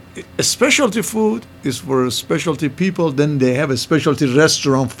 Because a specialty food is for specialty people, then they have a specialty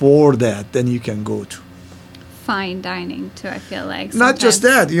restaurant for that, then you can go to. Fine dining too, I feel like. Not just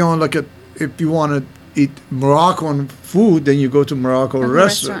that, like if you want to eat Moroccan food, then you go to Moroccan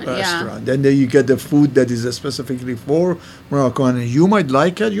restaurant. Then you get the food that is specifically for Moroccan, and you might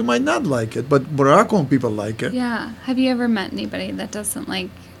like it, you might not like it, but Moroccan people like it. Yeah. Have you ever met anybody that doesn't like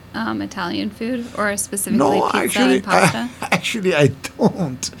Italian food, or specifically pizza and pasta? Actually, I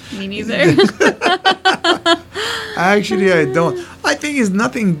don't. Me neither. Actually, I don't. I think it's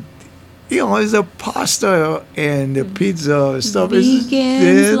nothing. It's a pasta and the pizza stuff.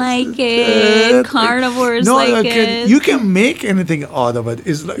 Vegans like it. Carnivores like it. You can make anything out of it.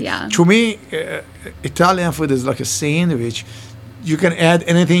 It's like, to me, Italian food is like a sandwich. You can add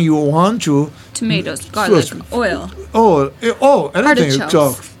anything you want to. Tomatoes, garlic, oil. Anything.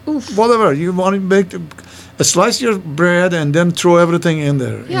 Artichokes. Whatever. You want to make slice your bread and then throw everything in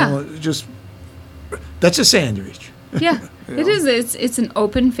there. Yeah. That's a sandwich. Yeah. It is. It's an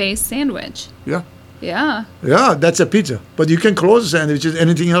open-faced sandwich. Yeah. Yeah. Yeah, that's a pizza. But you can close the sandwich.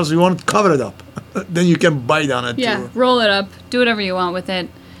 Anything else you want, cover it up. Then you can bite on it too. Roll it up. Do whatever you want with it.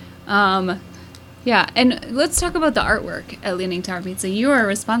 And let's talk about the artwork at Leaning Tower Pizza. You are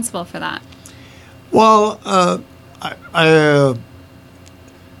responsible for that. Well, I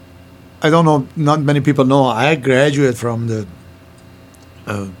don't know. Not many people know. I graduated from the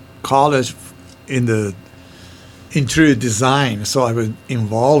college in the interior design, so I was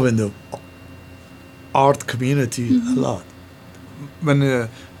involved in the art community a lot. When I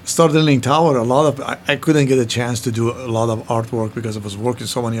started Leaning Tower, I couldn't get a chance to do a lot of artwork because I was working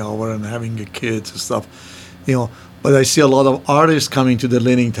so many hours and having kids and stuff, But I see a lot of artists coming to the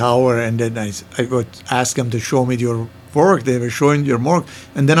Leaning Tower, and then I would ask them to show me your work. They were showing your work,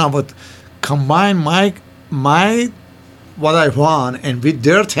 and then I would combine my what I want, and with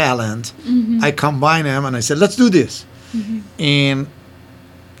their talent, I combine them, and I said, let's do this. And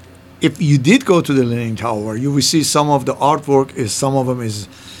if you did go to the Leaning Tower, you will see some of the artwork some of them is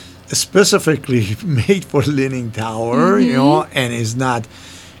specifically made for Leaning Tower, and is not,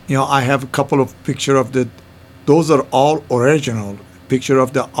 I have a couple of pictures of those are all original picture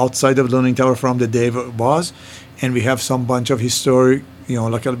of the outside of Leaning Tower from the day it was, and we have some bunch of historic,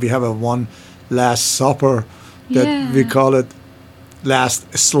 like we have one Last Supper that we call it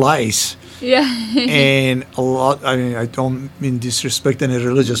Last Slice. Yeah. And a lot, I don't mean disrespect any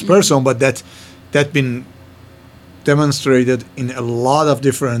religious person, but that's been demonstrated in a lot of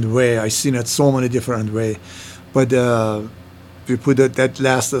different way. I've seen it so many different way. But we put that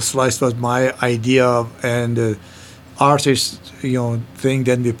Last Slice was my idea, and the artist, thing.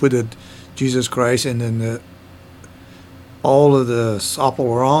 Then we put it Jesus Christ, and then all of the supper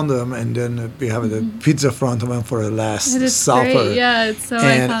around them, and then we have the pizza front of them for the last It is supper. great. Yeah, it's so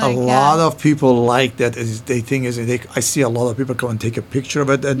And iconic. a lot of people like that. They think I see a lot of people come and take a picture of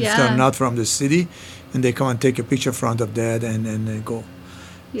it, and if they're not from the city, and they come and take a picture in front of that, and they go.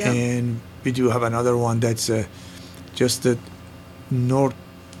 Yeah. And we do have another one that's just the north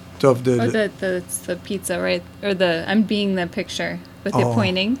of the. It's the pizza, right? Or I'm being the picture with it Oh.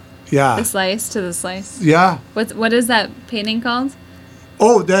 pointing. Yeah. The slice to the slice. Yeah. What is that painting called?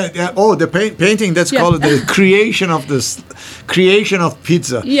 Oh, the painting. That's called the creation of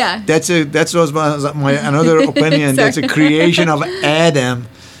pizza. Yeah. That was my another opinion. That's a creation of Adam.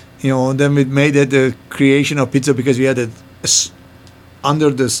 Then we made it the creation of pizza because we had it under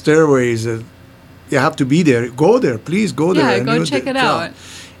the stairways. You have to be there. Go there, please go there. Yeah, go check it out.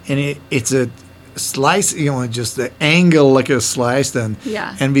 And it's a slice. Just the angle like a slice. And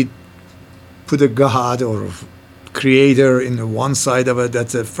we put a God or creator in the one side of it.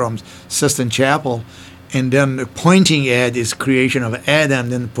 That's from Sistine Chapel, and then pointing at is creation of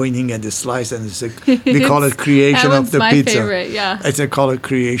Adam, then pointing at the slice, and we call it creation of the my pizza. Favorite, yeah. It's call it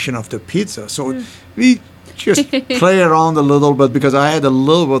creation of the pizza. So we just play around a little bit because I had a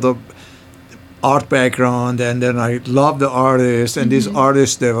little bit of art background, and then I love the artists, and these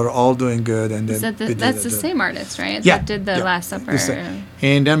artists, they were all doing good. And then that's the same artist, right? Yeah, that did the Last Supper.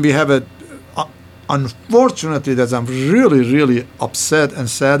 And then we have a. Unfortunately, that I'm really, really upset and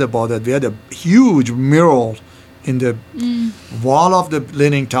sad about it. We had a huge mural in the wall of the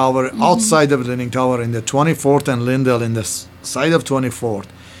Leaning Tower, outside of the Leaning Tower, in the 24th and Lindell, in the side of 24th.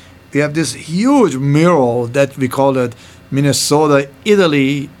 We have this huge mural that we call it Minnesota,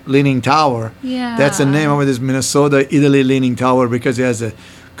 Italy Leaning Tower. Yeah. That's the name of it, is Minnesota, Italy Leaning Tower, because it has a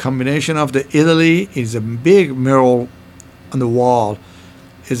combination of the Italy. It's a big mural on the wall.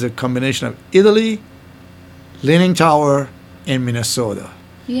 Is a combination of Italy, Leaning Tower, and Minnesota.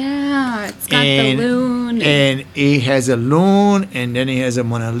 Yeah, it's got the loon. And it has a loon, and then it has a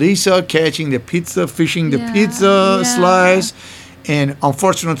Mona Lisa catching the pizza, fishing the pizza slice. And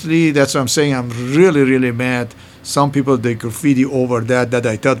unfortunately, that's what I'm saying. I'm really, really mad. Some people, they graffiti over that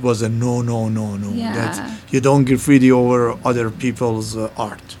I thought was a no. Yeah. You don't graffiti over other people's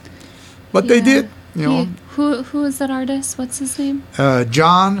art. But they did. Who is that artist? What's his name?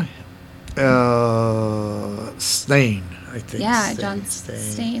 John Stain, I think. Yeah, John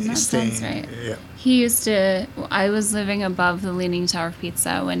Stain. That sounds right. Yeah. He used to. I was living above the Leaning Tower of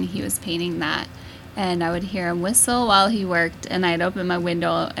Pizza when he was painting that, and I would hear him whistle while he worked, and I'd open my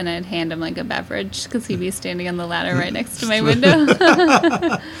window and I'd hand him like a beverage because he'd be standing on the ladder right next to my window.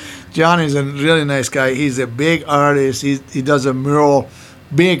 John is a really nice guy. He's a big artist. He does a mural,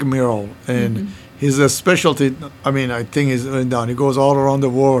 big mural, and. His specialty, I think he's written down. He goes all around the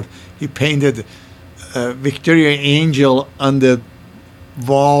world. He painted Victoria Angel on the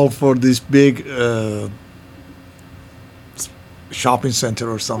wall for this big shopping center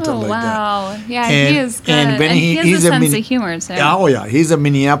or something like that. Oh, wow. Yeah, he is good. And when he has a sense of humor, too. Oh, yeah. He's a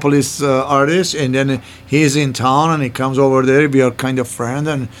Minneapolis artist, and then he's in town, and he comes over there. We are kind of friends,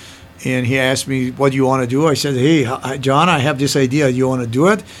 and he asked me, what do you want to do? I said, hey, John, I have this idea. You want to do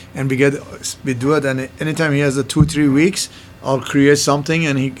it? And we do it. And anytime he has 2-3 weeks, I'll create something.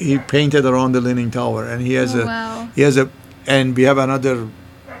 And he painted around the Leaning Tower. And he has and we have another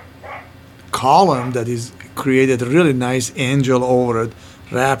column that is created a really nice angel over it,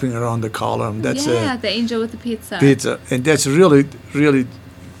 wrapping around the column. That's the angel with the pizza. And that's really, really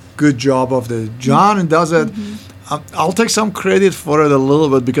good job of the John does it. I'll take some credit for it a little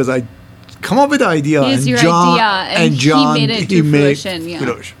bit because I come up with the idea. Here's your idea, and John, he made it to fruition.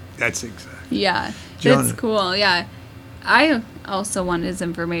 That's exactly. Yeah, John, that's cool. Yeah, I also want his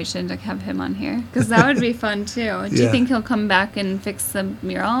information to have him on here because that would be fun too. Do you think he'll come back and fix the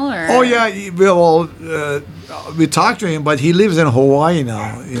mural? Or? Oh yeah, we talked to him, but he lives in Hawaii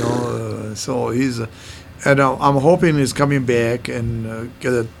now. So he's, and I'm hoping he's coming back and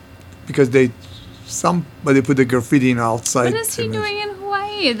get it because somebody put the graffiti outside. What is he doing in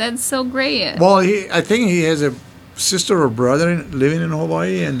Hawaii? That's so great. Well, I think he has a sister or brother living in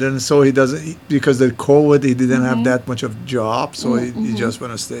Hawaii, and then so he doesn't, because of COVID, he didn't have that much of job, so he just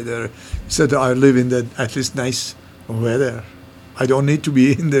want to stay there. He said, I live in the at least nice weather. I don't need to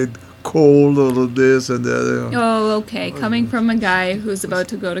be in the cold or this and that. Oh, okay. Coming from a guy who's about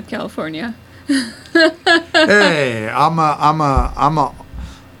to go to California. Hey,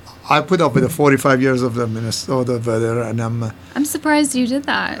 I put up with the 45 years of the Minnesota weather, and I'm surprised you did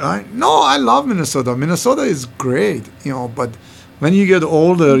that. I love Minnesota. Minnesota is great, but when you get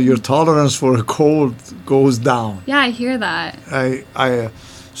older, your tolerance for a cold goes down. Yeah, I hear that.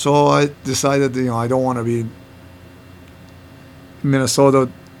 So I decided, I don't want to be Minnesota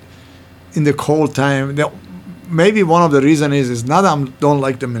in the cold time. Maybe one of the reasons is not I don't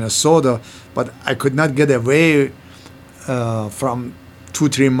like the Minnesota, but I could not get away from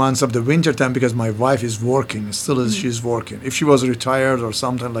 2-3 months of the winter time because my wife is working. Still, she's working. If she was retired or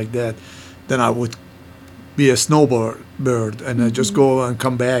something like that, then I would be a snowbird and I just go and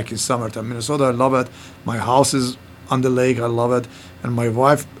come back in summertime. Minnesota, I love it. My house is on the lake. I love it. And my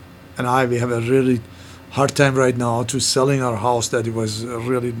wife and I, we have a really hard time right now to selling our house that it was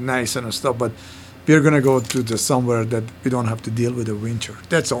really nice and stuff. But we're going to go to somewhere that we don't have to deal with the winter.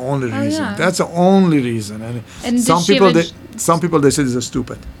 That's the only reason. Yeah. That's the only reason. And some people, they say it's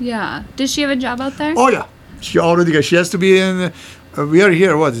stupid. Yeah. Does she have a job out there? Oh, yeah. She has to be in... we are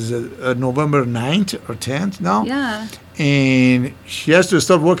here, what is it, November 9th or 10th now? Yeah. And she has to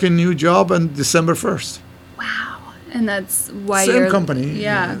start working a new job on December 1st. Wow. And that's why Same you're... company.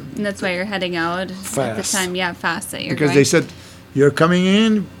 Yeah. And that's why you're heading out at the Fast. time. Yeah, fast that you're Because going. they said, you're coming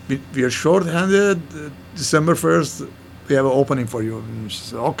in, we are short-handed, December 1st, we have an opening for you. And she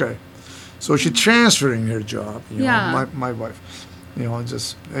said, okay. So she's transferring her job, my wife.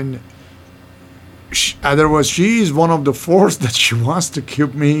 And... otherwise, she is one of the force that she wants to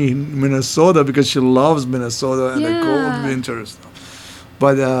keep me in Minnesota because she loves Minnesota and the cold winters.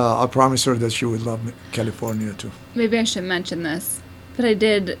 But I promised her that she would love California too. Maybe I should mention this, but I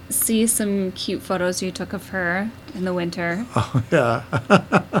did see some cute photos you took of her in the winter. Oh, yeah.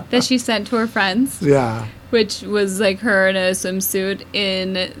 That she sent to her friends. Yeah. Which was like her in a swimsuit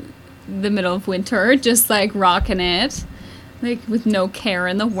in the middle of winter, just like rocking it. Like with no care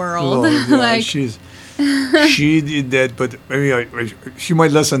in the world. Oh, yeah, like she did that, but maybe she might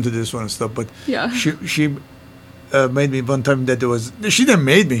listen to this one and stuff. But she made me one time that she didn't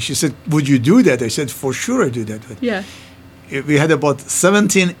made me. She said, "Would you do that?" I said, "For sure, I do that." But we had about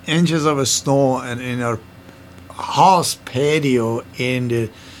 17 inches of snow, and in our house patio, in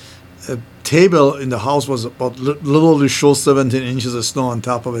the table in the house was about literally show 17 inches of snow on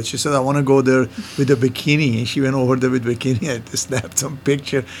top of it. She said, I want to go there with a bikini. And she went over there with bikini. I snapped some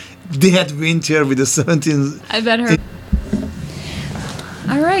picture. Dead winter with the 17. I bet her.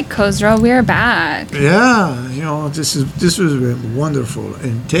 All right, Khosrow, we're back. Yeah, this was wonderful.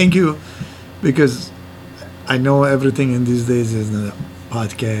 And thank you, because I know everything in these days is a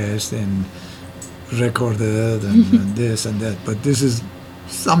podcast and recorded and this and that. But this is...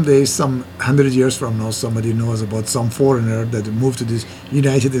 someday, some 100 years from now, somebody knows about some foreigner that moved to this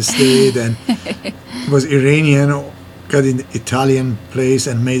United States and was Iranian, got an Italian place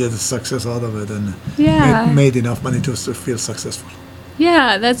and made a success out of it and made enough money to feel successful.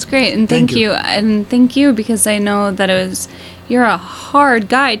 Yeah, that's great. And thank you. And thank you because I know that you're a hard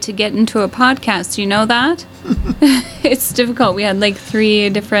guy to get into a podcast. You know that? It's difficult. We had like 3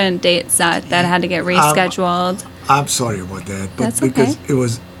 different dates that had to get rescheduled. I'm sorry about that, but that's because it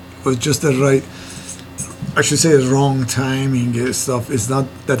was just the right, I should say, the wrong timing and stuff. It's not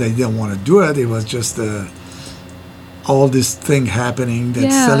that I didn't want to do it. It was just all this thing happening,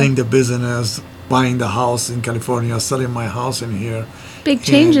 that selling the business, buying the house in California, selling my house in here. Big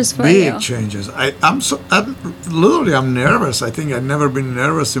changes for you. Big changes. I'm nervous. I think I've never been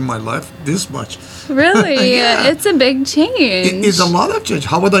nervous in my life this much. Really? It's a big change. It's a lot of change.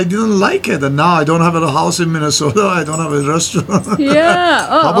 How about I didn't like it? And now I don't have a house in Minnesota. I don't have a restaurant. Yeah.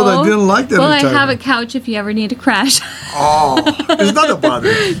 How about I didn't like that? Well, I have a couch if you ever need to crash. It's not about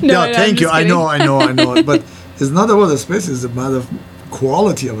it. No, thank you. I know. But it's not about the space. It's a matter of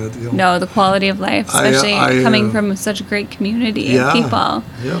quality of it. No, the quality of life, especially coming from such a great community of people.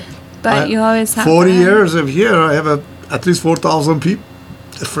 Yeah. But you always have 40 years of here, I have at least 4,000 people,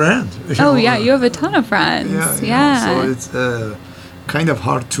 friends. You have a ton of friends. Yeah. So it's kind of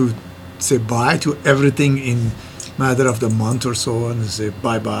hard to say bye to everything in matter of the month or so and say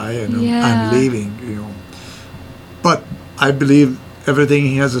bye-bye and I'm leaving, But I believe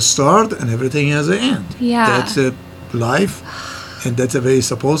everything has a start and everything has an end. Yeah. That's life. And that's the way it's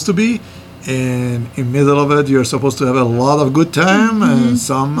supposed to be. And in the middle of it, you're supposed to have a lot of good time and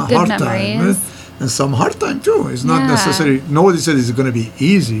some hard time. And some hard time, too. It's not necessary. Nobody said it's going to be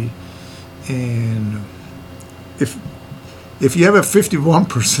easy. And if you have a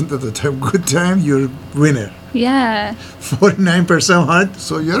 51% of the time good time, you're a winner. Yeah. 49% hard,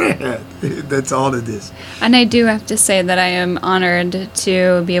 so you're ahead. That's all it is. And I do have to say that I am honored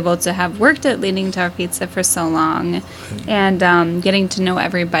to be able to have worked at Leaning Tower Pizza for so long and getting to know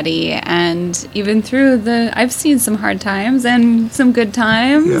everybody. And even through I've seen some hard times and some good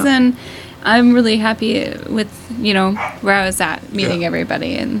times. And I'm really happy with, where I was at, meeting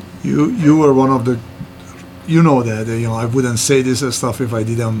everybody. And you were one of the, that, I wouldn't say this stuff if I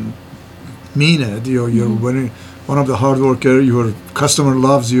didn't mean it. You're one of the hard worker. Your customer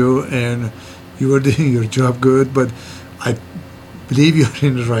loves you, and you are doing your job good. But I believe you're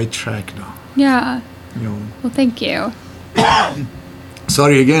in the right track now. Yeah. You know. Well, thank you.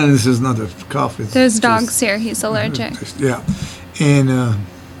 Sorry again. This is not a cough. It's There's just- dogs here. He's allergic. Yeah, and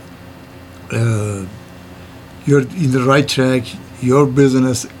you're in the right track. Your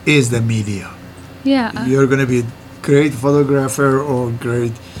business is the media. Yeah. You're going to be a great photographer or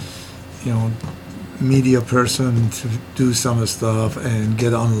great, media person to do some stuff and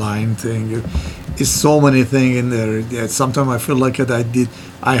get online thing. It's so many things in there. Yeah, sometimes I feel like that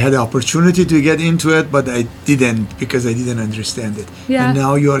I had the opportunity to get into it, but I didn't because I didn't understand it. Yeah. And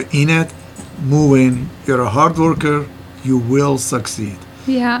now you're in it, moving. You're a hard worker. You will succeed.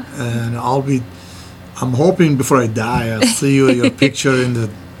 Yeah. And I'm hoping before I die, I'll see your picture in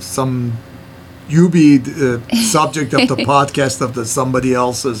you be the subject of the podcast of somebody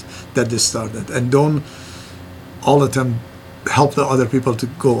else's that they started. And don't all the time help the other people to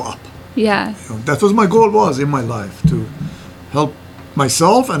go up. Yeah. That was my goal was in my life, to help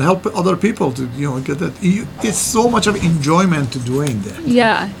myself and help other people to, get that. It's so much of enjoyment to doing that.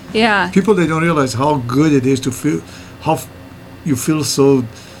 Yeah. Yeah. People, they don't realize how good it is to feel, how you feel so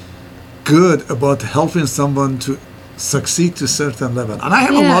good about helping someone to succeed to a certain level. And I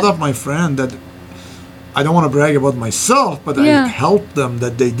have a lot of my friends that I don't want to brag about myself, but I helped them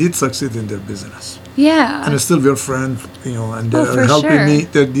that they did succeed in their business. Yeah. And it's still your friend, and Oh, they're for helping sure. me.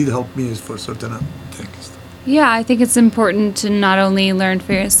 They did help me for certain things. Yeah, I think it's important to not only learn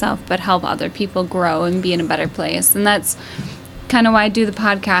for yourself, but help other people grow and be in a better place. And that's kind of why I do the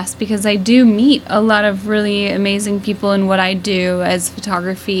podcast, because I do meet a lot of really amazing people in what I do as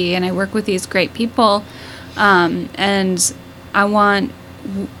photography, and I work with these great people. And I want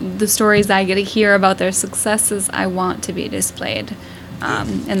the stories I get to hear about their successes, I want to be displayed.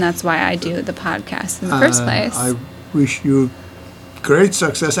 And that's why I do the podcast in the first place. I wish you great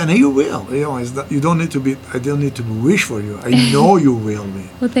success, and you will. You don't need to be. I don't need to wish for you. I know you will be.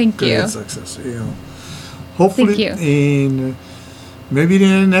 Well, thank great you. success. Hopefully, Thank you. maybe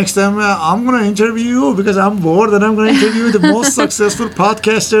the next time I'm going to interview you because I'm bored, and I'm going to interview the most successful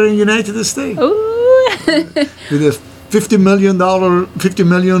podcaster in the United States Ooh. with a $50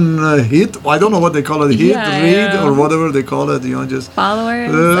 million hit. I don't know what they call it, hit, Yeah, read, yeah. or whatever they call it. Just Followers.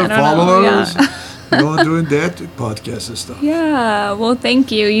 I don't followers. Know. Yeah. Doing that podcast and stuff. Yeah, well,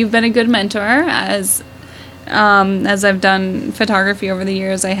 thank you. You've been a good mentor. As I've done photography over the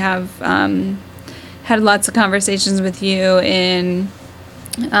years, I have had lots of conversations with you in,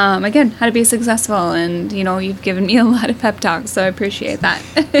 again, how to be successful. And, you've given me a lot of pep talks, so I appreciate that.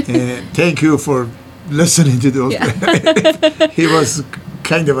 And thank you for listening to those. Yeah. He was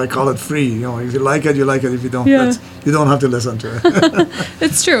kind of, I call it free. If you like it, you like it. If you don't, Yeah. you don't have to listen to it.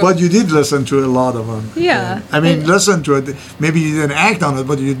 It's true. But you did listen to a lot of them. Yeah. Listen to it. Maybe you didn't act on it,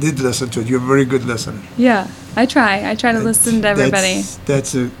 but you did listen to it. You're a very good listener. Yeah, I try. I try to listen to everybody.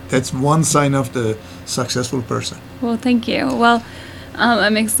 That's one sign of the successful person. Well, thank you. Well,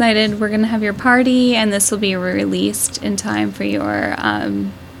 I'm excited. We're going to have your party, and this will be released in time for your...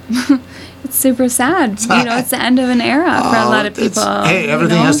 it's super sad. It's the end of an era for a lot of people. Hey,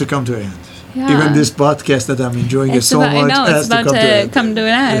 everything has to come to an end. Yeah. Even this podcast that I'm enjoying it so much I know, has it's about to come to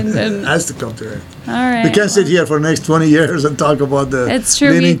an end. It And, has to come to an end. all right. We can't sit here for the next 20 years and talk about the It's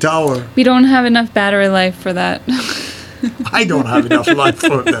true, Leaning Tower. We don't have enough battery life for that. I don't have enough life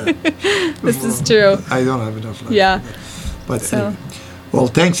for that. This is true. I don't have enough life. Yeah. For that. But So- anyway. Well,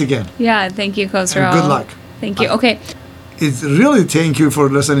 thanks again. Yeah, thank you, Khosrow. And good luck. Thank you. Okay. It's really thank you for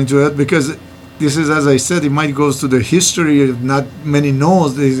listening to it, because this is, as I said, it might goes to the history. Not many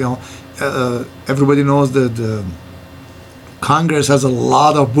knows this. Everybody knows that Congress has a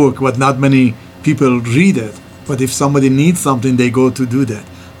lot of book, but not many people read it. But if somebody needs something, they go to do that.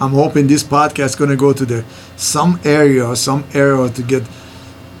 I'm hoping this podcast is going to go to some area to get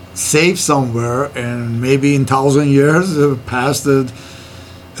safe somewhere, and maybe in 1,000 years past the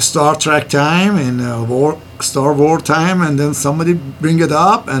Star Trek time and Star Wars time, and then somebody bring it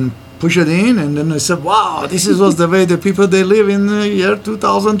up and push it in, and then I said, wow, this was the way the people they live in the year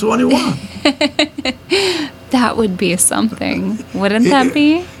 2021. That would be something. Wouldn't that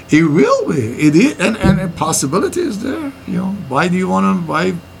be? It will be. It is, and a possibility is there. Why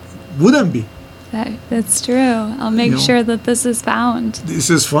wouldn't be? That's true. I'll make sure that this is found. This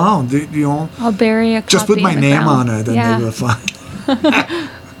is found. I'll bury a copy. Just put my in the name ground. on it, and they will find.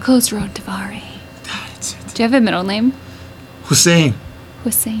 Khosrow Davari. That's it. Do you have a middle name? Hussein.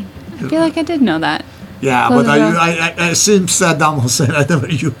 Hussein. I feel like I did know that. Yeah, but Khosrow. I seem Saddam Hussein. I never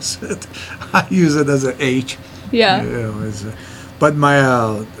use it. I use it as an H. Yeah. But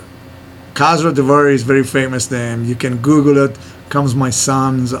my Khosrow Davari is very famous name. You can Google it. Comes my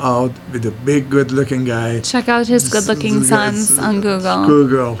sons out with a big, good-looking guy. Check out his good-looking sons on Google.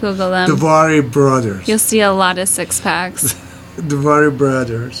 Google them. Davari brothers. You'll see a lot of six-packs. Davari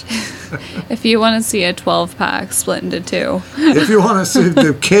brothers. If you want to see a 12-pack split into two. If you want to see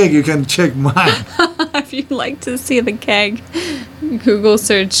the keg, you can check mine. If you'd like to see the keg, Google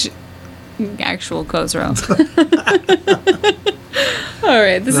search actual Khosrow. All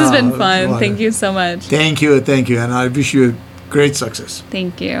right, this has been fun. Thank you so much. Thank you, and I wish you great success.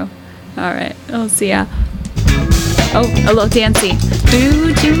 Thank you. All right, I'll see ya. Oh, a little dancey.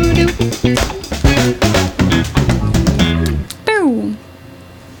 Do, do, do.